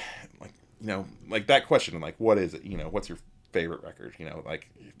mean, like, like that question, like, what is it? What's your favorite record? Like,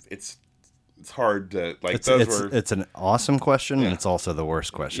 it's, it's hard to like. It's an awesome question, Yeah. and it's also the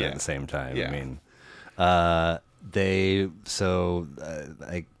worst question Yeah. at the same time. Yeah. I mean,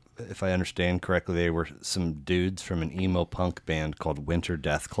 if I understand correctly, they were some dudes from an emo punk band called Winter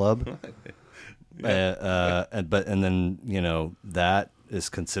Death Club. And then that is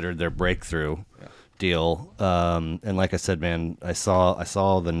considered their breakthrough deal. And like I said, man, I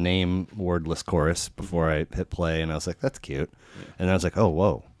saw the name Wordless Chorus before I hit play, and I was like, that's cute. And I was like, oh,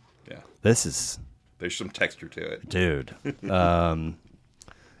 whoa, there's some texture to it, dude.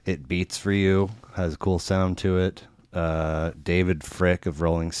 It beats for you, has a cool sound to it. David Frick of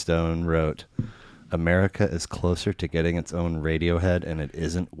Rolling Stone wrote, America is closer to getting its own Radiohead, and it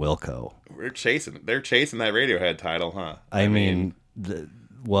isn't Wilco. They're chasing that Radiohead title, huh?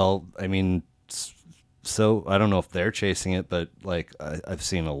 So I don't know if they're chasing it, but like I've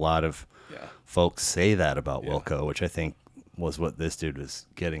seen a lot of folks say that about Wilco, which I think was what this dude was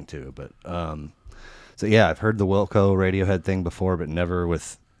getting to. But so yeah, I've heard the Wilco Radiohead thing before, but never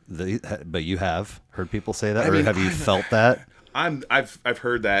with but you have heard people say that, have you felt that? I've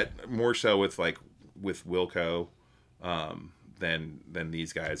heard that more so with Wilco than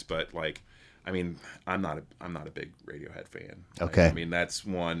these guys, but like, I mean, I'm not a big Radiohead fan. Okay. I mean, that's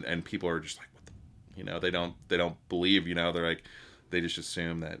one, and people are just like, what the, they don't believe, they're like, they just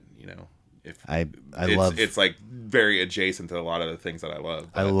assume that, if it's like very adjacent to a lot of the things that I love.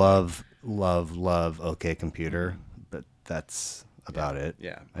 But, I love OK Computer, but that's about it.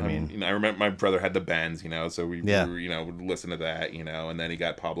 Yeah. I mean, I remember my brother had the Bends, so we would listen to that, and then he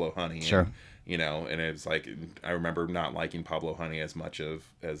got Pablo Honey. Sure. And, and it was like, I remember not liking Pablo Honey as much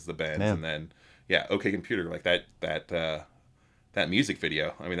as the Bends. And then, OK Computer, like that music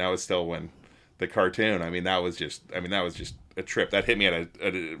video. I mean, that was still when the cartoon, that was just a trip. That hit me at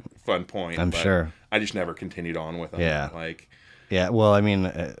a fun point. I'm sure. I just never continued on with them. Yeah. Well, I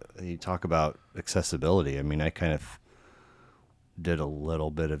mean, you talk about accessibility. I mean, I kind of did a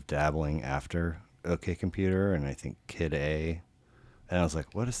little bit of dabbling after OK Computer, and I think Kid A, and I was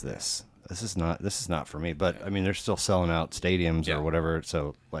like, what is this? This is not for me. But I mean, they're still selling out stadiums or whatever,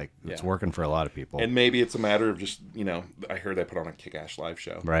 so like it's working for a lot of people. And maybe it's a matter of just I heard they put on a kick-ass live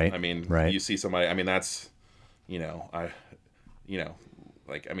show. Right. I mean, you see somebody. I mean, that's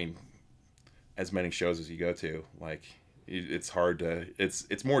as many shows as you go to, like it's hard to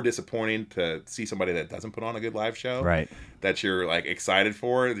it's more disappointing to see somebody that doesn't put on a good live show. Right. That you're like excited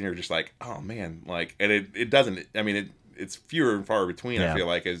for it, and you're just like, oh man, like, and it doesn't. I mean, it's fewer and far between. I feel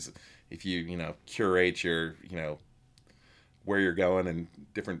like as if you curate your where you're going and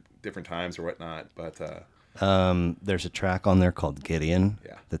different times or whatnot. But there's a track on there called Gideon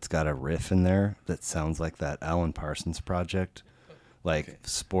that's got a riff in there that sounds like that Alan Parsons Project, like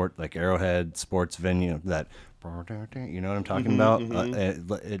sport, like Arrowhead sports venue, that, you know what I'm talking about?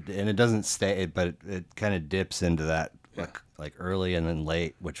 And it doesn't stay, but it kind of dips into that like early and then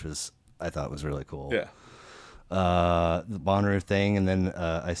late, which I thought was really cool. Yeah. The Bonnaroo thing, and then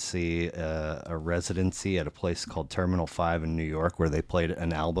I see a residency at a place called Terminal 5 in New York where they played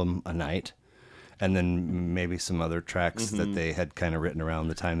an album a night, and then maybe some other tracks that they had kind of written around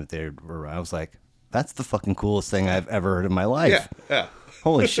the time that they were around. I was like, that's the fucking coolest thing I've ever heard in my life. Yeah.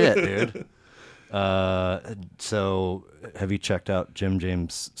 Holy shit, dude. So have you checked out Jim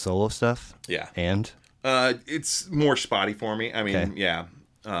James' solo stuff? Yeah. And? It's more spotty for me. I mean, yeah.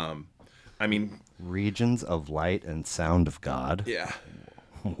 Regions of Light and Sound of God. Yeah.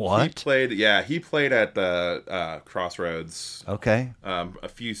 What? He played at the Crossroads. Okay. A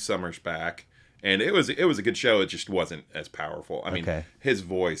few summers back, and it was a good show. It just wasn't as powerful. I mean, his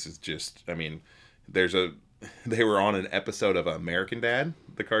voice is just. I mean, they were on an episode of American Dad,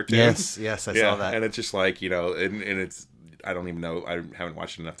 the cartoon. Yes, I saw that. And it's just like, and it's. I don't even know. I haven't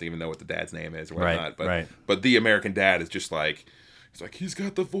watched it enough to even know what the dad's name is or whatnot. But the American Dad is just like. It's like, he's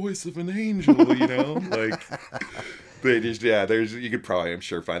got the voice of an angel, like they just, you could probably, I'm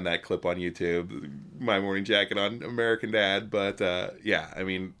sure, find that clip on YouTube, My Morning Jacket on American Dad. But I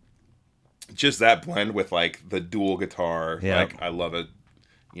mean, just that blend with like the dual guitar, like I love it,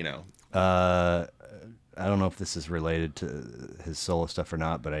 I don't know if this is related to his solo stuff or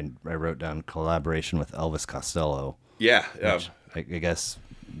not, but I wrote down collaboration with Elvis Costello. Yeah. I guess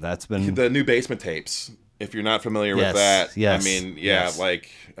that's been the new Basement Tapes. If you're not familiar with that, I mean,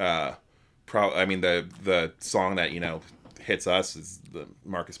 like, I mean, the song that hits us is the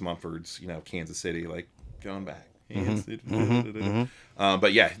Marcus Mumford's, Kansas City, like going back.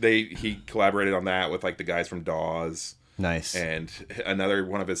 But yeah, he collaborated on that with like the guys from Dawes. Nice. And another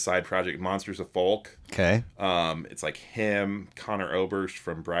one of his side project, Monsters of Folk. Okay. It's like him, Connor Oberst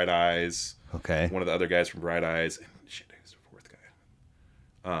from Bright Eyes. Okay. One of the other guys from Bright Eyes. And shit, who's the fourth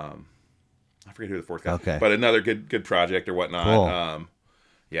guy? I forget who the fourth guy. Okay. But another good project or whatnot. Cool.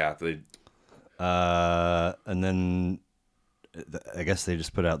 Yeah. And then I guess they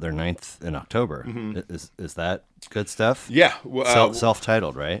just put out their 9th in October. Is that good stuff? Yeah.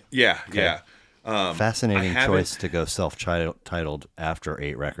 Self-titled, right? Yeah. Okay. Yeah. Fascinating choice to go self-titled after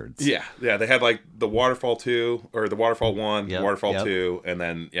 8 records. Yeah, they had like the Waterfall 2 or the Waterfall 1, Waterfall 2, and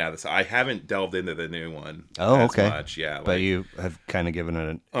then I haven't delved into the new one as much. Yeah, but you have kind of given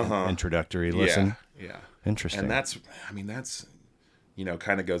it an introductory listen. Yeah, interesting. And that's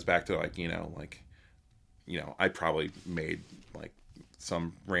kind of goes back to I probably made like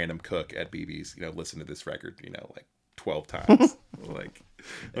some random cook at BB's listen to this record 12 times. Like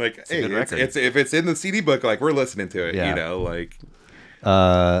hey, if it's in the CD book, like we're listening to it,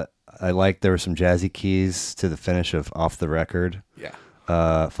 I like there were some jazzy keys to the finish of Off the Record. Yeah.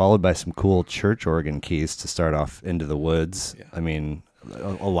 Followed by some cool church organ keys to start off Into the Woods. Yeah. I mean,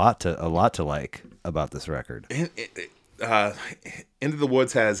 a lot to like about this record. Into the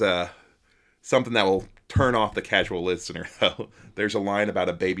Woods has something that will turn off the casual listener. There's a line about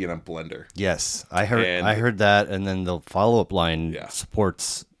a baby in a blender. Yes, I heard that, and then the follow-up line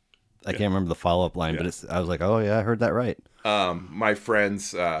supports. I can't remember the follow-up line, but I was like, oh yeah, I heard that right. My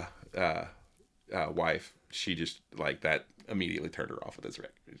friend's wife, she just like that immediately turned her off of this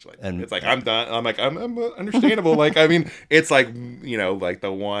record. It's like I'm done. I'm like I'm understandable. Like I mean, it's like like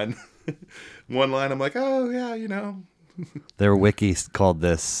the one line. I'm like, oh yeah. Their wiki called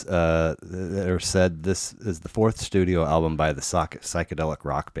this, or said this is the 4th studio album by the psychedelic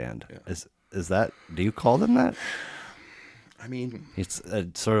rock band. Yeah. Is that? Do you call them that? I mean, it's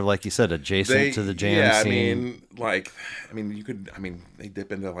sort of like you said, adjacent to the jam scene. You could. They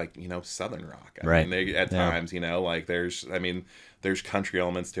dip into southern rock. Right. They at times, there's country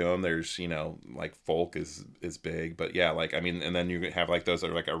elements to them. There's folk is big, but and then you have those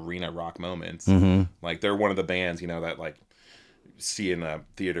are arena rock moments. Mm-hmm. They're one of the bands that see in a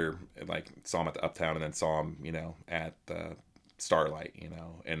theater, saw them at the Uptown and then saw them at the Starlight,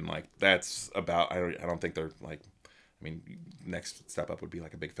 and that's about. I don't think they're next step up would be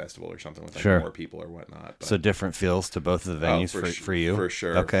a big festival or something with more people or whatnot. But. So different feels to both of the venues for you, for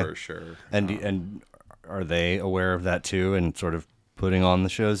sure. Okay, for sure. And are they aware of that too, and sort of putting on the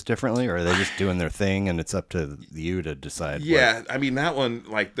shows differently, or are they just doing their thing and it's up to you to decide? Yeah, that one,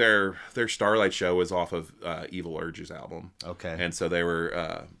 their Starlight show was off of Evil Urge's album. Okay, and so they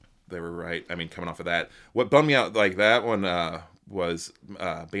were right. Coming off of that, what bummed me out that one was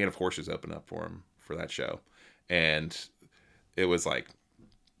Band of Horses opened up for him for that show. And it was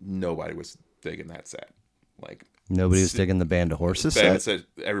nobody was digging that set. Nobody was digging the Band of Horses set?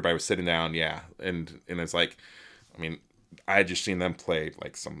 Everybody was sitting down, yeah. And it's I had just seen them play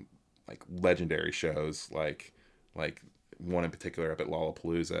some legendary shows, like one in particular up at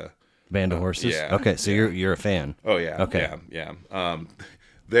Lollapalooza. Band of Horses? Yeah. Okay, so you're a fan. Oh yeah. Okay. Yeah.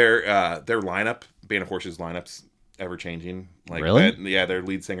 Their lineup, Band of Horses lineups, ever changing. Really? Their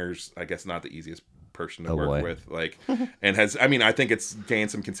lead singer's I guess not the easiest person to work with, and has I think it's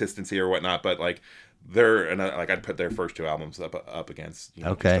gained some consistency or whatnot, but they're and I'd put their first 2 albums up against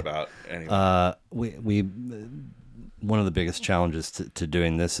okay, just about anyway. We one of the biggest challenges to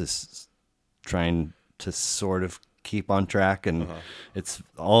doing this is trying to sort of keep on track, and it's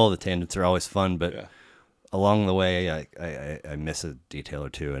all the tangents are always fun, but along the way I miss a detail or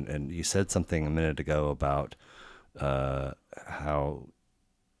two, and you said something a minute ago about how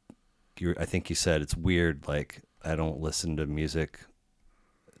I think you said it's weird, I don't listen to music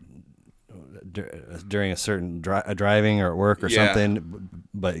during a certain driving or at work or something,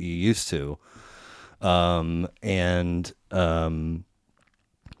 but you used to. And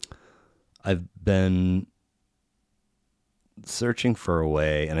I've been searching for a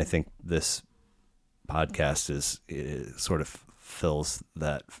way, and I think this podcast is sort of fills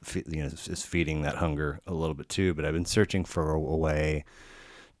that, is feeding that hunger a little bit too, but I've been searching for a way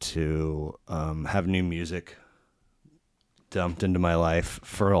to have new music dumped into my life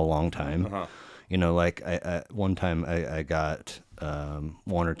for a long time. I one time I got 1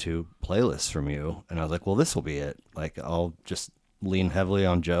 or 2 playlists from you, and I was like, well, this will be it. I'll just lean heavily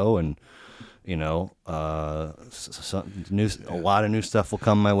on Joe, and a lot of new stuff will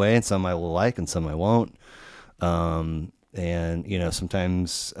come my way, and some I will like and some I won't. And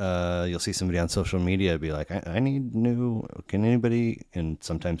sometimes you'll see somebody on social media be like, I need new, can anybody? And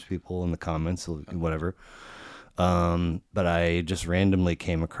sometimes people in the comments will whatever. But I just randomly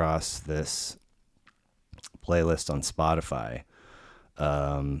came across this playlist on Spotify,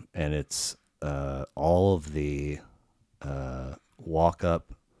 and it's all of the walk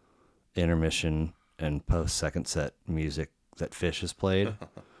up, intermission, and post second set music that Fish has played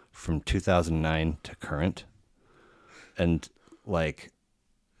from 2009 to current, and like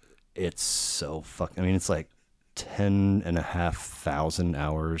it's so fucking. I mean, it's like 10,500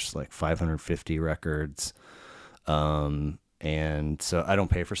 hours, like 550 records. And so I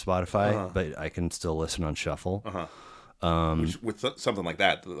don't pay for Spotify, but I can still listen on shuffle. With something like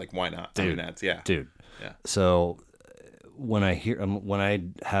that, like why not? Dude, I mean, that's dude. Yeah. So when I hear, when I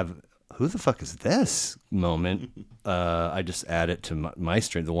have, who the fuck is this moment? I just add it to my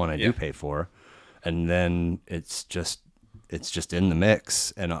stream, the one I do pay for, and then it's just in the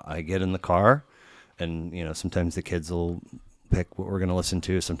mix, and I get in the car, and sometimes the kids will pick what we're gonna listen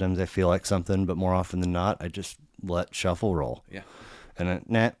to. Sometimes I feel like something, but more often than not, I just let shuffle roll. Yeah. And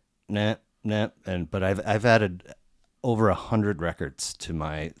but I've added over 100 records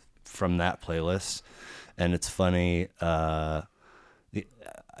to from that playlist, and it's funny.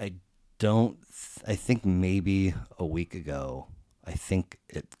 I think maybe a week ago,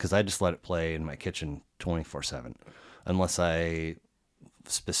 because I just let it play in my kitchen 24/7, unless I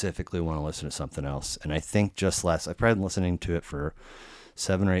specifically want to listen to something else. And I think I've probably been listening to it for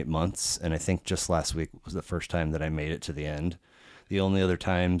 7 or 8 months, and I think just last week was the first time that I made it to the end. The only other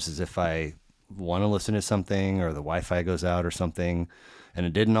times is if I want to listen to something or the Wi-Fi goes out or something, and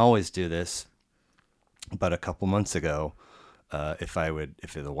it didn't always do this, but a couple months ago, if the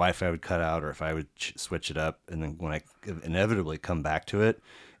Wi-Fi would cut out, or if I would switch it up, and then when I inevitably come back to it,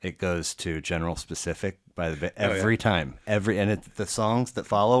 it goes to general specific every time. The songs that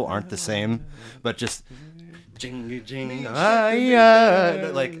follow aren't the same, but just jing jing, so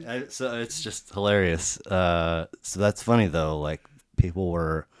it's just hilarious. So that's funny though. Like people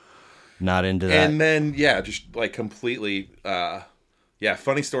were not into that, and then just like completely.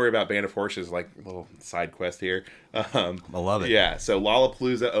 Funny story about Band of Horses, like a little side quest here. I love it. Yeah, so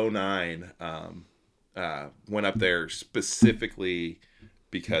Lollapalooza 09 went up there specifically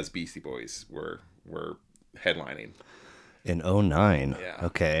because Beastie Boys were headlining. In 09. Yeah.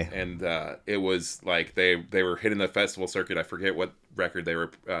 Okay. And it was like they were hitting the festival circuit. I forget what record they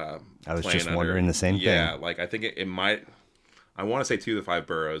were I was playing just under. wondering the same thing. Yeah, like I think it might, I want to say 2 of the 5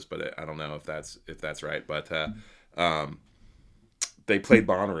 boroughs, but I don't know if that's right. But they played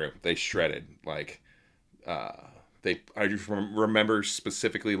Bonnaroo. They shredded. Like I just remember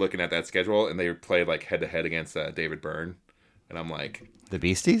specifically looking at that schedule, and they played like head to head against David Byrne, and I'm like, the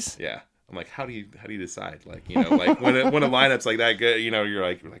Beasties. Yeah, I'm like, how do you decide? Like like when a lineup's like that good, you're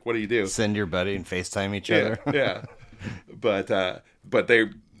like what do you do? Send your buddy and FaceTime each other. Yeah. But they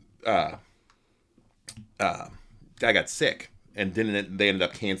I got sick, and they ended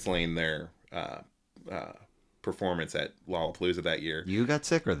up canceling their performance at Lollapalooza that year. You got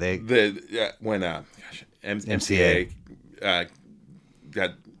sick, or they? When MCA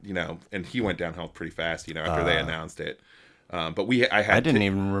got and he went downhill pretty fast after they announced it. But I didn't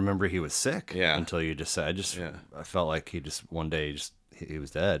even remember he was sick. Yeah. Until you just said. I felt like he just one day he was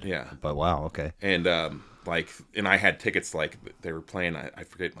dead. Yeah. But wow, okay. And and I had tickets, like they were playing, I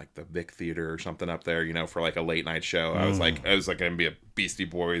forget, like the Vic Theater or something up there, for like a late night show. I was like gonna be a Beastie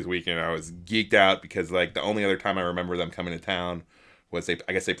Boys weekend. I was geeked out because like the only other time I remember them coming to town was I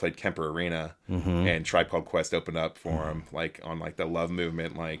guess they played Kemper Arena, and Tribe Called Quest opened up for them, like on like the Love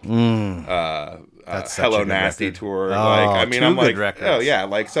Movement, like Hello Nasty record. Tour. Oh, I'm like, records. Oh yeah,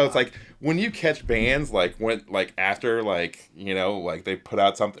 like so it's like when you catch bands like after like they put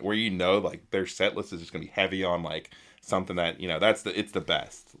out something where like their set list is just gonna be heavy on like something that it's the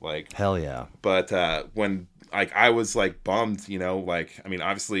best. Like hell yeah. But when like I was like bummed,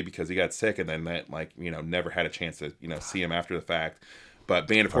 obviously because he got sick, and then that never had a chance to see him after the fact. But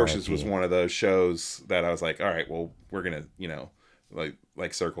Band of Horses was one of those shows that I was like, all right, well, we're gonna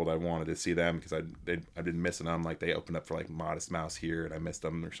like circled. I wanted to see them because I've been missing them. Like they opened up for like Modest Mouse here, and I missed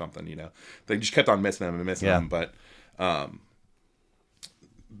them or something. They just kept on missing them and missing them. But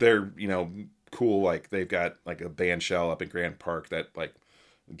they're cool. Like they've got like a band shell up in Grand Park that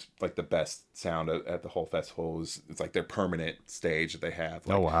it's like the best sound at the whole festival it's like their permanent stage that they have.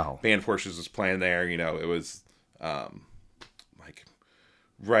 Like, oh wow. Band of Horses was playing there. It was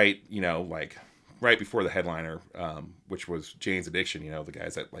like right before the headliner, which was Jane's Addiction. The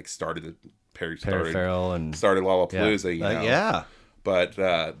guys that like started Perry Farrell and started Lollapalooza. Yeah. But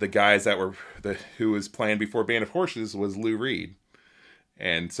the guys that were who was playing before Band of Horses was Lou Reed,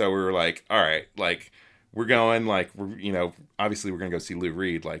 and so we were like, all right, like we're going, like we're obviously we're gonna go see Lou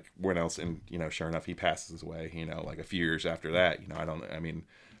Reed. Like when else? And sure enough, he passes away. Like a few years after that.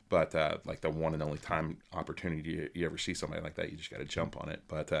 But like the one and only time opportunity you ever see somebody like that, you just got to jump on it.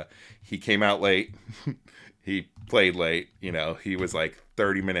 But he came out late. He played late. He was like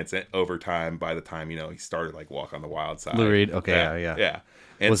 30 minutes overtime by the time, he started like Walk on the Wild Side. Lou Reed. Okay. Yeah. Yeah.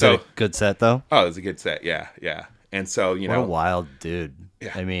 And was so, it a good set though? Oh, it was a good set. Yeah. Yeah. And so, what a wild dude.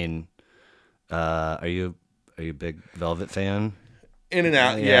 Yeah. I mean, are you a big Velvet fan? In and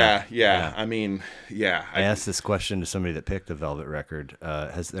out, yeah. I mean, yeah. I asked this question to somebody that picked a Velvet record.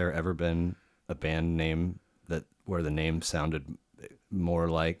 Has there ever been a band name where the name sounded more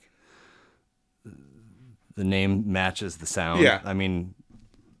like the name matches the sound? Yeah. I mean,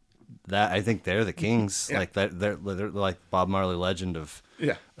 I think they're the Kings. Yeah. Like they're like Bob Marley legend of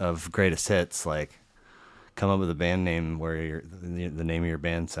greatest hits. Like, come up with a band name where the name of your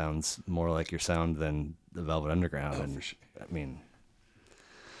band sounds more like your sound than the Velvet Underground. Oh, and for sure. I mean.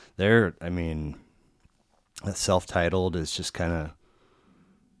 Self-titled is just kind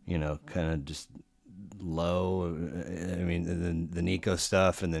of just low. I mean, the Nico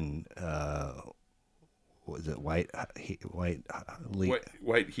stuff, and then was it White Hot,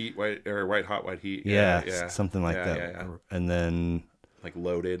 White Heat? Yeah, something like that. Yeah. And then like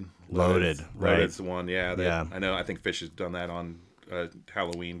Loaded, right? Loaded's the one. Yeah, yeah. I know. I think Fish has done that on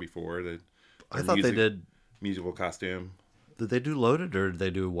Halloween before. I thought they did musical costume. Did they do Loaded or did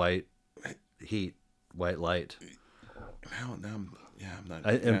they do White Heat, White Light? No, I'm not.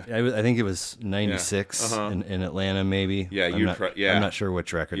 I think it was 96 in Atlanta, maybe. Yeah, I'm not sure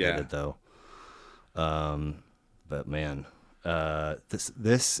which record they did though. But man,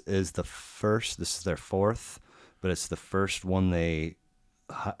 this is the first. This is their fourth, but it's the first one they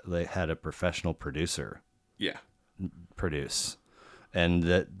had a professional producer. Yeah. Produce. And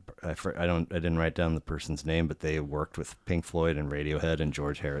that I didn't write down the person's name, but they worked with Pink Floyd and Radiohead and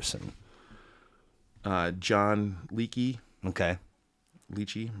George Harrison. John Leakey. Okay.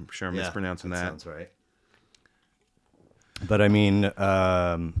 Leachy. I'm sure I'm mispronouncing that. Sounds right. But I mean,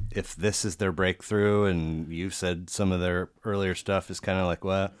 if this is their breakthrough, and you said some of their earlier stuff is kind of like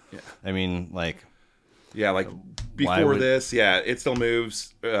what? Yeah. I mean, like. Yeah, like before this, It Still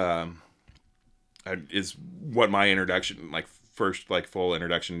Moves is what my introduction, like first like full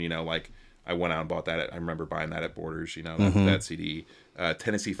introduction. Like I went out and bought that. I remember buying that at Borders. That CD.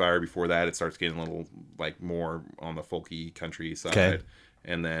 Tennessee Fire. Before that, it starts getting a little like more on the folky country side. Okay.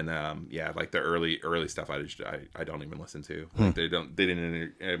 And then like the early stuff I don't even listen to. Like they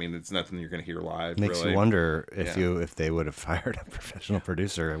didn't. I mean, it's nothing you're gonna hear live. Makes you wonder if they would have hired a professional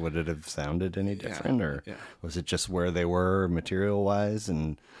producer, would it have sounded any different, or was it just where they were material wise,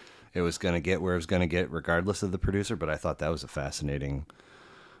 and it was gonna get where it was gonna get regardless of the producer? But I thought that was a fascinating,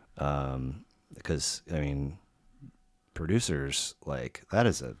 because I mean, producers, like, that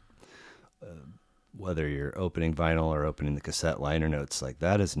is whether you're opening vinyl or opening the cassette liner notes, like,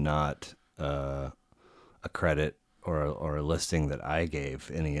 that is not a credit or a listing that I gave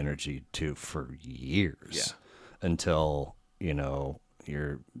any energy to for years, until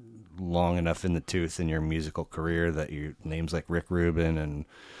you're long enough in the tooth in your musical career that your names like Rick Rubin and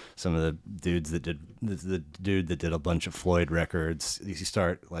some of the dudes that did the dude that did a bunch of Floyd records, you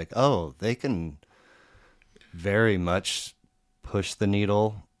start like, oh, they can very much push the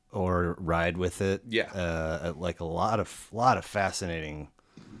needle or ride with it. Like a lot of fascinating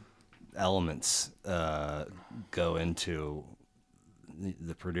elements go into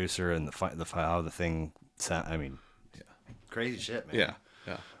the producer and the how the thing sound. I mean, crazy shit, man.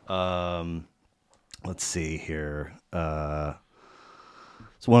 Let's see here.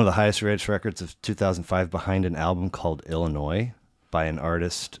 It's one of the highest rated records of 2005, behind an album called Illinois by an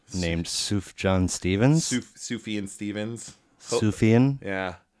artist named Sufjan Stevens. Sufjan Stevens. Sufjan?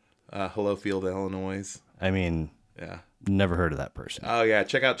 Yeah. Hello Field, Illinois. I mean, never heard of that person. Oh yeah,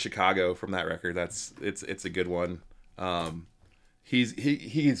 check out Chicago from that record. It's a good one.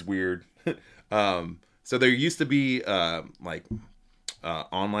 He's weird. So there used to be online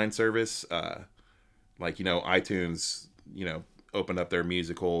service, like iTunes, opened up their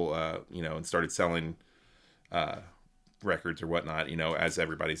musical, and started selling records or whatnot, as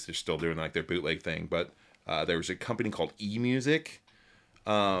everybody's just still doing like their bootleg thing. But there was a company called eMusic.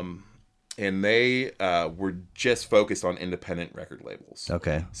 And they were just focused on independent record labels.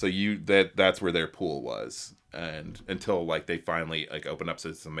 Okay. So that's where their pool was, and until like they finally like opened up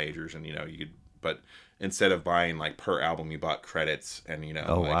to some majors, and you could, but instead of buying like per album, you bought credits, and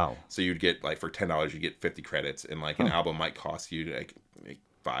wow. So you'd get like for $10 you get 50 credits, and like an album might cost you like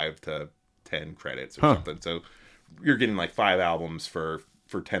 5 to 10 credits or something. So you're getting like 5 albums for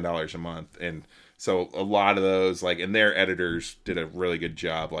 $10 a month, and so a lot of those, like, and their editors did a really good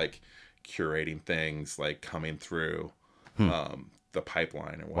job, like, curating things, like, coming through the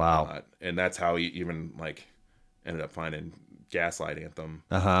pipeline and Wow. whatnot. And that's how he even like ended up finding Gaslight Anthem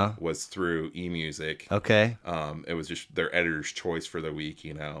was through eMusic. Okay. It was just their editor's choice for the week,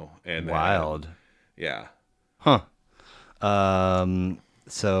 you know. And Wild. Yeah. Huh.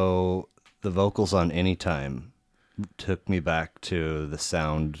 So the vocals on Anytime took me back to the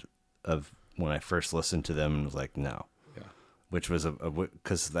sound of when I first listened to them and was like, no. Yeah. Which was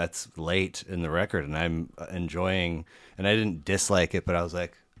because that's late in the record and I'm enjoying, and I didn't dislike it, but I was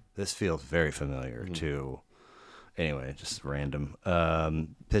like, this feels very familiar to, anyway, just random.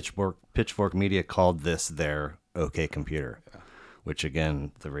 Pitchfork Media called this their OK Computer, which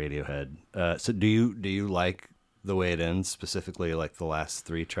again, the Radiohead. So do you like the way it ends, specifically like the last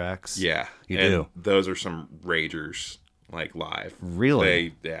 3 tracks? Yeah. You and do? Those are some ragers, like live.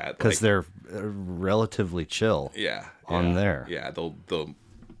 Really? Yeah. Because like, they're relatively chill. Yeah. On there. Yeah.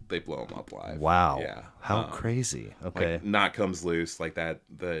 They blow them up live. Wow. Yeah. How crazy. Okay. Like Knot Comes Loose, like that,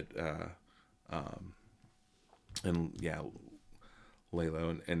 and yeah,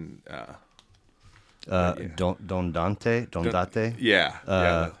 Lalo and Don Date.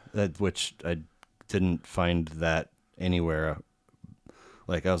 Yeah. Which I didn't find that anywhere.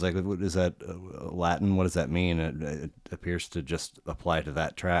 Like I was like, what is that Latin? What does that mean? It appears to just apply to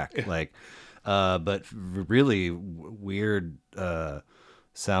that track. Like, but really weird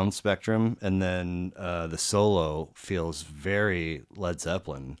sound spectrum, and then the solo feels very Led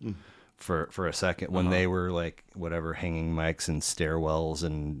Zeppelin for a second when they were like whatever hanging mics and stairwells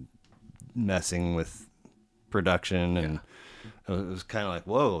and messing with production, and it was kind of like,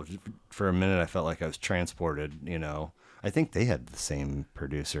 whoa. For a minute I felt like I was transported, you know. I think they had the same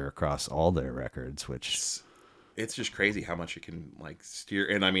producer across all their records, which it's just crazy how much it can like steer.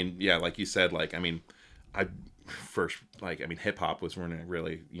 And I mean, yeah, like you said, like, I mean, hip hop was when I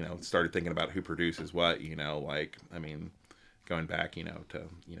really, you know, started thinking about who produces what, you know, like, I mean, going back, you know, to,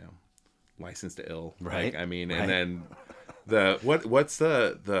 you know, License to Ill, right? Like, I mean, right. and then what's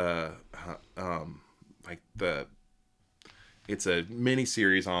the it's a mini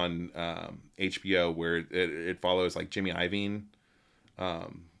series on HBO where it follows like Jimmy Iovine,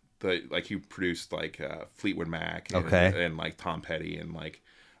 he produced like Fleetwood Mac and like Tom Petty, and like,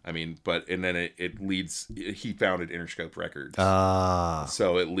 I mean, and then it leads, he founded Interscope Records.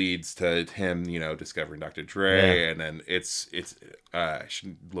 So it leads to him, you know, discovering Dr. Dre, and then it's I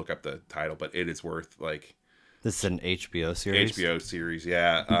should look up the title, but it is worth like. This is an HBO series? HBO series,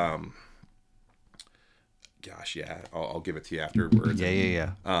 yeah. Gosh, yeah, I'll give it to you afterwards.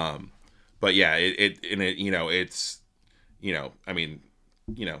 Yeah. But yeah, it you know, it's, you know, I mean,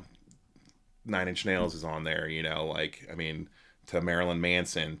 you know, 9 Inch Nails is on there, you know, like, I mean, to Marilyn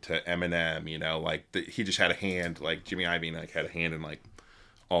Manson, to Eminem, you know, like he just had a hand, like Jimmy Iovine, like had a hand in like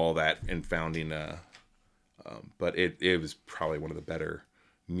all that in founding. But it was probably one of the better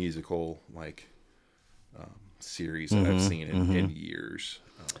musical like series that I've seen in years.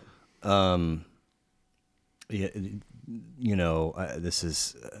 Yeah, you know, this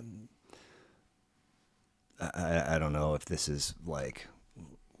is. I don't know if this is like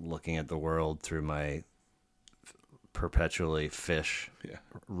looking at the world through my perpetually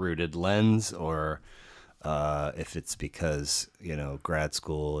fish-rooted lens, or if it's because, you know, grad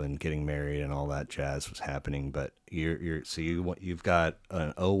school and getting married and all that jazz was happening. But you've got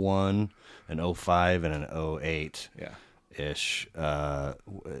an 01, an 05, and an 08 ish,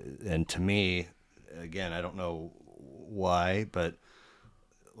 and to me, again, I don't know why, but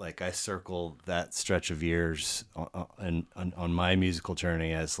like I circle that stretch of years on my musical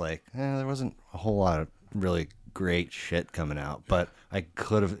journey as like, there wasn't a whole lot of really great shit coming out, but I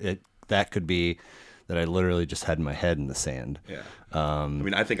could have that could be that I literally just had my head in the sand. Yeah. I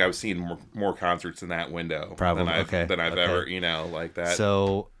mean, I think I was seeing more concerts in that window probably than I've ever, you know, like that.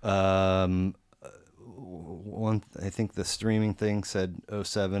 So, I think the streaming thing said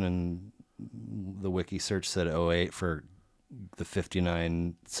 07, and the wiki search said 08 for the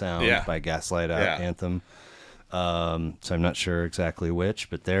 59 sound by Gaslight Anthem. So I'm not sure exactly which,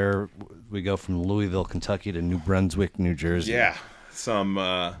 but there we go from Louisville, Kentucky to New Brunswick, New Jersey. Yeah. Some,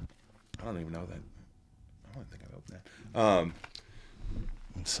 I don't even know that. I don't think I opened that.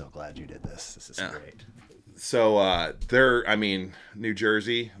 I'm so glad you did this. This is great. So, I mean, New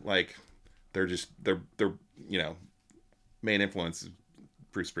Jersey, like, they're, you know, main influence is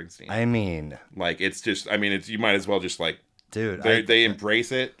Bruce Springsteen. I mean, like, it's just, I mean, you might as well just like, dude, they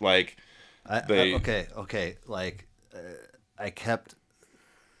embrace it. Like, okay. Like, I kept,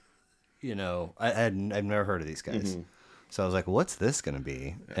 you know, I've never heard of these guys. So I was like, what's this going to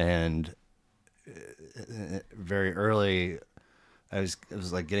be? And very early, I was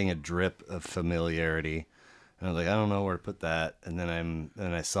like getting a drip of familiarity. And I was like, I don't know where to put that. And then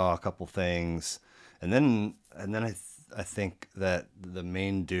I saw a couple things, and then I think that the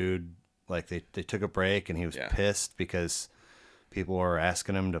main dude, like they took a break and he was pissed because people were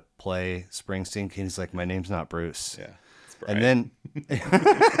asking him to play Springsteen. He's like, my name's not Bruce. Yeah. And then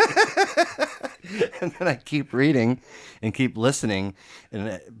and then I keep reading and keep listening,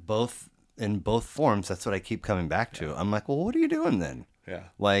 and in both forms, that's what I keep coming back to. I'm like, well, what are you doing then? Yeah.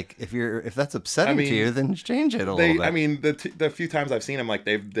 Like, if that's upsetting to you, then change it a little bit. I mean, the few times I've seen them, like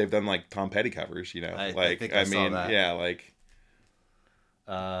they've done like Tom Petty covers, you know. I think I saw that. Yeah, like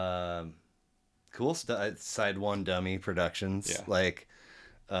cool stuff. Side One Dummy Productions. Yeah. Like,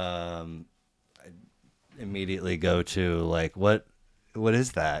 I immediately go to like, what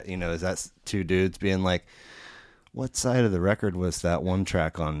is that? You know, is that two dudes being like, what side of the record was that one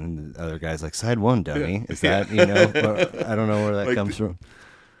track on? And the other guy's like, side one, dummy. Yeah. Is that, you know, I don't know where that like comes from.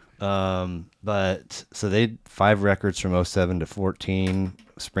 But so they 5 records from 07 to 14,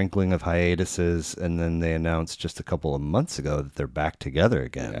 sprinkling of hiatuses. And then they announced just a couple of months ago that they're back together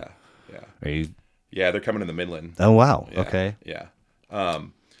again. Yeah. Yeah. Are you? Yeah. They're coming in the Midland. Oh, wow. Yeah, okay. Yeah.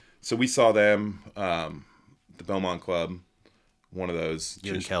 So we saw them, the Beaumont Club, one of those.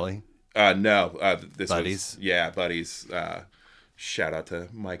 You and Kelly? No, this Buddies. Was Buddies. Shout out to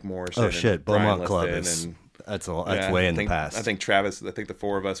Mike Morris. Oh shit, Beaumont Club is that's way in the past. I think Travis. I think the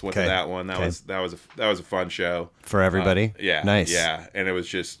 4 of us went to that one. That was a fun show for everybody. Yeah, nice. Yeah, and it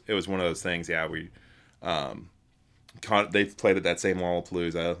was one of those things. Yeah, we they played at that same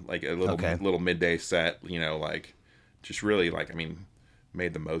Lollapalooza, like a little midday set. You know, like just really like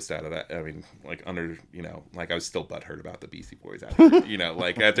made the most out of that. I mean, like under, you know, like I was still butthurt about the Beastie Boys after, you know,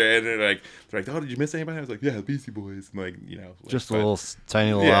 like after, and they're like, oh, did you miss anybody? I was like, yeah, Beastie Boys. And like, you know, like, just a little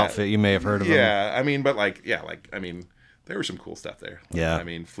tiny little outfit. You may have heard of them. Yeah. I mean, but like, yeah, like, I mean, there was some cool stuff there. Like, yeah. I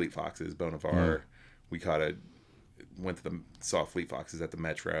mean, Fleet Foxes, Bonavar. We saw Fleet Foxes at the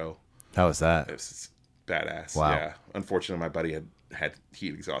Metro. How was that? It was badass. Wow. Yeah. Unfortunately, my buddy had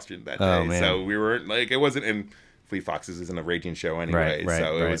heat exhaustion that Oh, day. man. So we weren't like, it wasn't in. Fleet Foxes isn't a raging show anyway,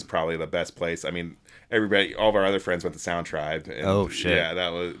 so it was probably the best place. I mean, all of our other friends went to Sound Tribe. And oh shit! Yeah,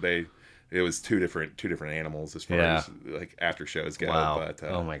 it was two different animals as far as like after shows go. Wow! But,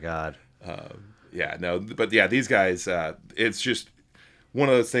 oh my god! These guys, it's just one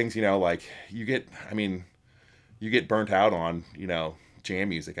of those things, you know. Like you get burnt out on, you know, jam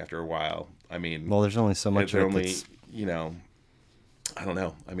music after a while. I mean, well, there's only so much. You know, I don't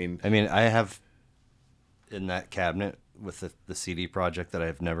know. I mean, I have. In that cabinet with the CD project that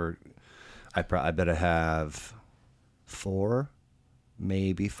I've never, I bet I have 4,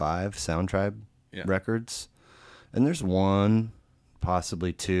 maybe 5 Sound Tribe records, and there's 1,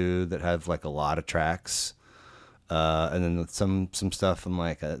 possibly 2 that have like a lot of tracks, and then some stuff I'm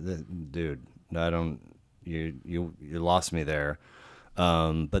like, dude, I don't, you lost me there,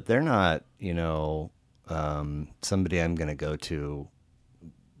 but they're not, you know, somebody I'm gonna go to.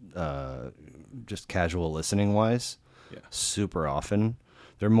 Just casual listening wise, super often.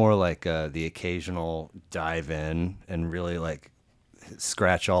 They're more like the occasional dive in and really like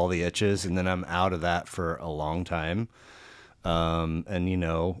scratch all the itches, and then I'm out of that for a long time. And you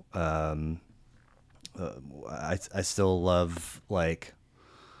know, I still love like,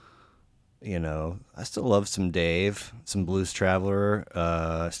 you know, I still love some Dave, some Blues Traveler.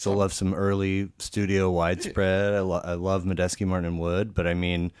 I still love some early studio Widespread. I love Medeski, Martin and Wood, but I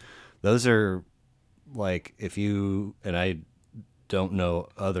mean. Those are like, if you, and I don't know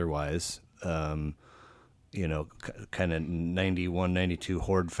otherwise, you know, kind of 91, 92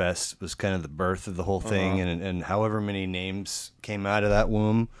 Horde Fest was kind of the birth of the whole thing. And however many names came out of that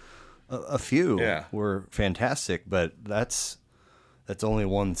womb, a few were fantastic, but that's only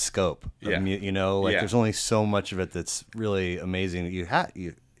one scope. You know, like there's only so much of it that's really amazing that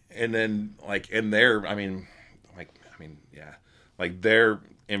you. And then like, and their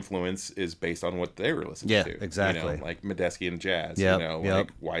influence is based on what they were listening to. Yeah, exactly. You know, like Medeski and jazz, you know, like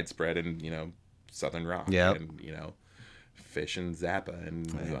Widespread and, you know, Southern rock and, you know, Fish and Zappa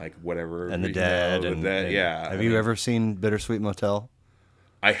and like whatever. And the Dead. Have you ever seen Bittersweet Motel?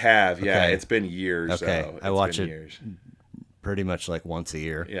 I have, yeah. Okay. It's been years. Okay. So I watch it pretty much like once a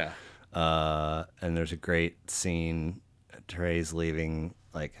year. Yeah. And there's a great scene. Trey's leaving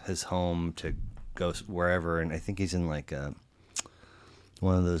like his home to go wherever, and I think he's in like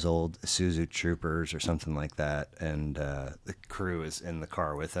one of those old Isuzu Troopers or something like that, and the crew is in the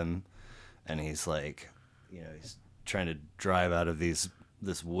car with him, and he's like, you know, he's trying to drive out of this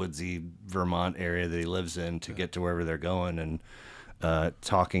woodsy Vermont area that he lives in to get to wherever they're going, and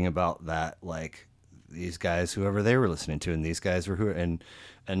talking about that, like these guys, whoever they were listening to, and these guys were and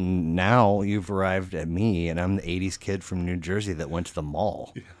now you've arrived at me, and I'm the '80s kid from New Jersey that went to the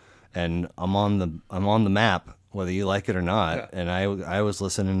mall, and I'm on the map, whether you like it or not. Yeah. And I was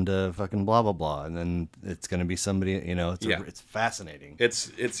listening to fucking blah blah blah, and then it's gonna be somebody, it's fascinating. It's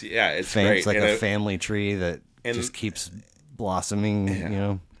great. It's like a family tree that just keeps blossoming,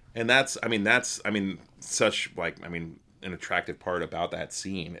 And that's such an attractive part about that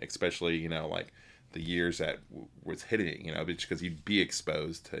scene, especially like the years that was hitting it, because you'd be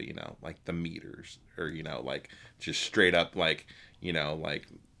exposed to like the Meters, or like just straight up like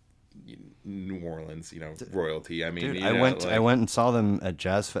New Orleans, royalty. Dude, I went and saw them at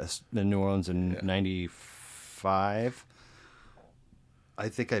Jazz Fest in New Orleans in '95. I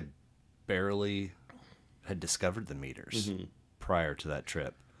think I barely had discovered the Meters prior to that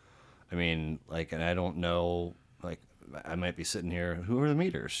trip. And I don't know, I might be sitting here, who are the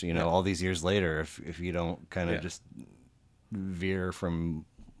Meters? All these years later, if you don't kind of just veer from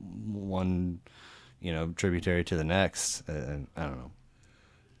one, tributary to the next, I don't know.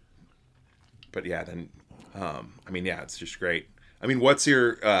 But then, it's just great. What's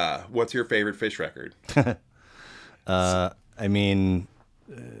your favorite Fish record?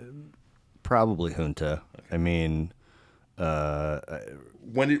 Probably Junta. Okay.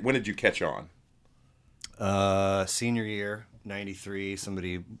 When did you catch on? Senior year, '93.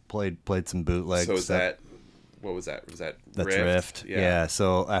 Somebody played some bootlegs. So what was that? Was that that's Rift? Yeah.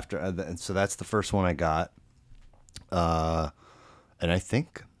 So after, so that's the first one I got. And I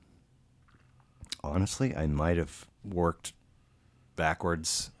think, honestly, I might have worked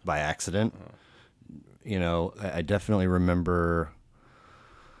backwards by accident. I definitely remember.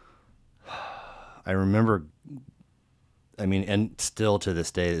 And still to this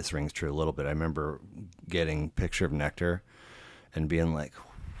day, this rings true a little bit. I remember getting Picture of Nectar and being like,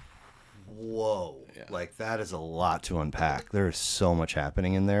 whoa, like that is a lot to unpack. There is so much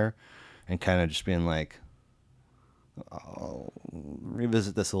happening in there, and kind of just being like, I'll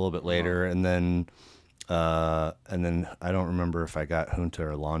revisit this a little bit later. And then I don't remember if I got Junta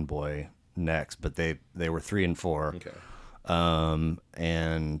or Lawn Boy next, but they were 3 and 4. Okay.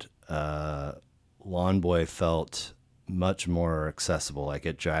 And Lawn Boy felt much more accessible. Like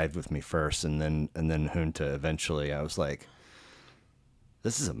it jived with me first, and then Junta eventually. I was like,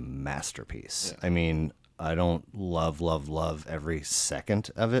 this is a masterpiece. Yeah. I don't love every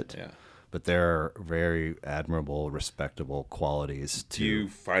second of it. Yeah. But there are very admirable, respectable qualities to. Do you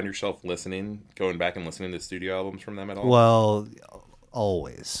find yourself going back and listening to studio albums from them at all? Well,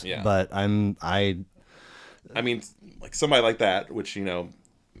 always. Yeah. But like somebody like that, which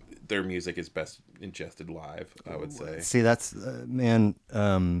their music is best ingested live, I would say. See, that's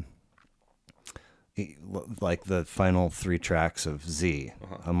like the final 3 tracks of Z.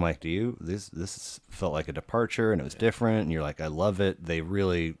 I'm like, this felt like a departure, and it was different, and you're like, I love it. They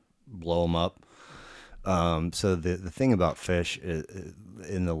really blow them up. So the thing about Fish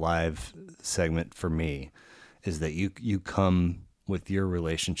in the live segment for me is that you come with your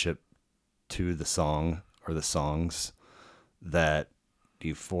relationship to the song or the songs that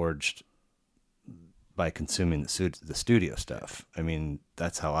you forged by consuming the studio stuff.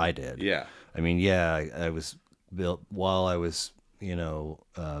 That's how I did. Yeah. I was built while I was,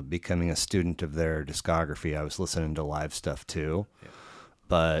 becoming a student of their discography. I was listening to live stuff too. Yeah.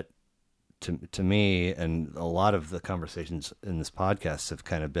 But to me, and a lot of the conversations in this podcast have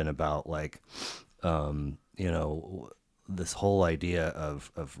kind of been about this whole idea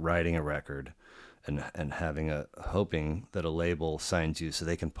of writing a record and hoping that a label signs you so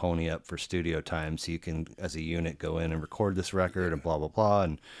they can pony up for studio time so you can, as a unit, go in and record this record and blah, blah, blah.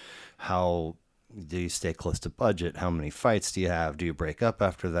 And how do you stay close to budget? How many fights do you have? Do you break up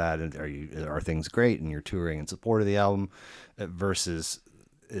after that? And are things great and you're touring in support of the album versus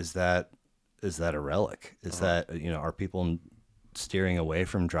is that a relic? Is that, are people steering away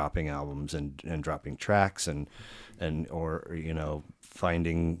from dropping albums and dropping tracks or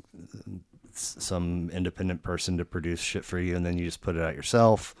finding some independent person to produce shit for you and then you just put it out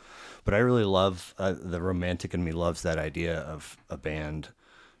yourself? But I really love the romantic in me loves that idea of a band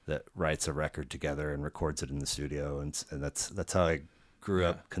that writes a record together and records it in the studio, and that's how I grew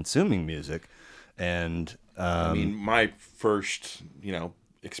up consuming music. And my first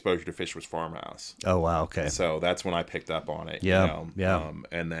exposure to Fish was Farmhouse. Oh wow, okay. So that's when I picked up on it. Yeah.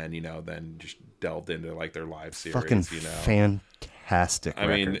 And then then just delved into like their live series. Fucking fantastic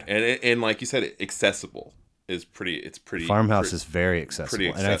record. And like you said, accessible is pretty. It's pretty. Farmhouse is very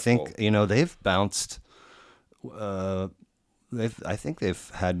accessible, and I think they've bounced. I think they've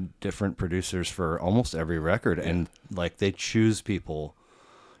had different producers for almost every record, and like they choose people.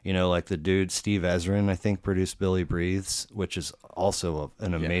 You know, like the dude Steve Ezrin, I think, produced Billy Breathes, which is also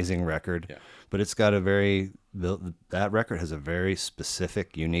an amazing record. Yeah. But it's got that record has a very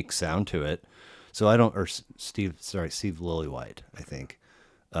specific, unique sound to it. So I don't, or Steve Lillywhite, I think.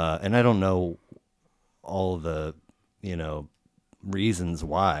 And I don't know all the, you know, reasons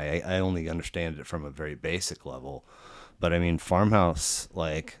why. I only understand it from a very basic level. But I mean, Farmhouse,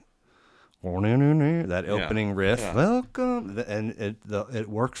 like, that opening riff, welcome, and it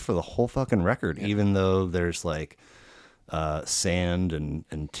worked for the whole fucking record, even though there's like sand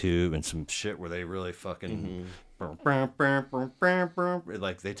and tube and some shit where they really fucking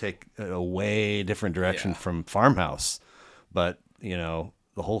like they take a way different direction from Farmhouse, but you know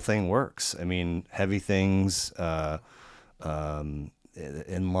the whole thing works. I mean, Heavy Things,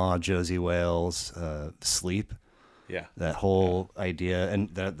 In-Law, Josie Wales, Sleep. Yeah, that whole idea, and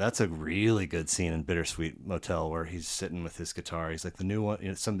that's a really good scene in Bittersweet Motel where he's sitting with his guitar. He's like, the new one. You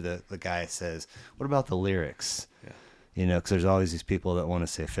know, the guy says, "What about the lyrics?" Yeah. You know, because there's always these people that want to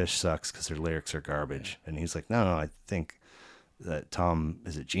say Fish sucks because their lyrics are garbage, and he's like, "No, I think that Tom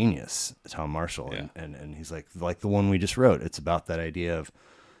is a genius, Tom Marshall," and he's like the one we just wrote. It's about that idea of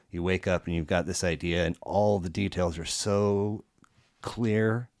you wake up and you've got this idea, and all the details are so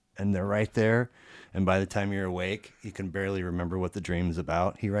clear and they're right there. And by the time you're awake, you can barely remember what the dream is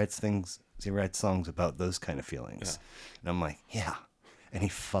about. He writes songs about those kind of feelings. Yeah. And I'm like, yeah. And he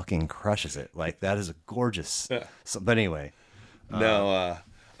fucking crushes it. Like, that is a gorgeous. Yeah. But anyway. No,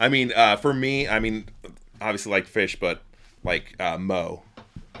 I mean, for me, I mean, obviously like Fish, but like Mo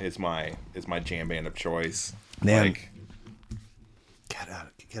is my jam band of choice. Man. Like, get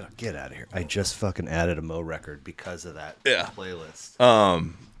out of here. I just fucking added a Mo record because of that playlist.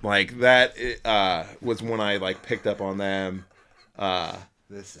 Like that was when I like picked up on them.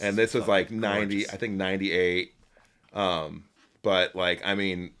 This was like 90, gorgeous. I think 98. But like, I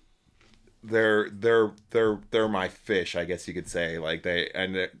mean, they're my Fish, I guess you could say. Like they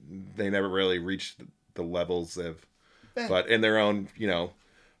never really reached the levels of, but in their own, you know,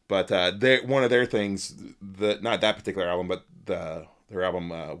 but one of their things, not that particular album, but their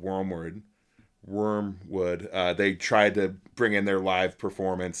album Wormwood, they tried to bring in their live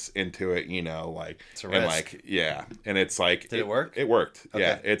performance into it, you know, like, and like, yeah, and it's like, did it work? It worked. Okay.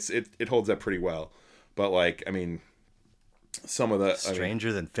 Yeah, it holds up pretty well. But like, I mean, some of the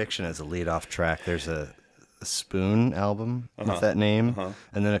Stranger Than Fiction as a lead off track. There's a Spoon album with that name,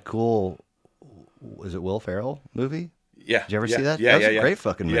 and then a cool, was it Will Ferrell movie? Yeah. Did you ever see that? Yeah, that was a great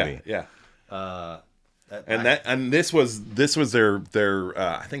fucking movie. Yeah. This was their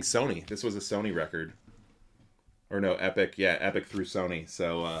I think Sony. This was a Sony record, or no, Epic. Yeah, Epic through Sony.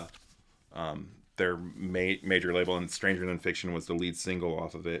 So their major label, and Stranger Than Fiction was the lead single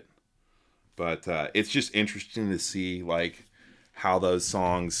off of it. But it's just interesting to see like how those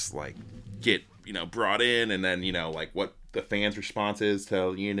songs like get, you know, brought in, and then, you know, like what the fans' response is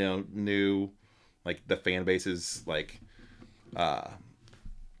to, you know, new, like the fan bases, like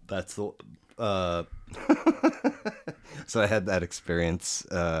that's the so I had that experience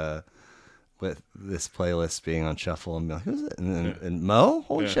with this playlist being on shuffle and be like, who's it? And Mo?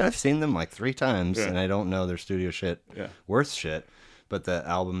 Holy shit, I've seen them like 3 times and I don't know their studio shit worth shit. But the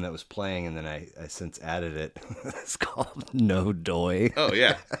album that was playing, and then I since added it, it's called No Doy. Oh,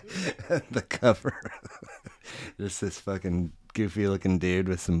 yeah. The cover. Just this fucking goofy looking dude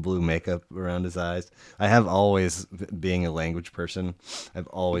with some blue makeup around his eyes. I have always, being a language person, I've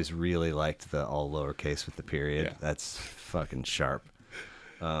always really liked the all lowercase with the period. Yeah. That's fucking sharp.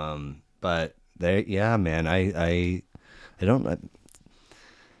 But they, yeah, man, I don't,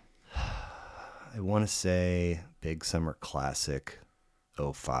 I want to say Big Summer Classic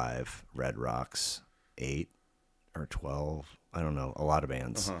 05, Red Rocks 8 or 12, I don't know, a lot of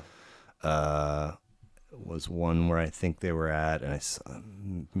bands. Was one where I think they were at, and I saw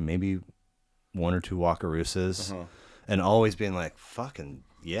maybe 1 or 2 Wakarusa's, and always being like, fucking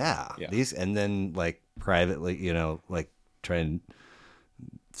yeah, these, and then like privately, you know, like try and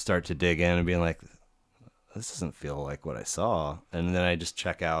start to dig in and being like, this doesn't feel like what I saw, and then I just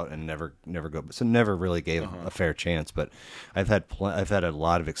check out and never go. So never really gave a fair chance. But I've had a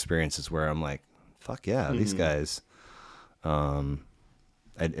lot of experiences where I'm like, fuck yeah, these guys.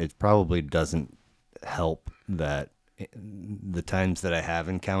 It probably doesn't help that the times that I have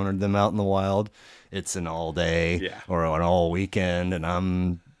encountered them out in the wild, it's an all day or an all weekend, and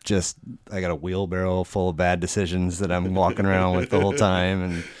I got a wheelbarrow full of bad decisions that I'm walking around with the whole time,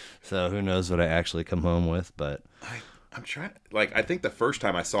 and so who knows what I actually come home with. But I'm trying, like, I think the first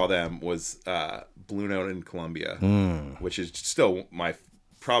time I saw them was Blue Note in Columbia, which is still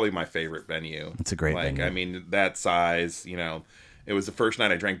probably my favorite venue. It's a great venue. I mean, that size, you know, it was the first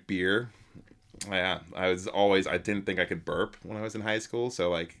night I drank beer. Yeah, I didn't think I could burp when I was in high school. So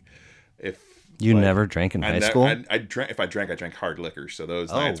like, if you like, never drank in high school, I drank. If I drank hard liquor. So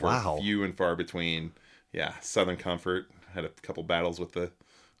those nights were few and far between. Yeah, Southern Comfort had a couple battles with the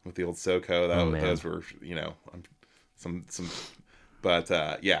old SoCo. Those were some.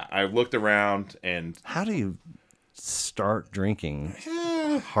 But yeah, I looked around and how do you start drinking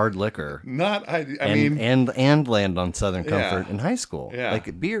hard liquor? And land on Southern Comfort in high school. Yeah,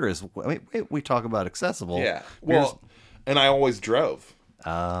 like beer is. I mean, we talk about accessible. Yeah, well, and I always drove.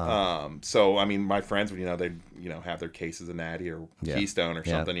 So I mean, my friends would they'd have their cases of Natty or Keystone or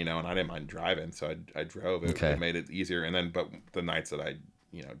something, and I didn't mind driving, so I drove. It made it easier. And then, but the nights that I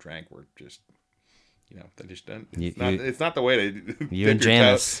drank were just. They just don't. It's not the way to you and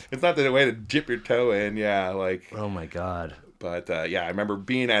Janice. It's not the way to dip your toe in. Yeah, like. Oh my god. But yeah, I remember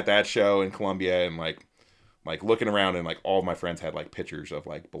being at that show in Columbia and like looking around and like all of my friends had like pictures of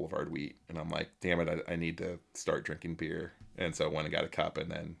like Boulevard Wheat, and I'm like, damn it, I need to start drinking beer. And so I went and got a cup,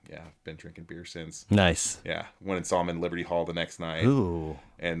 and then I've been drinking beer since. Nice. Yeah, went and saw him in Liberty Hall the next night. Ooh.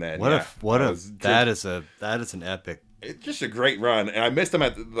 And then that is an epic. It's just a great run, and I missed him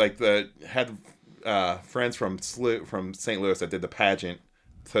at had friends from St. Louis that did the pageant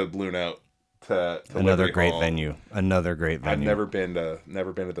to Blue Note to another Liberty great Hall. venue. I've never been to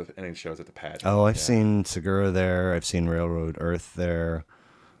any shows at the pageant. Oh, I've seen Segura there. I've seen Railroad Earth there.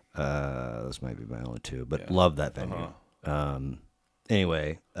 Those might be my only two, but love that venue.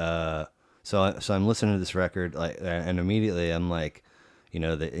 Anyway, so I'm listening to this record, and immediately I'm like,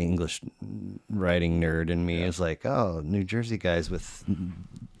 the English writing nerd in me is like, oh, New Jersey guys with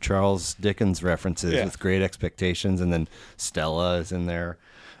Charles Dickens references with Great Expectations, and then Stella is in there.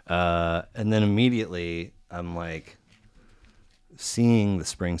 And then immediately I'm like seeing the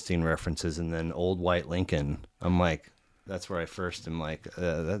Springsteen references, and then Old White Lincoln. I'm like, that's where I first am like,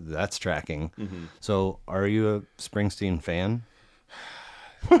 that's tracking. Mm-hmm. So are you a Springsteen fan?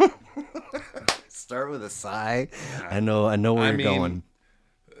 Start with a sigh. I know where you're going.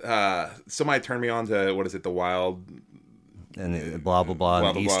 Somebody turned me on to, what is it, The Wild and the blah blah blah,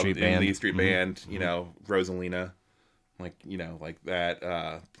 and the E Street Band. The E Street Band, Rosalina, like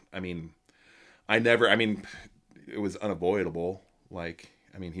that. It was unavoidable. Like,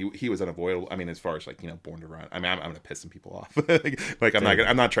 he was unavoidable. As far as Born to Run. I'm gonna piss some people off.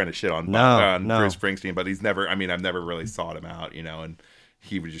 I'm not trying to shit on Bruce Springsteen, but he's never. I've never really sought him out, and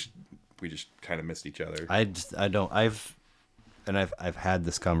we just kind of missed each other. I've had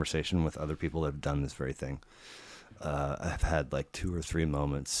this conversation with other people that have done this very thing. I've had like 2 or 3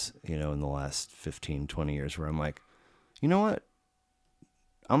 moments, in the last 15, 20 years where I'm like, you know what?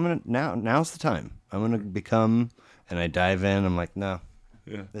 Now's the time. I'm going to become, and I dive in. I'm like, no,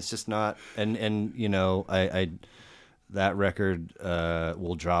 it's just not. And that record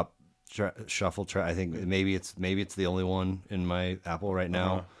will drop shuffle track. I think maybe it's the only one in my Apple right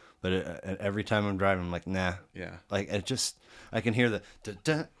now. But every time I'm driving, I'm like, nah. Yeah. Like, I can hear the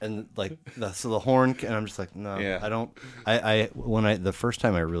da-da, and like the horn, and I'm just like, no, I don't. The first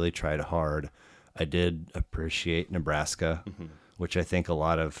time I really tried hard, I did appreciate Nebraska, which I think a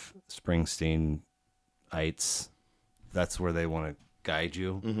lot of Springsteen-ites, that's where they want to guide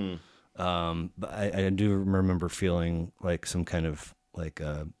you. Mm-hmm. But I do remember feeling like some kind of like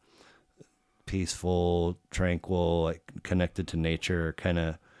peaceful, tranquil, like connected to nature kind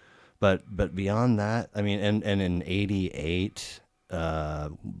of. But beyond that, and in 88,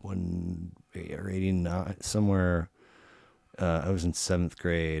 or 89, somewhere, I was in 7th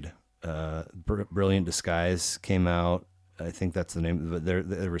grade. Brilliant Disguise came out. I think that's the name. But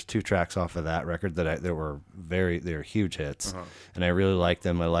there was 2 tracks off of that record that they were huge hits, and I really liked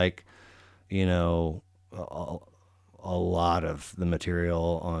them. I like, a lot of the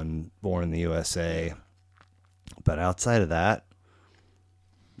material on Born in the USA, but outside of that,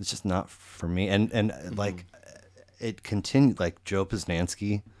 it's just not for me. And like it continued, like Joe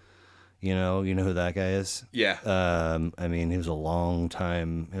Posnanski, you know who that guy is? Yeah. He was a long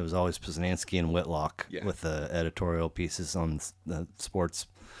time. It was always Posnanski and Whitlock with the editorial pieces on the sports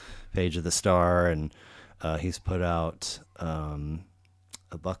page of the Star. And he's put out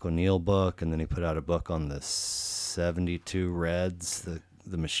a Buck O'Neill book, and then he put out a book on the 72 Reds,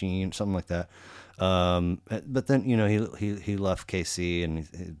 the machine, something like that. But then, he left KC, and he's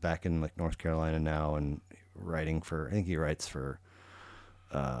back in like North Carolina now, and writing for, I think he writes for,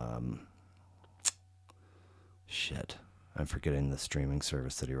 I'm forgetting the streaming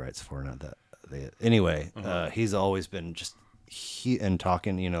service that he writes for. He's always been just, and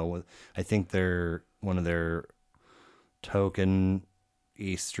talking, I think they're one of their token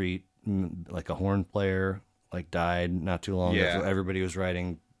E Street, like a horn player, like died not too long ago. Yeah. So everybody was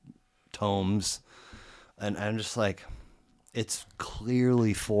writing tomes, and I'm just like, it's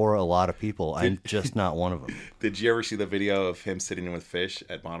clearly for a lot of people. I'm just not one of them. Did you ever see the video of him sitting with fish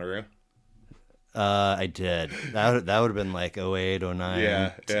at Bonnaroo? I did. That would have been like 08, 09.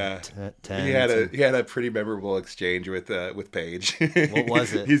 Yeah. 10. He had a pretty memorable exchange with Paige. What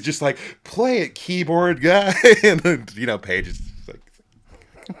was it? He's just like, "Play it, keyboard guy," and then Paige is just like,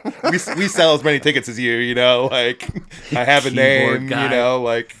 "We sell as many tickets as you, like I have a name, guy.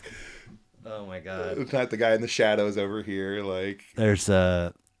 like." Oh my god! Not the guy in the shadows over here. Like, there's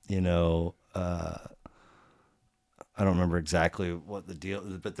I don't remember exactly what the deal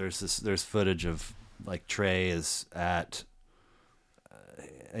is, but there's footage of like Trey is at,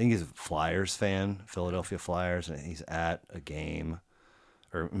 I think he's a Flyers fan, Philadelphia Flyers, and he's at a game,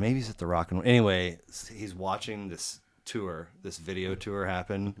 or maybe he's at the Rock and Roll. Anyway, he's watching this video tour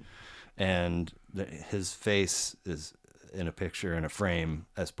happen, and his face is in a picture in a frame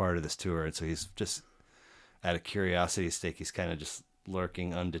as part of this tour, and so he's just at a curiosity stake. He's kind of just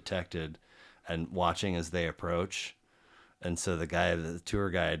lurking undetected and watching as they approach. And so the tour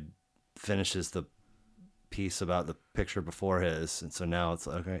guide finishes the piece about the picture before his. And so now it's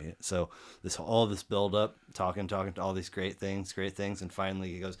okay. So all this build up, talking to all these great things. And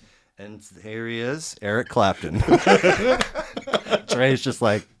finally he goes, and here he is, Eric Clapton. Trey's just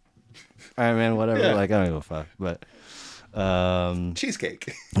like, all right, man, whatever. Yeah. Like, I don't give a fuck. But,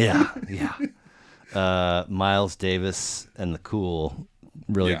 cheesecake. Yeah. Miles Davis and the Cool,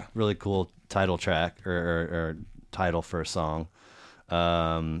 really cool title track or title for a song.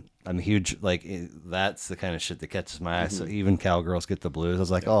 I'm a huge, like, that's the kind of shit that catches my eye. So even Cowgirls Get the Blues, I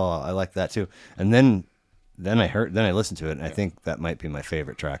was like, oh, I like that too. And then I listened to it, and I think that might be my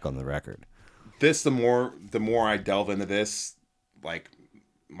favorite track on the record. The more I delve into this, like,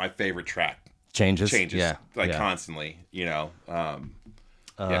 my favorite track changes, constantly.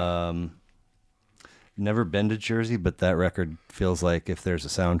 Never been to Jersey, but that record feels like if there's a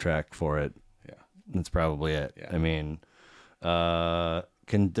soundtrack for it, that's probably it. Yeah. I mean,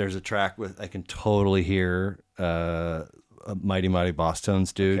 there's a track with, I can totally hear a Mighty Mighty Boss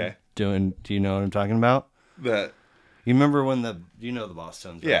Tones dude doing. Do you know what I'm talking about? You remember when the Boss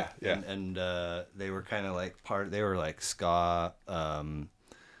Tones? Right? Yeah. And they were kind of like they were like ska.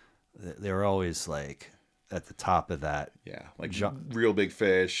 They were always like at the top of that. Yeah, like Real Big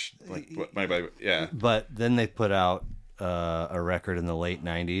Fish. Like yeah. But then they put out a record in the late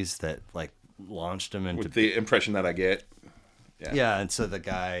 '90s that like launched them into with the impression that I get. Yeah, and so the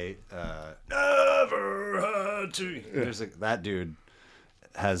guy never had to. There's that dude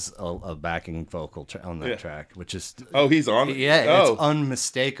has a backing vocal on that track, which is he's on. Yeah, it's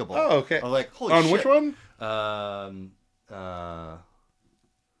unmistakable. Oh, okay. I'm like, holy on shit. Which one?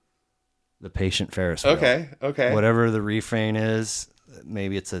 The Patient Ferris Wheel. Okay. Whatever the refrain is,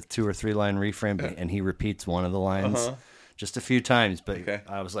 maybe it's a 2 or 3 line refrain, and he repeats one of the lines just a few times. But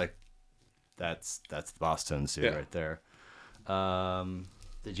I was like, that's the Boston dude right there.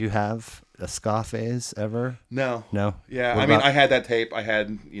 Did you have a ska phase ever? No. Yeah, I had that tape. I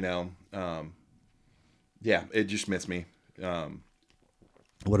had, it just missed me.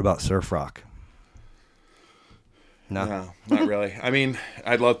 What about surf rock? No, not really. I mean,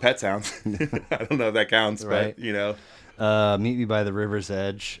 I love Pet Sounds. I don't know if that counts, right. But, Meet Me by the River's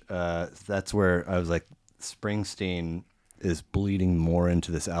Edge. That's where I was like, Springsteen is bleeding more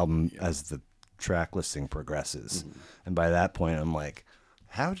into this album as the track listing progresses. Mm-hmm. And by that point, I'm like,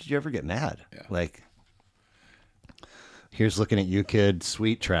 how did you ever get mad? Yeah. Like, here's Looking at You, Kid,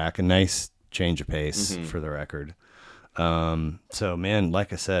 sweet track, a nice change of pace for the record. So, man,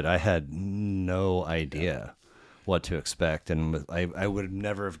 like I said, I had no idea what to expect, and I would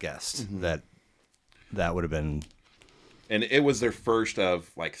never have guessed that would have been. And it was their first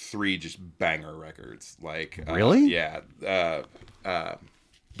of like 3 just banger records. Like really, yeah.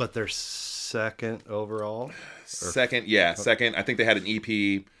 But their second overall. Second. I think they had an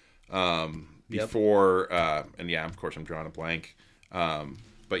EP before, and of course I'm drawing a blank.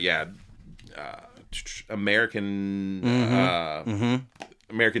 But yeah, American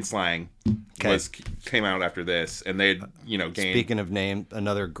Slang came out after this, and they gained. Speaking of name,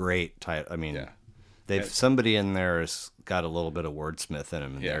 another great title. I mean, somebody in there has got a little bit of wordsmith in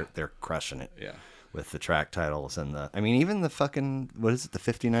them, and they're crushing it. Yeah. With the track titles and even the fucking, what is it, the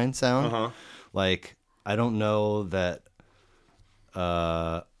 59 sound? Like, I don't know that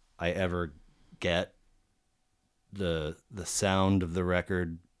I ever get the sound of the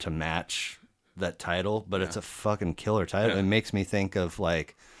record to match that title, but it's a fucking killer title. It makes me think of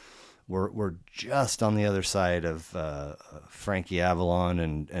like we're just on the other side of Frankie Avalon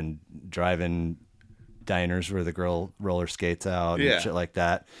and driving diners where the girl roller skates out Yeah. and shit like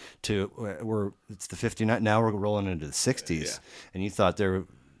that, to it's the 59. Now we're rolling into the 60s, and you thought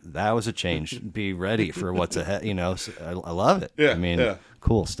that was a change. Be ready for what's ahead. So I love it. Yeah, I mean, yeah.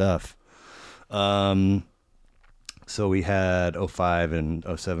 cool stuff. So we had 05 and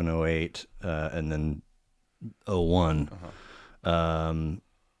 07, 08, and then 01.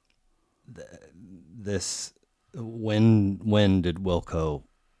 This when did Wilco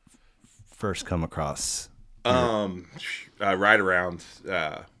first come across? Right around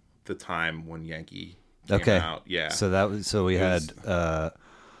the time when Yankee came out. Yeah. So we had the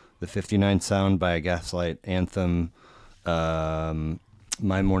 59 sound by Gaslight Anthem,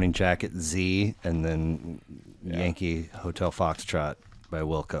 My Morning Jacket Z, and then Yankee Hotel Foxtrot by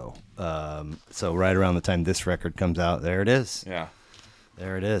Wilco. So right around the time this record comes out, there it is. Yeah.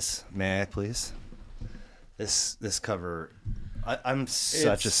 There it is. May I please? This cover, I'm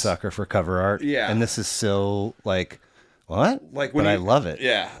such a sucker for cover art. Yeah. And this is so what? Like when I love it.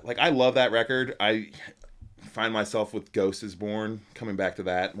 Yeah. Like I love that record. I find myself with Ghost is Born coming back to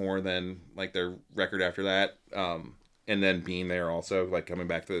that more than like their record after that. And then Being There also, like coming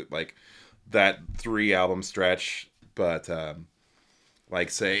back to like that 3 album stretch. But like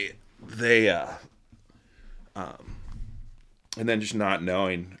say they and then just not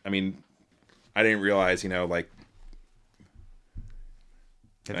knowing. I mean, I didn't realize, like.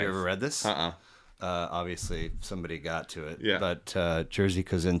 Have you ever read this? Obviously, somebody got to it. Yeah. But Jerzy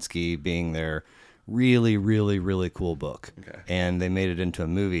Kosinski being their really, really, really cool book. Okay. And they made it into a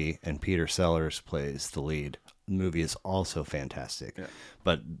movie, and Peter Sellers plays the lead. The movie is also fantastic. Yeah.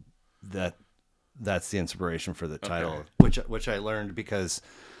 But that's the inspiration for the title, which I learned because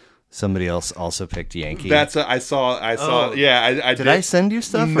somebody else also picked Yankee. I saw. Yeah, I did. I send you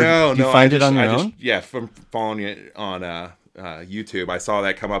stuff? No, did you find it on your own? own? Yeah, from following it on YouTube, I saw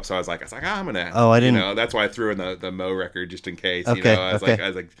that come up, so I was like, I'm gonna. Oh, I didn't. That's why I threw in the Mo record just in case. Okay, I was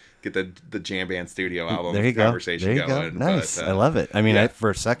like, get the Jam Band Studio album. There you conversation go. going. Nice. But, I love it. I mean, for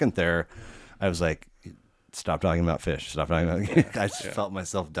a second there, I was like, stop talking about fish. Stop talking about. I just felt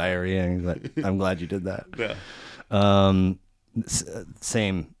myself diarrheaing. But I'm glad you did that. Yeah.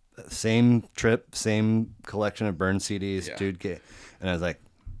 Same trip, same collection of burn CDs, dude. And I was like,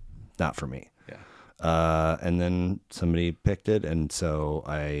 not for me. Yeah. And then somebody picked it, and so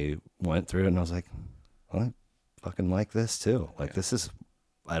I went through it, and I was like, well, I fucking like this too. Like this is,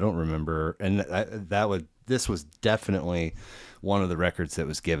 I don't remember, and this was definitely one of the records that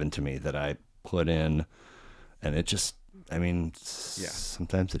was given to me that I put in, and it just, I mean,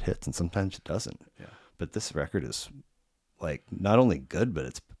 sometimes it hits and sometimes it doesn't. Yeah. But this record is like not only good, but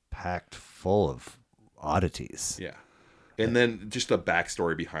it's packed full of oddities. Yeah. And then just the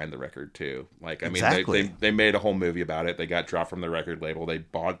backstory behind the record too. Like, I mean, exactly. they made a whole movie about it. They got dropped from the record label. They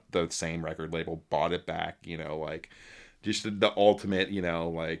bought the same record label, bought it back. Like just the ultimate.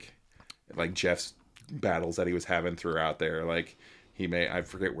 Like Jeff's battles that he was having throughout there. Like I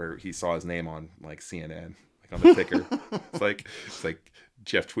forget where he saw his name on like CNN, like on the ticker. it's like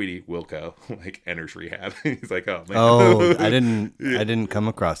Jeff Tweedy Wilco like enters rehab. He's like, oh man. Oh, I didn't come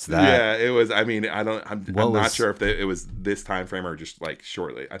across that. Yeah, it was. I mean, I'm not sure if it was this time frame or just like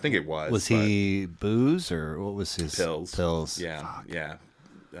shortly. I think it was. Was he booze or what was his pills? Pills. Yeah, Fuck. yeah.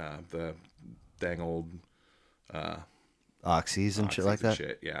 The dang old oxys and shit like that.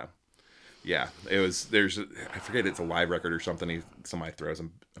 Shit, yeah. Yeah, it was. I forget. It's a live record or something. Somebody throws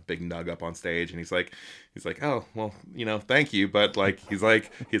him a big nug up on stage, and he's like, oh well, thank you, but like, he's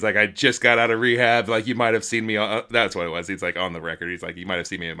like, I just got out of rehab. Like, you might have seen me. That's what it was. He's like on the record. He's like, you might have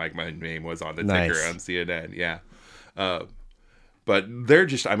seen me, and like my name was on the ticker on CNN. Yeah, but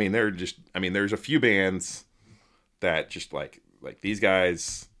there's a few bands that just like these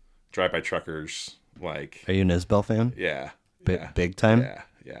guys, Drive By Truckers. Like, are you an Isbell fan? Yeah, big time.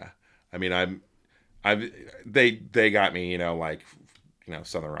 Yeah. I mean, they got me,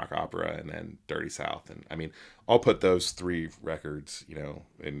 Southern Rock Opera and then Dirty South. And I mean, I'll put those 3 records,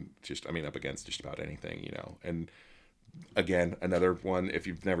 and just, up against just about anything, and again, another one, if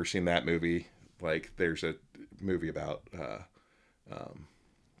you've never seen that movie, like there's a movie about, a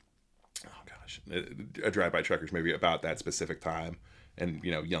Drive By Truckers movie about that specific time. And,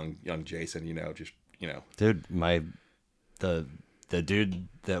 young Jason, dude, the dude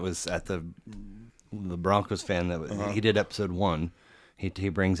that was at the Broncos fan that was, he did episode 1. He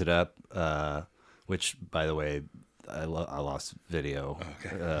brings it up, which by the way, I lost video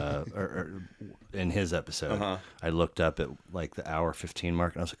or in his episode. I looked up at like the hour 15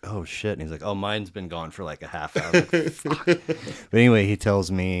 mark, and I was like, oh shit. And he's like, oh, mine's been gone for like a half hour. Like, fuck. But anyway, he tells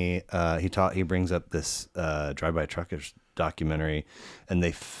me he brings up this Drive By Truckers documentary, and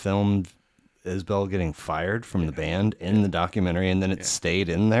they filmed Isbell getting fired from the band in the documentary, and then it stayed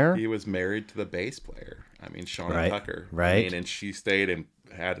in there. He was married to the bass player. I mean, Shauna Right, Tucker. right. I mean, and she stayed and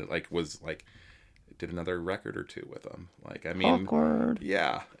had did another record or two with him. Like, I mean, Awkward.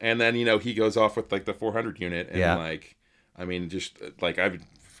 yeah. And then he goes off with like the 400 unit, and like, I mean, just like I've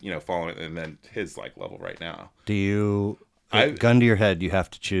following, and then his like level right now. Do you? Gun to your head, you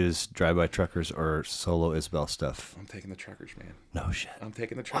have to choose Drive By Truckers or solo Isbell stuff. I'm taking the Truckers, man. No shit. I'm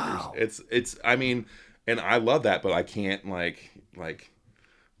taking the Truckers. Wow. It's. I mean, and I love that, but I can't like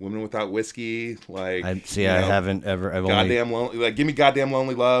Women Without Whiskey. Like, I haven't ever. I've goddamn lonely. Like, give me Goddamn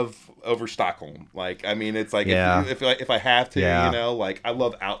Lonely Love over Stockholm. Like, I mean, it's like if I have to, like, I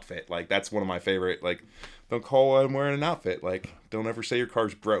love Outfit. Like, that's one of my favorite. Like, don't call I'm wearing an outfit. Like, don't ever say your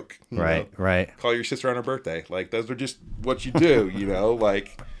car's broke. Right. Call your sister on her birthday. Like, those are just what you do,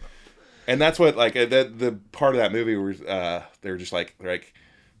 like. And that's what, like, the part of that movie was, they were just like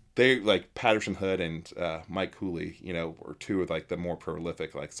Patterson Hood and Mike Cooley, were two of like the more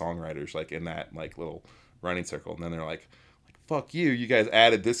prolific like songwriters like in that like little running circle. And then they're like fuck you guys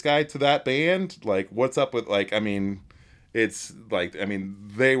added this guy to that band. Like, what's up with, like, I mean, it's like, I mean,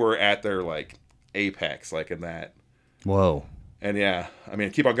 they were at their like apex like in that. Whoa. And yeah, I mean,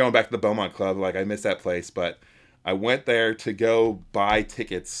 I keep on going back to the Beaumont Club. Like, I miss that place, but I went there to go buy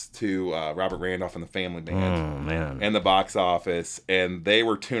tickets to Robert Randolph and the Family Band. Oh, man. And the box office, and they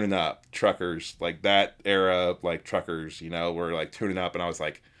were tuning up Truckers, like that era, like Truckers, were like tuning up, and I was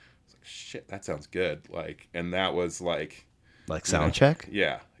like, shit, that sounds good. Like, and that was like sound check?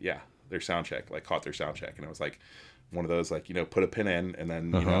 Yeah, their sound check, like caught their sound check, and I was like one of those like put a pin in, and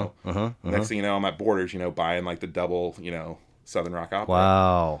then next thing you know, I'm at Borders, buying like the double, Southern Rock Opera.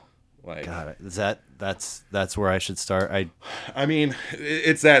 Wow. Like, God, that's where I should start. I mean,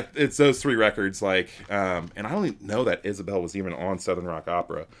 it's those three records, like, and I don't even know that Isabel was even on Southern Rock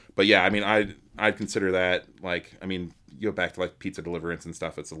Opera, but yeah, I mean, I'd consider that, like, I mean, you go back to like Pizza Deliverance and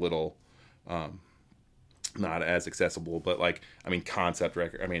stuff, it's a little, not as accessible, but like, I mean, concept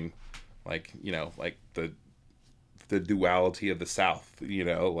record, I mean, like, like the duality of the South,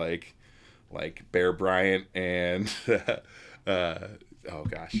 like Bear Bryant and, oh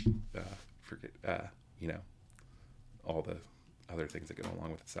gosh, forget, all the other things that go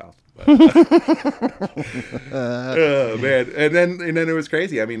along with the South. But, oh man, and then it was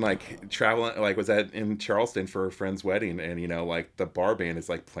crazy. I mean, like traveling, like was at in Charleston for a friend's wedding, and like the bar band is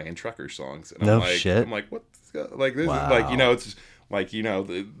like playing trucker songs. And no shit. I'm like, what? Like this wow. is like it's just, like you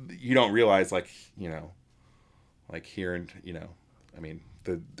don't realize like like here and I mean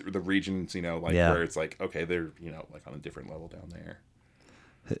the regions like where it's like okay they're like on a different level down there.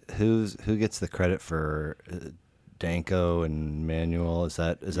 Who gets the credit for Danko and Manuel? Is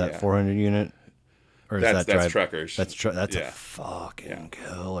that 400 unit, or is that's Truckers? That's a fucking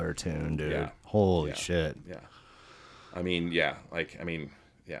killer tune, dude. Yeah. Holy shit. Yeah. I mean,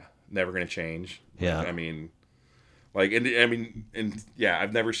 never gonna change. Yeah. Like, I mean, like, and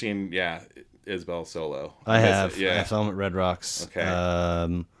I've never seen Isbell solo. I have. I saw him at Red Rocks.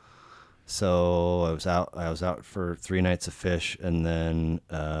 Okay. So I was out for 3 nights of Fish, and then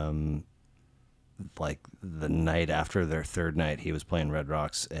like the night after their third night, he was playing Red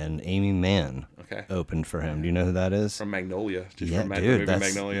Rocks, and Amy Mann opened for him. Do you know who that is? From Magnolia. From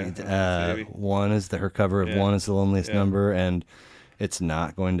Magnolia. One is her cover of One is the Loneliest Number, and It's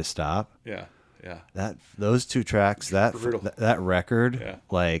Not Going to Stop. Yeah. Those two tracks, that record,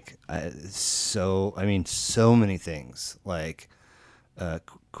 like so many things, like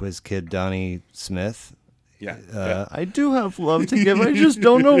Quiz Kid Donnie Smith. I do have love to give. I just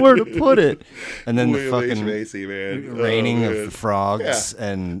don't know where to put it. And then the fucking Macy, man. Raining of the Frogs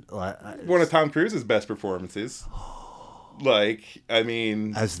and one of Tom Cruise's best performances. Like, I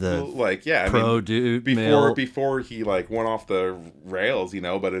mean, as the dude before he like went off the rails,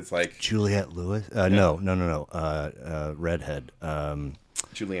 but it's like Juliette Lewis. No, redhead.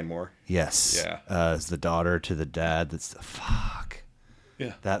 Julianne Moore. Yes. Yeah. As the daughter to the dad. That's the fuck.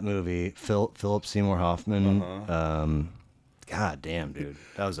 Yeah. That movie. Philip Seymour Hoffman. God damn, dude.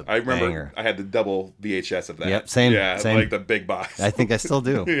 That was I remember banger. I had the double VHS of that. Yep. Same. Yeah. Same. Like the big box. I think I still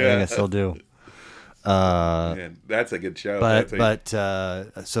do. Man, that's a good show.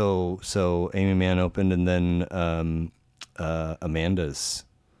 So Amy Mann opened, and then Amanda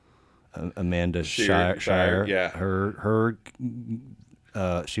Shire. Yeah. Her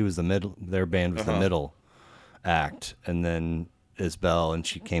she was the middle. Their band was the middle act, and then Isbell, and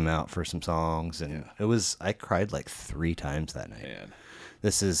she came out for some songs, and it was. I cried like 3 times that night. Man.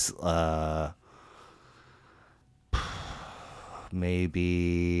 This is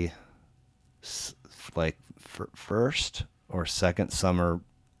maybe like first or second summer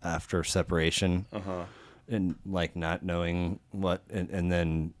after separation. Uh-huh. And like not knowing what, and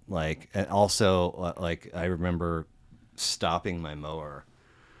then like, and also like I remember stopping my mower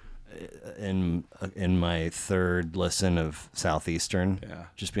in my third listen of Southeastern, Yeah.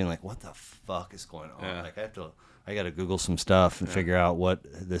 just being like, what the fuck is going on? Yeah. Like I got to Google some stuff and figure out what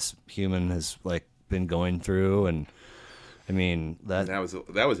this human has like been going through. And I mean that was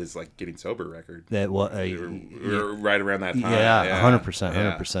his like getting sober record. that what we were right around that time. yeah,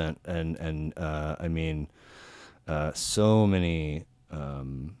 100%. And I mean, so many. I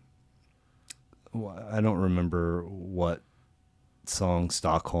don't remember what song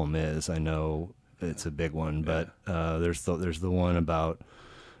Stockholm is. I know it's a big one, but there's the one about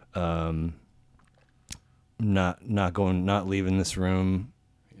not leaving this room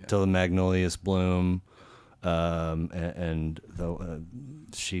till the magnolias bloom, and the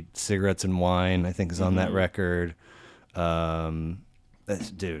cigarettes and wine, I think, is on that record.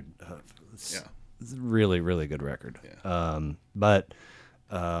 Dude, it's really, really good record. But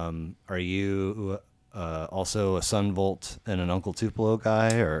are you also a Sun Volt and an Uncle Tupelo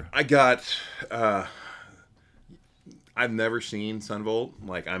guy, or? I got I've never seen Sunvolt.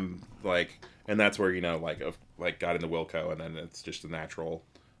 Like I'm like, and that's where like got into Wilco, and then it's just a natural.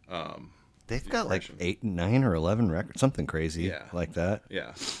 They've got like 8, 9, or 11 records, something crazy like that.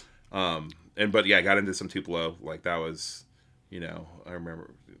 Yeah. I got into some Tupelo. Like that was, I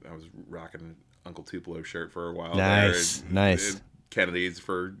remember I was rocking an Uncle Tupelo shirt for a while. Nice. Kennedy's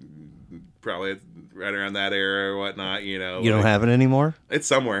for probably right around that era or whatnot. You don't have it anymore? It's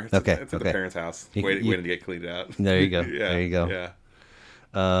somewhere. It's okay. It's at the parents' house. Waiting to get cleaned out. There you go. Yeah. There you go.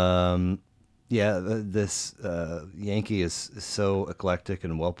 Yeah. This Yankee is so eclectic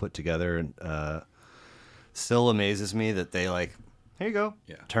and well put together, and still amazes me that they like, here you go,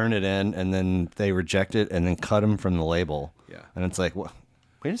 turn it in, and then they reject it and then cut him from the label. Yeah. And it's like, what?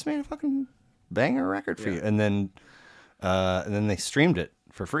 We just made a fucking banger record for you, and then they streamed it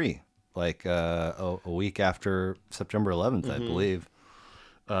for free, like a week after September 11th, I believe.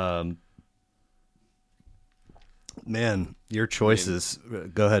 Man, your choices.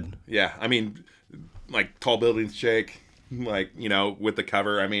 Go ahead. Yeah, I mean, like Tall Buildings Shake, like with the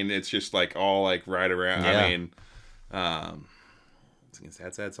cover. I mean, it's just like all like right around. Yeah. I mean, singing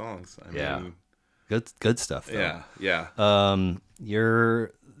sad songs. I mean, good stuff. Though. Yeah.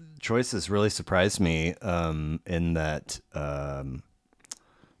 Your choices really surprised me. In that,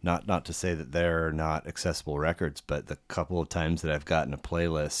 not to say that they're not accessible records, but the couple of times that I've gotten a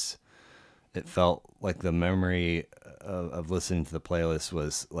playlist, it felt like the memory of listening to the playlist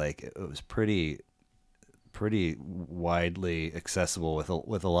was like it was pretty widely accessible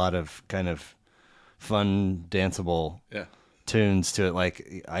with a lot of kind of fun danceable tunes to it.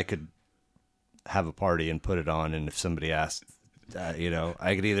 Like I could have a party and put it on, and if somebody asked, I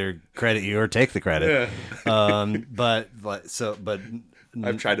could either credit you or take the credit. Yeah. But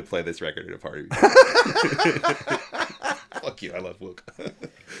I've tried to play this record at a party. Fuck you, I love Wilco.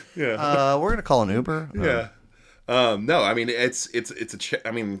 Yeah. We're gonna call an Uber. Yeah. No, I mean it's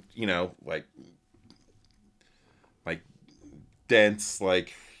I mean, like dense,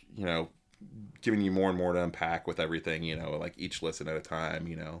 like, giving you more and more to unpack with everything, like each listen at a time,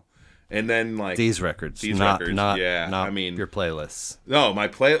 And then like these records, not I mean your playlists. No, my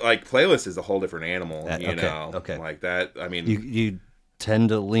playlist is a whole different animal, Okay. Like that. I mean, you tend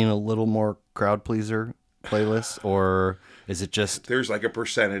to lean a little more crowd pleaser playlists, or is it just there's like a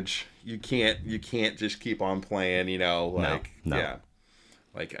percentage you can't just keep on playing, like no. Yeah,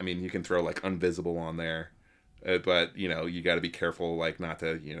 like I mean you can throw like Unvisible on there, but you got to be careful like not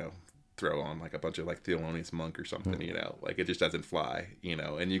to throw on like a bunch of like Thelonious Monk or something, like it just doesn't fly,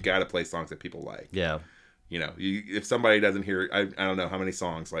 and you got to play songs that people like. Yeah, if somebody doesn't hear, I don't know how many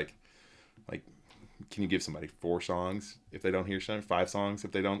songs like can you give somebody 4 songs if they don't hear something, 5 songs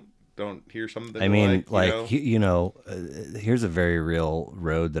if they don't hear something that here's a very real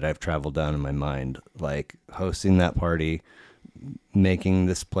road that I've traveled down in my mind, like hosting that party, making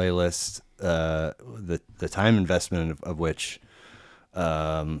this playlist, the time investment of which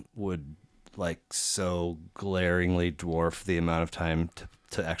would like so glaringly dwarf the amount of time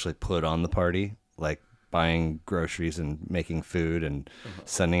to actually put on the party, like buying groceries and making food and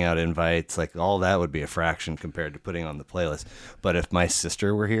sending out invites, like all that would be a fraction compared to putting on the playlist. But if my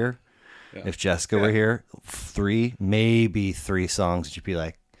sister were here, if Jessica were here, 3 songs, she'd be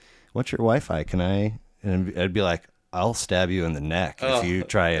like, what's your Wi-Fi? Can I? And I'd be like, I'll stab you in the neck if you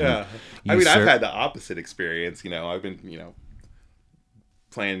try and I mean, I've had the opposite experience, I've been,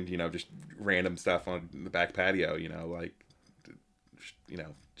 playing, just random stuff on the back patio,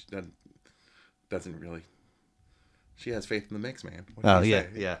 doesn't really she has faith in the mix, man. Oh yeah,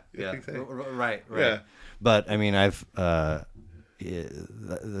 right. Yeah. But I mean, there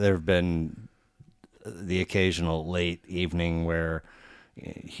have been the occasional late evening where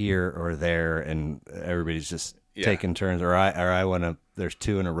here or there, and everybody's just taking turns, or I want to. There's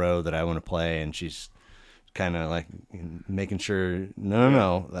 2 in a row that I want to play, and she's kind of like making sure,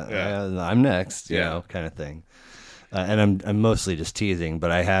 no, I'm next, you know, kind of thing. And I'm mostly just teasing,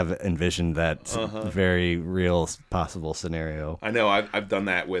 but I have envisioned that very real possible scenario. I know I've done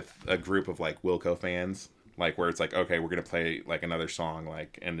that with a group of like Wilco fans, like where it's like, okay, we're gonna play like another song,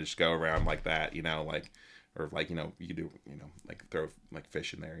 like, and just go around like that, you know, like, or like, you know, you could do, you know, like throw like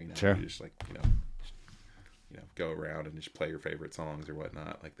fish in there, you know, sure. You just like, you know, go around and just play your favorite songs or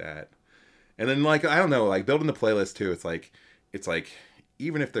whatnot like that. And then like, I don't know, like building the playlist too. It's like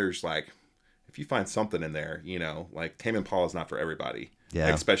even if there's like, if you find something in there, you know, like Tame Impala is not for everybody. Yeah.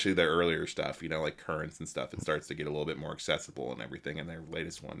 Like, especially their earlier stuff, you know, like Currents and stuff. It starts to get a little bit more accessible and everything. And their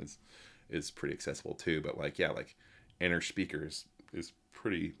latest one is pretty accessible too. But like, yeah, like Inner Speakers is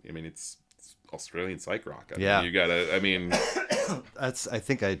pretty. I mean, it's Australian psych rock. I mean, you gotta. I mean, that's. I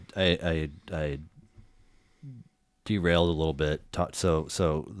think I derailed a little bit. So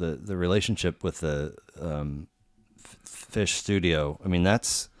the relationship with the Fish Studio. I mean,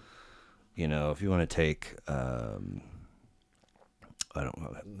 that's. You know, if you want to take, I don't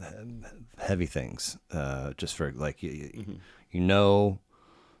know, heavy things, just for like, you know,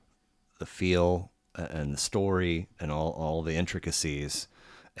 the feel and the story and all the intricacies,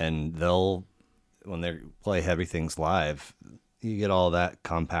 and when they play heavy things live, you get all that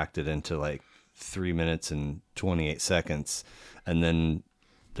compacted into like 3 minutes and 28 seconds. And then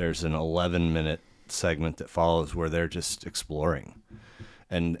there's an 11-minute segment that follows where they're just exploring.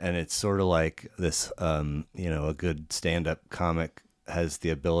 And it's sort of like this, you know, a good stand-up comic has the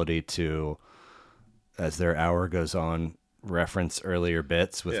ability to, as their hour goes on, reference earlier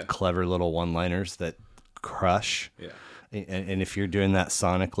bits with clever little one-liners that crush. Yeah. And if you're doing that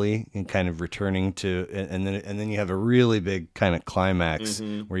sonically and kind of returning to, and then you have a really big kind of climax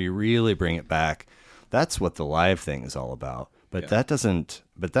where you really bring it back. That's what the live thing is all about. But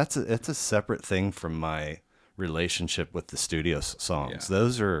it's a separate thing from my relationship with the studio songs.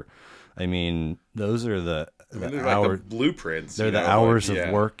 Those are the hours, like the blueprints. They're the hours of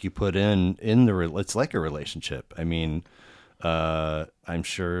work you put in it's like a relationship. I mean, I'm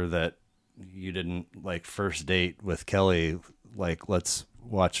sure that you didn't like first date with Kelly, like, let's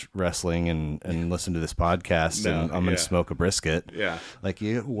watch wrestling and listen to this podcast and I'm going to smoke a brisket. Yeah. Like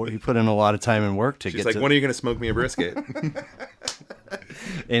you put in a lot of time and work to She's like, when are you going to smoke me a brisket?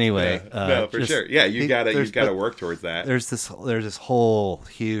 Anyway, no, for sure. Yeah, you gotta work towards that. There's this whole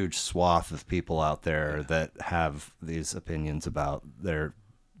huge swath of people out there that have these opinions about their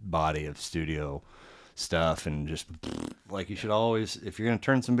body of studio stuff, and just like, you should always, if you're gonna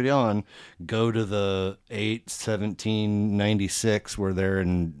turn somebody on, go to the 8/17/96 where they're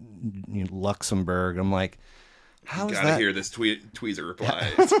in Luxembourg. I'm like, how is that? Gotta hear this Tweezer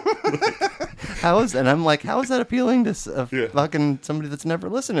replies. And I'm like, how is that appealing to fucking somebody that's never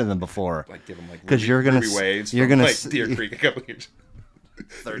listened to them before? Like, give them like because you're gonna waves. You're gonna like Deer Creek a couple years.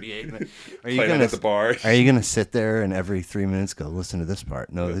 38 minutes. Are you gonna at the bar? Are you gonna sit there and every 3 minutes go, listen to this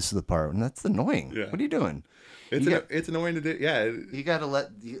part? No, this is the part, and that's annoying. Yeah. What are you doing? It's annoying to do. Yeah, you got to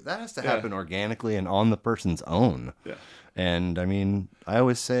that has to happen organically and on the person's own. Yeah. And I mean, I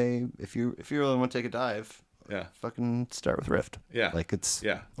always say, if you really want to take a dive, fucking start with Rift. Yeah. Like it's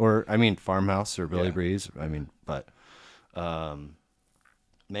or I mean Farmhouse or Billy Breeze. I mean, but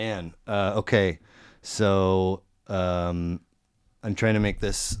man, okay. So I'm trying to make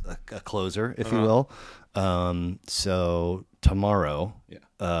this a closer, if you will. So tomorrow,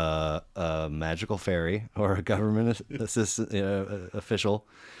 a magical fairy or a government assistant official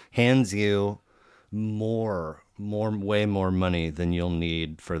hands you way more money than you'll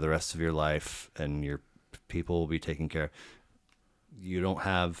need for the rest of your life, and your people will be taken care of. You don't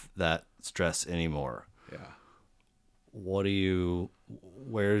have that stress anymore. Yeah.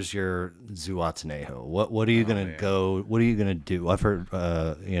 Where's your Zuatenejo? What are you gonna go? What are you gonna do? I've heard,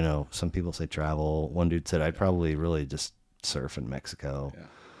 some people say travel. One dude said, I'd probably really just surf in Mexico. Yeah.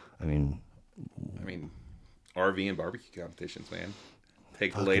 I mean, RV and barbecue competitions, man.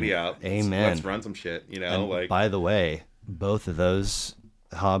 Take the lady out. Amen. Let's run some shit. And by the way, both of those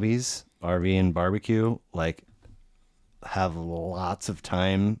hobbies, RV and barbecue, like, have lots of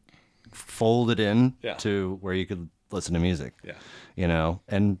time folded in to where you could listen to music. Yeah.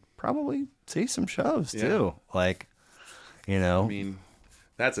 And probably see some shows too. Like, I'd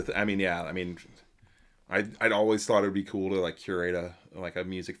always thought it'd be cool to like curate a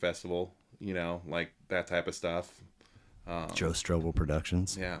music festival, like that type of stuff. Joe Strobl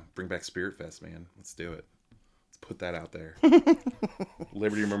Productions. Yeah, bring back Spirit Fest, man. Let's do it. Let's put that out there.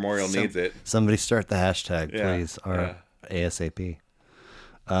 Liberty Memorial needs it. Somebody start the hashtag, please. ASAP.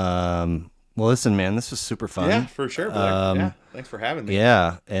 Well, listen, man, this was super fun. Yeah, for sure. Yeah, thanks for having me.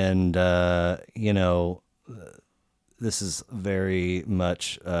 Yeah, and this is very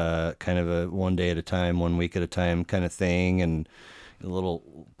much kind of a one day at a time, 1 week at a time kind of thing, and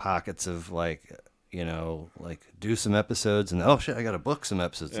little pockets of like do some episodes, and oh shit, I got to book some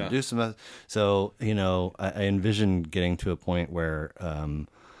episodes and do some. So I envision getting to a point where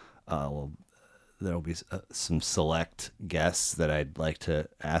there'll be some select guests that I'd like to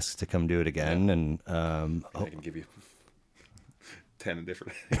ask to come do it again, and I can give you 10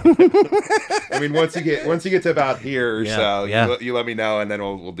 different. I mean, once you get to about here or so, you let me know, and then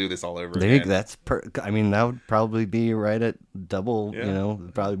we'll do this all over again. That would probably be right at double.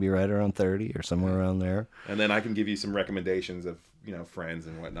 Probably be right around 30 or somewhere around there. And then I can give you some recommendations of friends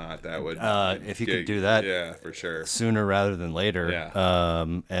and whatnot. That would if you could do that, yeah, for sure, sooner rather than later. Yeah.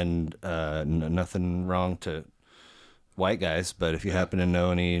 Nothing wrong to white guys, but if you happen to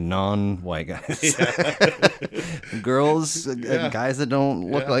know any non-white guys, girls, guys that don't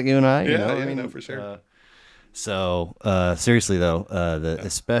look like you and I, no, for sure. Seriously though,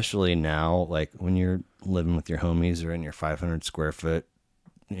 especially now, like when you're living with your homies or in your 500 square foot,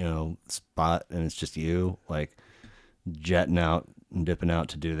 spot, and it's just you, like jetting out and dipping out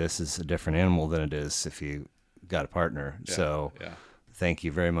to do this is a different animal than it is if you got a partner. Thank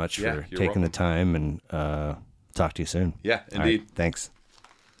you very much for taking the time, and talk to you soon. Yeah, indeed. Right, thanks.